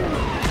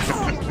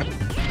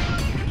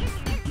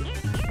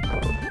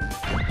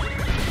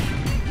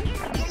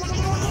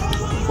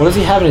 What does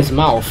he have in his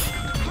mouth?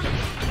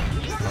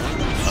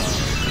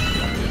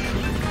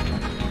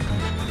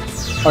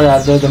 Oh yeah,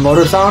 the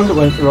motor sound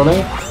when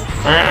rolling.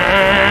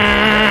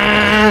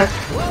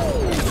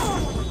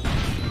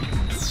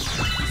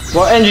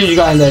 What engine you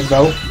got in there,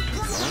 bro?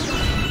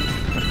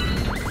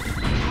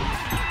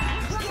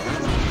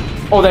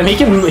 Oh, then he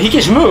can move.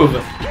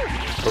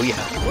 Oh yeah.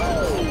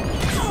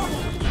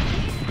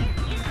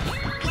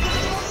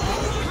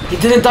 He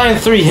didn't die in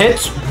 3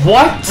 hits.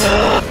 What?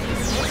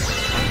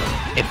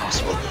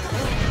 Impossible.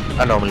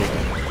 Anomaly.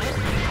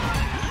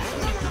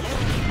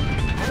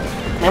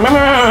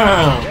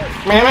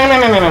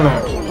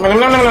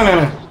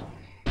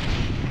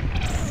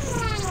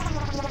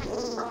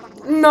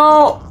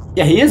 No.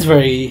 Yeah, he is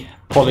very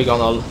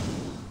polygonal.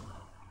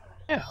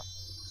 Yeah.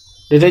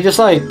 Did they just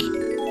like?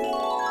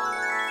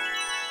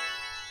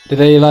 Did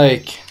they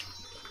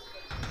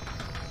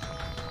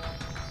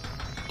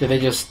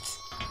just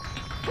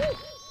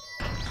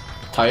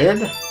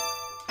tired?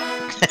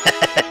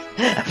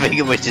 I think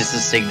it was just to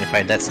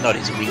signify that's not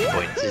his weak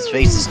point. His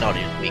face is not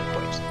his weak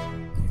point.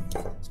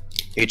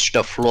 It's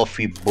the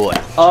fluffy butt.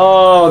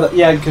 Oh,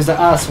 yeah, because the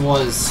ass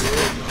was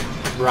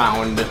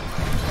round,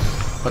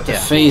 but the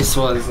face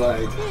was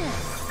like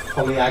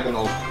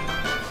polygonal.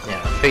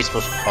 Yeah, face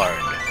was hard.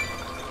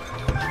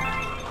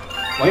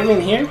 Why are you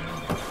in here?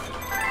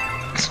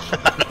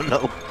 I don't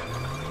know.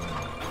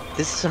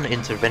 This is an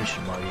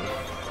intervention, Mario.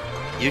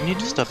 You need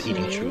to stop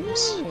eating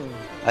shrooms.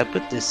 I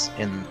put this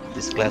in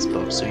this glass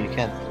box so you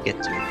can't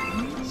get to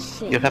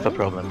it. You have a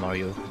problem,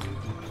 Mario.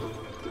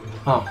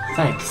 Oh,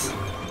 thanks.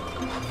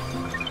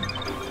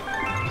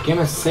 The game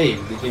is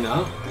saved, did you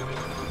know?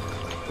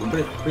 I'm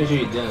pretty sure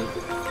you didn't.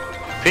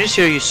 Pretty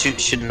sure you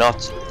should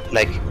not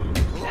like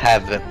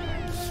have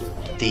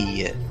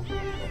the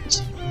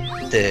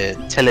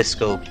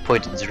telescope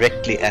pointed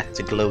directly at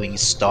the glowing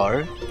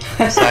star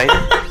side.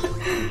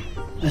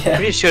 Yeah,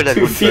 Pretty sure that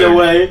 2 would feet burn.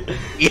 away.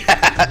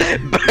 Yeah,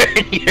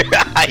 burn your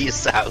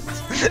eyes out.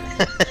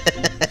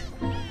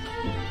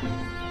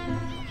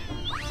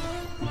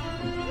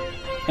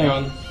 Hang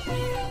on.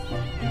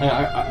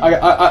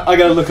 I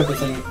gotta look at the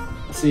thing.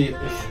 See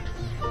if.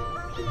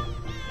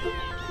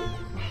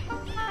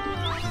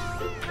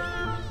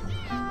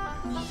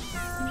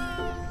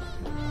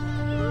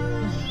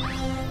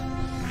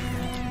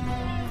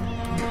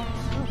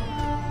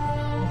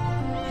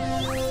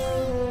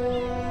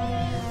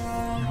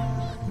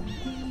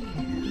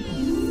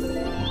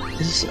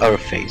 This is our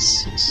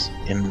faces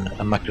in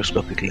a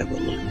macroscopic level.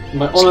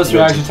 My honest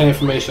reaction to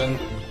information.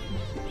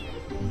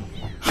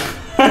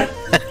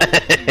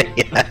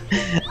 Yeah.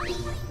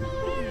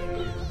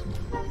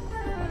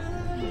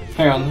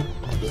 Hang on.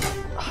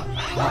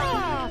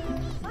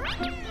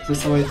 Is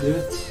this how I do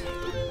it?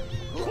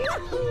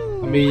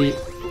 Let me.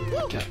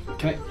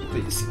 Can I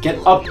please get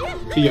up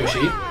to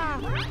Yoshi?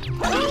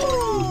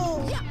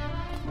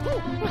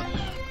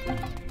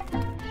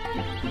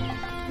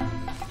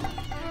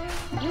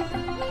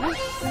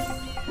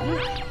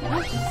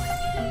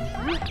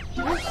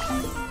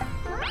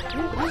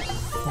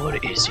 What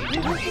is he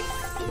doing?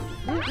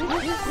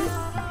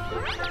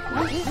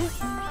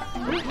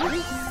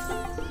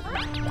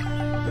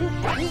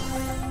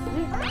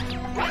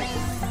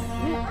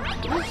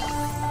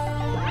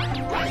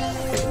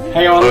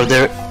 Hang on. Are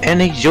there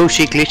any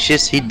Yoshi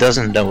glitches he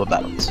doesn't know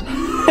about?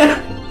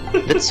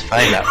 Let's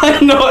find out. I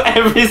know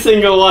every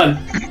single one.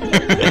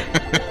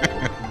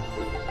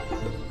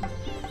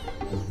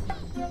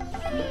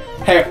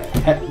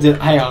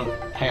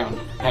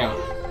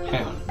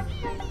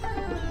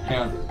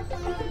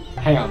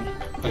 Hang on.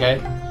 Okay.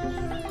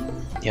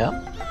 Yeah.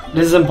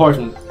 This is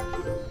important.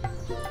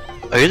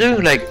 Are you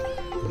doing like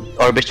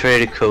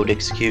arbitrary code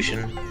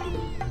execution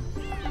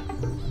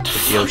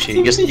with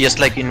Yoshi? Just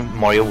like in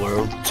Mario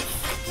World.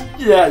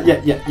 Yeah.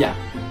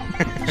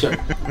 Sure.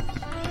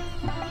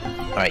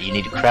 Alright, you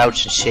need to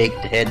crouch and shake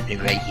the head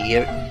right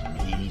here.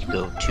 You need to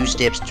go 2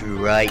 steps to the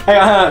right.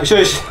 Hang on.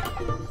 Shush.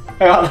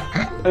 Hang on.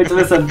 I need to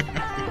listen.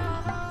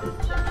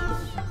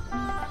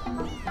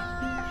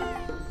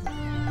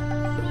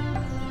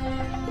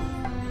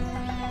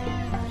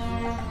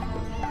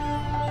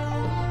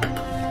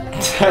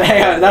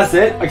 Hang on, that's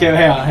it? Okay,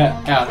 hang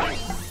on.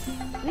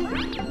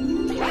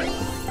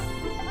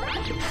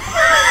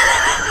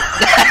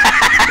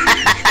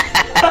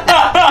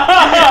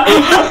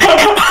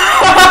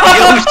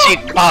 Yoshi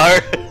car!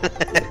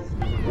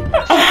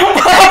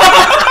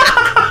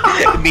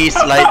 Me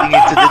sliding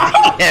into the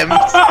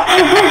DMs.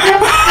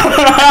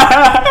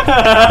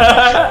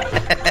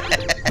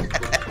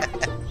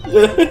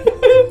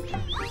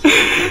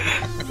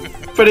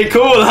 Pretty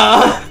cool,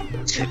 huh?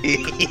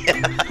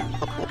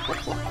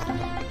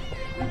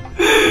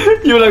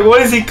 Yeah. You're like,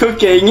 what is he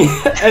cooking?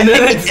 And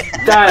then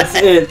that's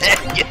it.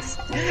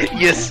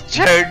 Just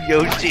turn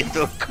Yoshi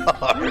into a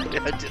car.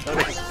 I did not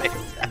expect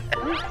that.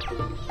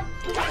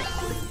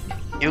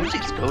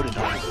 Yoshi's coded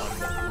on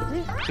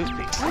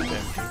toothpicks.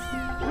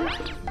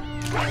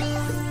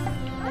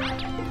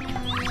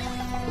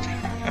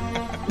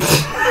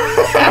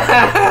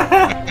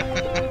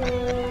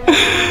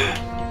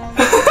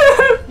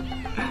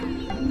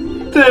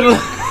 Dude.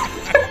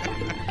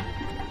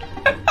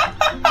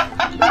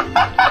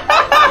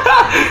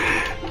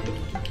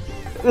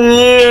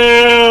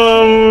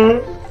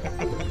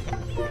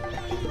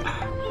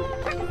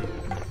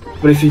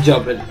 But if you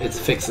jump, it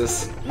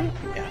fixes.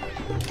 Yeah.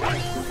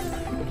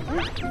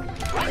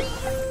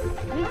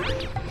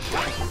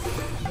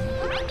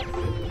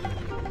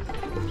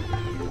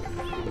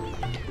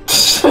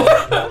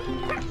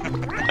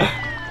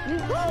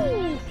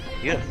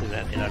 You have to do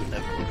that in our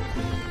level.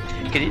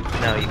 Can you?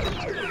 No, you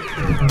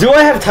can. Do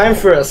I have time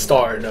for a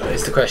star, though,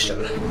 is the question.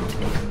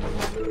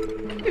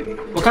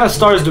 What kind of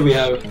stars do we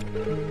have?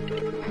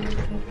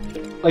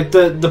 Like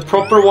the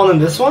proper one and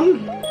this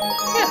one? Yeah.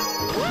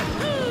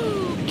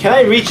 Can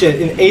I reach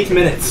it in 8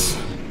 minutes?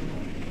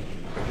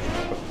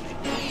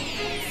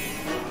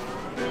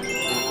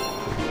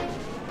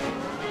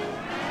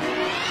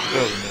 Oh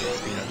no,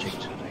 we're not checking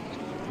to like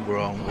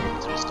wrong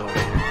to the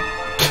story.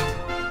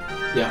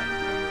 Yeah,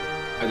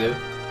 I do.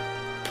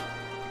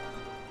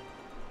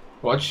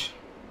 Watch.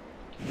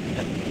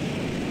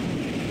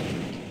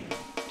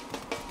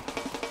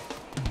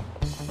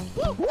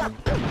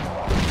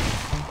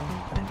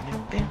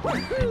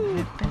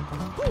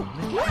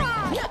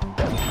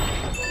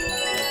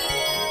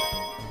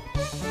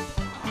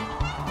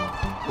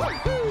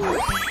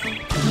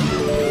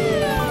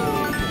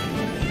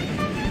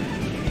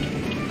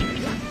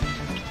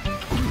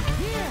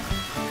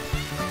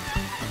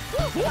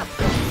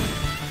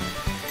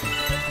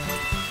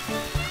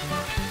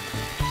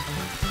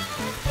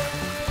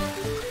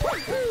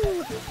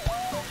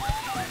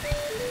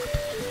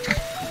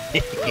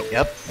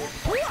 Yep.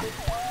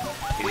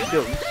 Here you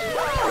go.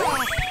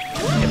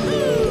 Yep.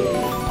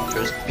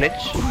 First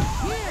glitch.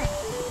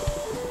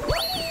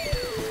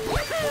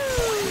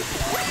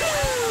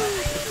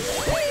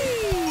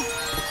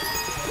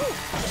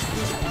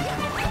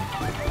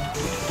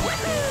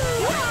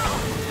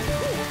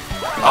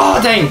 Oh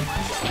dang!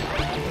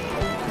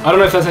 I don't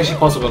know if that's actually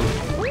possible.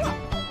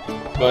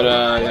 But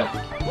yeah.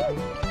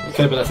 It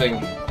could have been a thing.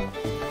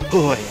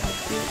 Oh yeah.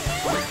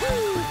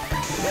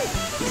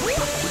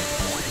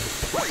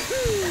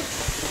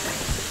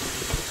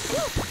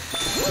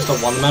 Just a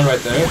one man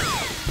right there.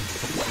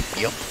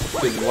 Yep.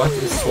 Dude, what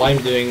is slime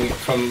doing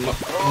from...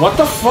 What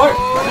the fuck?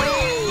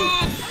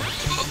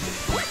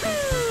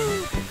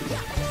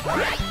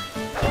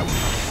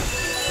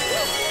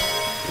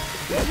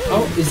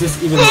 How is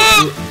this even...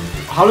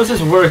 How does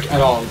this work at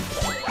all?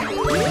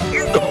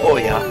 Oh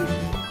yeah.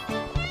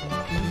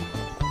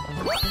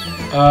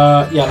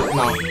 Yeah,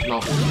 no.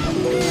 Nope.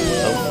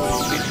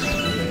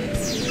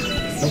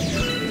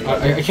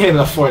 I can't even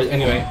afford it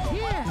anyway.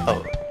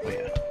 Oh,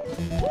 yeah.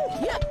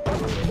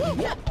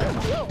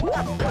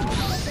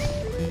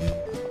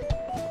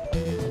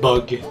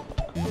 Bug.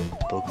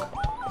 Bug.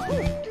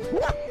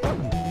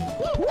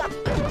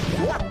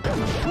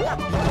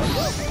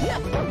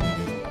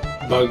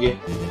 Bug.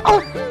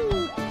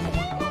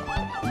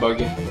 Bug.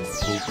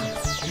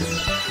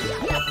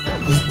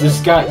 This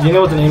guy, do you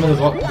know what the name of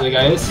the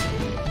guy is?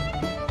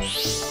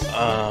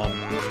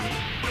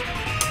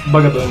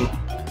 Bugaboom.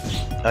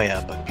 Oh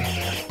yeah, Bug.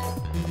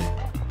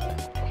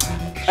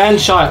 And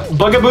Child.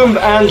 Bugaboom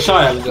and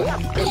Child.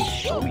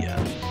 Oh yeah.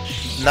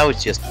 Now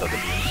it's just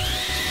Bugaboom.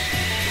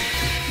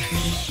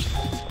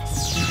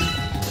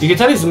 You can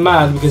tell he's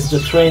mad because the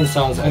train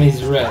sounds and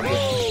he's red.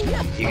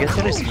 You can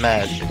tell he's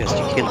mad because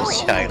you killed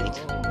his child.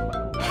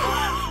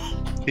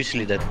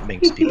 Usually that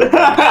makes people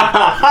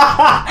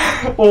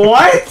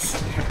What?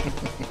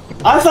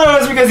 I thought it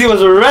was because he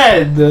was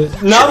red,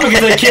 not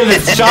because I killed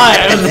his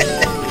child.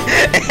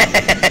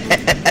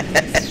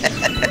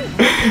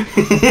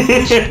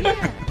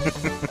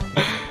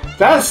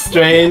 That's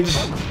strange.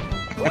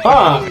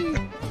 Huh.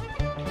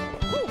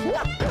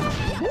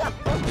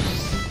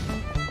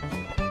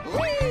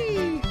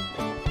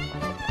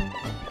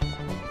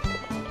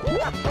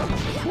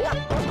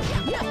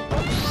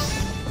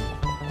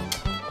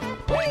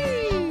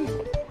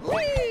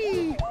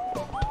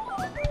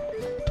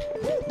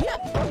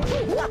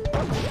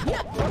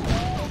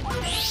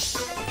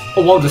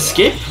 Oh, wow, the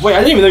skip? Wait, I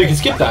didn't even know you could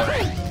skip that.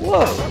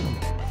 Whoa.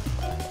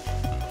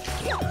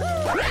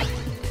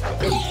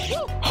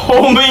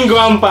 Homing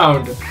ground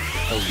pound.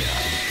 Oh yeah.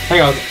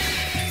 Hang on.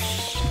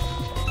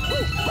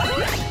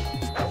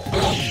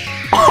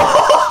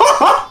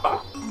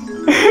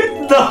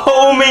 The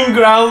homing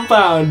ground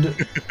pound.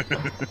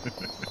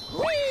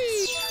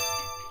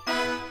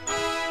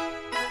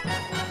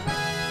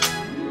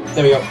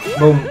 There we go.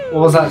 Boom.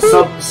 What was that?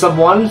 Sub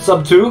 1?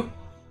 Sub 2?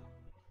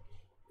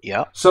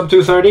 Yeah. Sub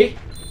 230?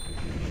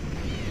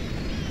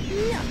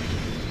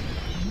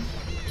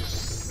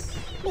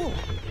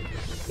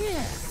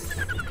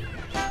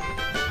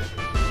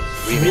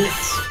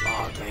 minutes.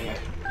 Oh, dang it.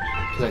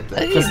 I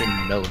didn't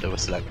even know there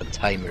was like a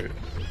timer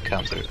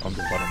counter on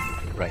the bottom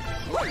right.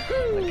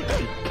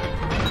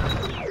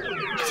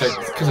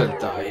 Because I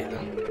died.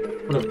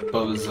 What a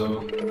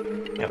bozo.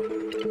 Yep.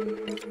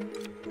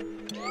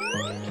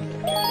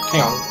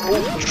 Hang on.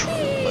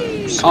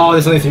 Oh,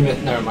 there's only 3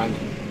 minutes. Never mind.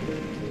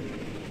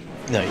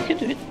 No, you can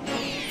do it.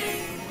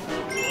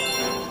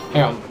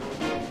 Hang on.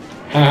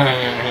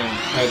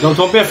 Hang on.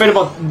 Don't be afraid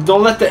about.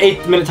 Don't let the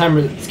 8-minute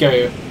timer scare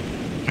you.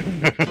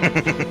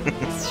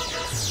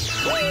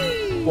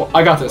 Well,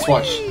 I got this.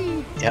 Watch.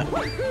 Yeah.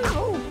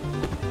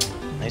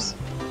 Nice.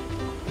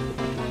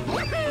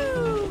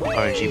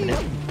 Orange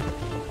minute.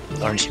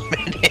 Orange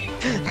minute.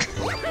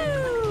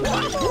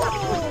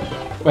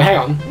 Wait, hang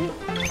on.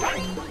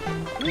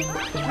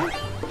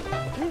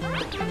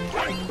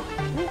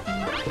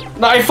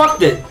 No, I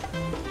fucked it.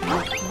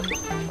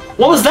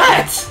 What was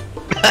that?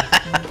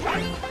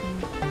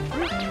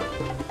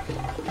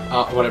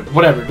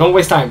 Whatever. Don't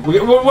waste time.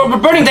 We're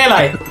burning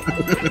daylight.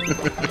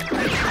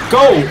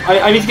 Go!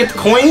 I need to get the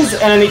coins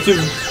and I need to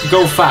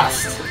go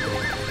fast.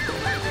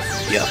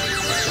 Yeah.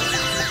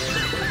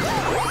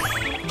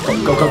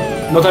 Go.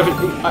 No time for.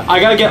 I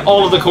gotta get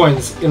all of the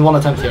coins in one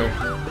attempt here.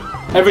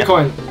 Every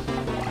coin.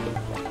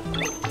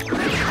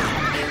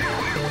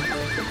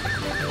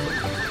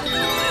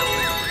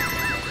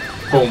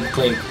 Boom,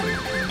 clean.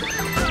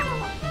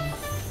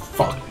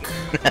 Fuck.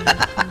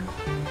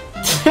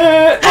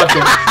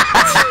 Okay.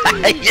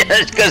 Yeah,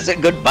 it's gonna say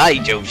goodbye,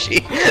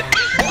 Yoshi.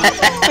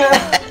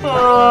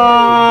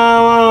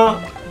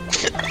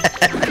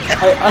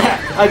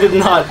 I did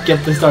not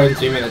get the start in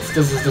 3 minutes.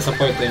 This is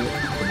disappointing.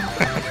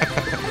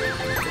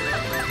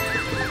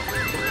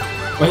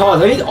 Wait, hold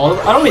on. I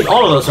don't need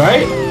all of those,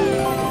 right?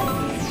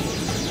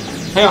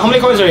 Hang on, how many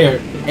coins are here?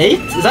 8?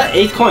 Is that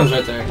 8 coins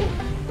right there?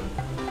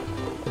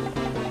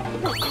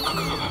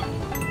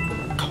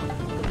 Go.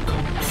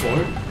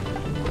 4?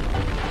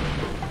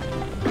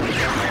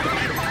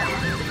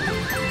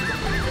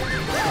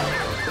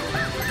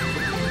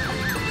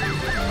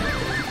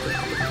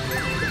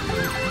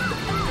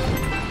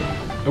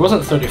 It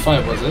wasn't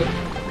 35, was it?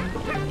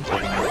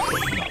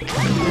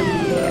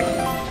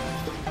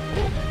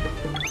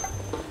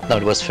 No,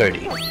 it was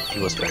 30.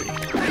 It was 30. I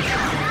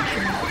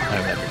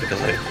remember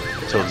because I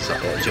told a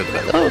joke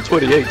about that. Oh,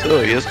 28.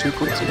 Oh, he has 2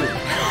 coins in it.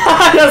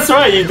 That's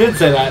right, you did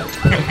say that.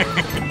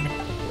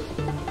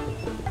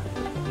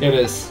 Here it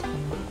is.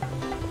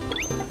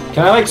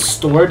 Can I like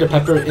store the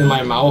pepper in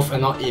my mouth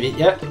and not eat it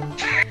yet?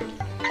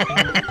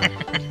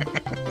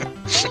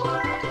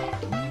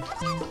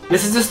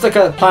 This is just like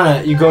a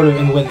planet you go to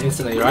and win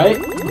instantly, right?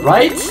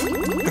 Right?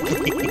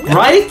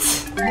 Right?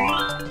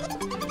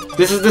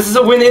 This is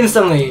a win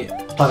instantly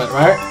planet,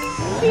 right?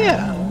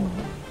 Yeah.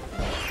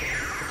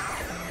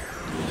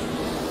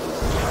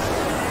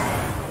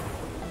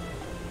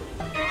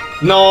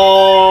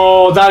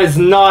 No, that is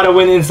not a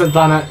win instant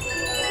planet.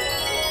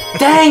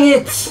 Dang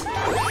it!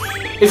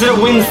 Is it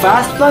a win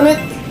fast planet?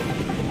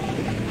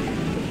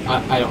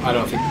 I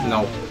don't think.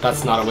 No,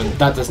 that's not a win.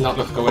 That does not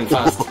look like a win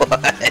fast.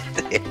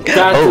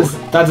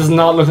 That does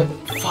not look.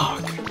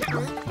 Fuck.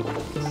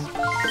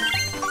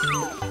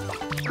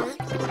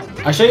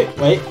 Actually,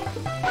 wait.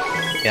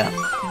 Yeah.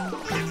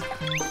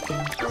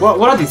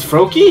 What are these?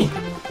 Froakie?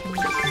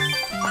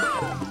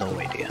 No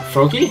idea.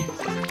 Froakie?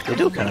 They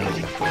do kind of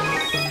look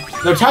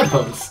like. They're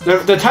tadpoles.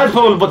 They're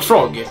tadpole but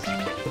frog.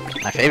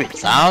 My favorite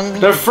song.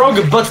 They're frog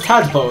but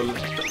tadpole.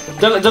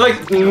 They're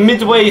like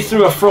midway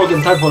through a frog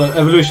and tadpole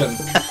evolution.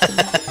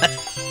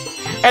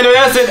 Anyway,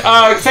 that's it.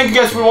 Thank you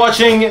guys for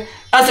watching.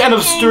 That's the end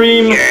of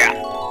stream. Yeah.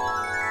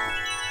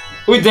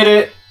 We did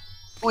it.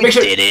 We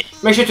did it.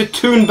 Make sure to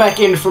tune back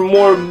in for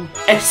more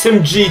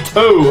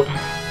SMG2.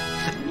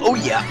 Oh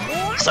yeah.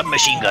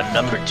 Submachine gun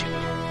number 2.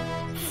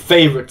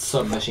 Favorite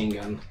submachine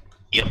gun.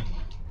 Yep.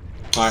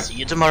 Alright. See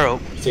you tomorrow.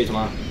 See you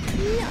tomorrow.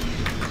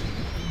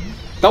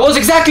 That was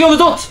exactly on the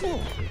dot!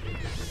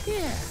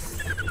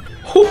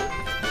 Whew.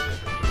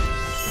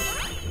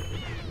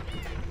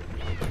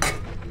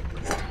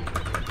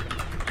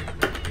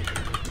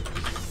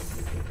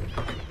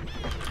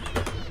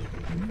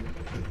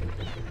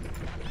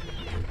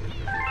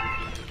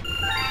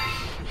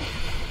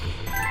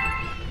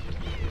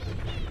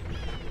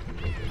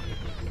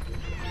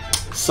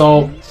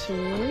 So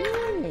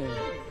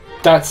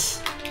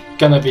that's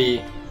gonna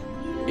be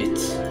it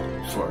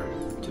for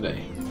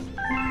today.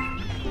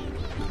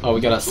 Oh,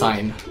 we got a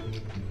sign.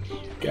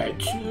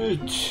 That's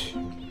it.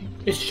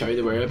 Let's show you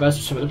the whereabouts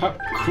of some of the power.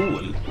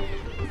 Cool.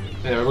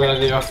 Anyway, we're gonna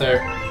leave it off there.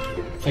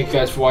 Thank you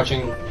guys for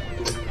watching.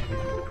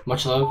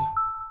 Much love,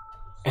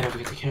 and don't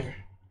forget to care.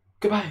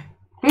 Goodbye.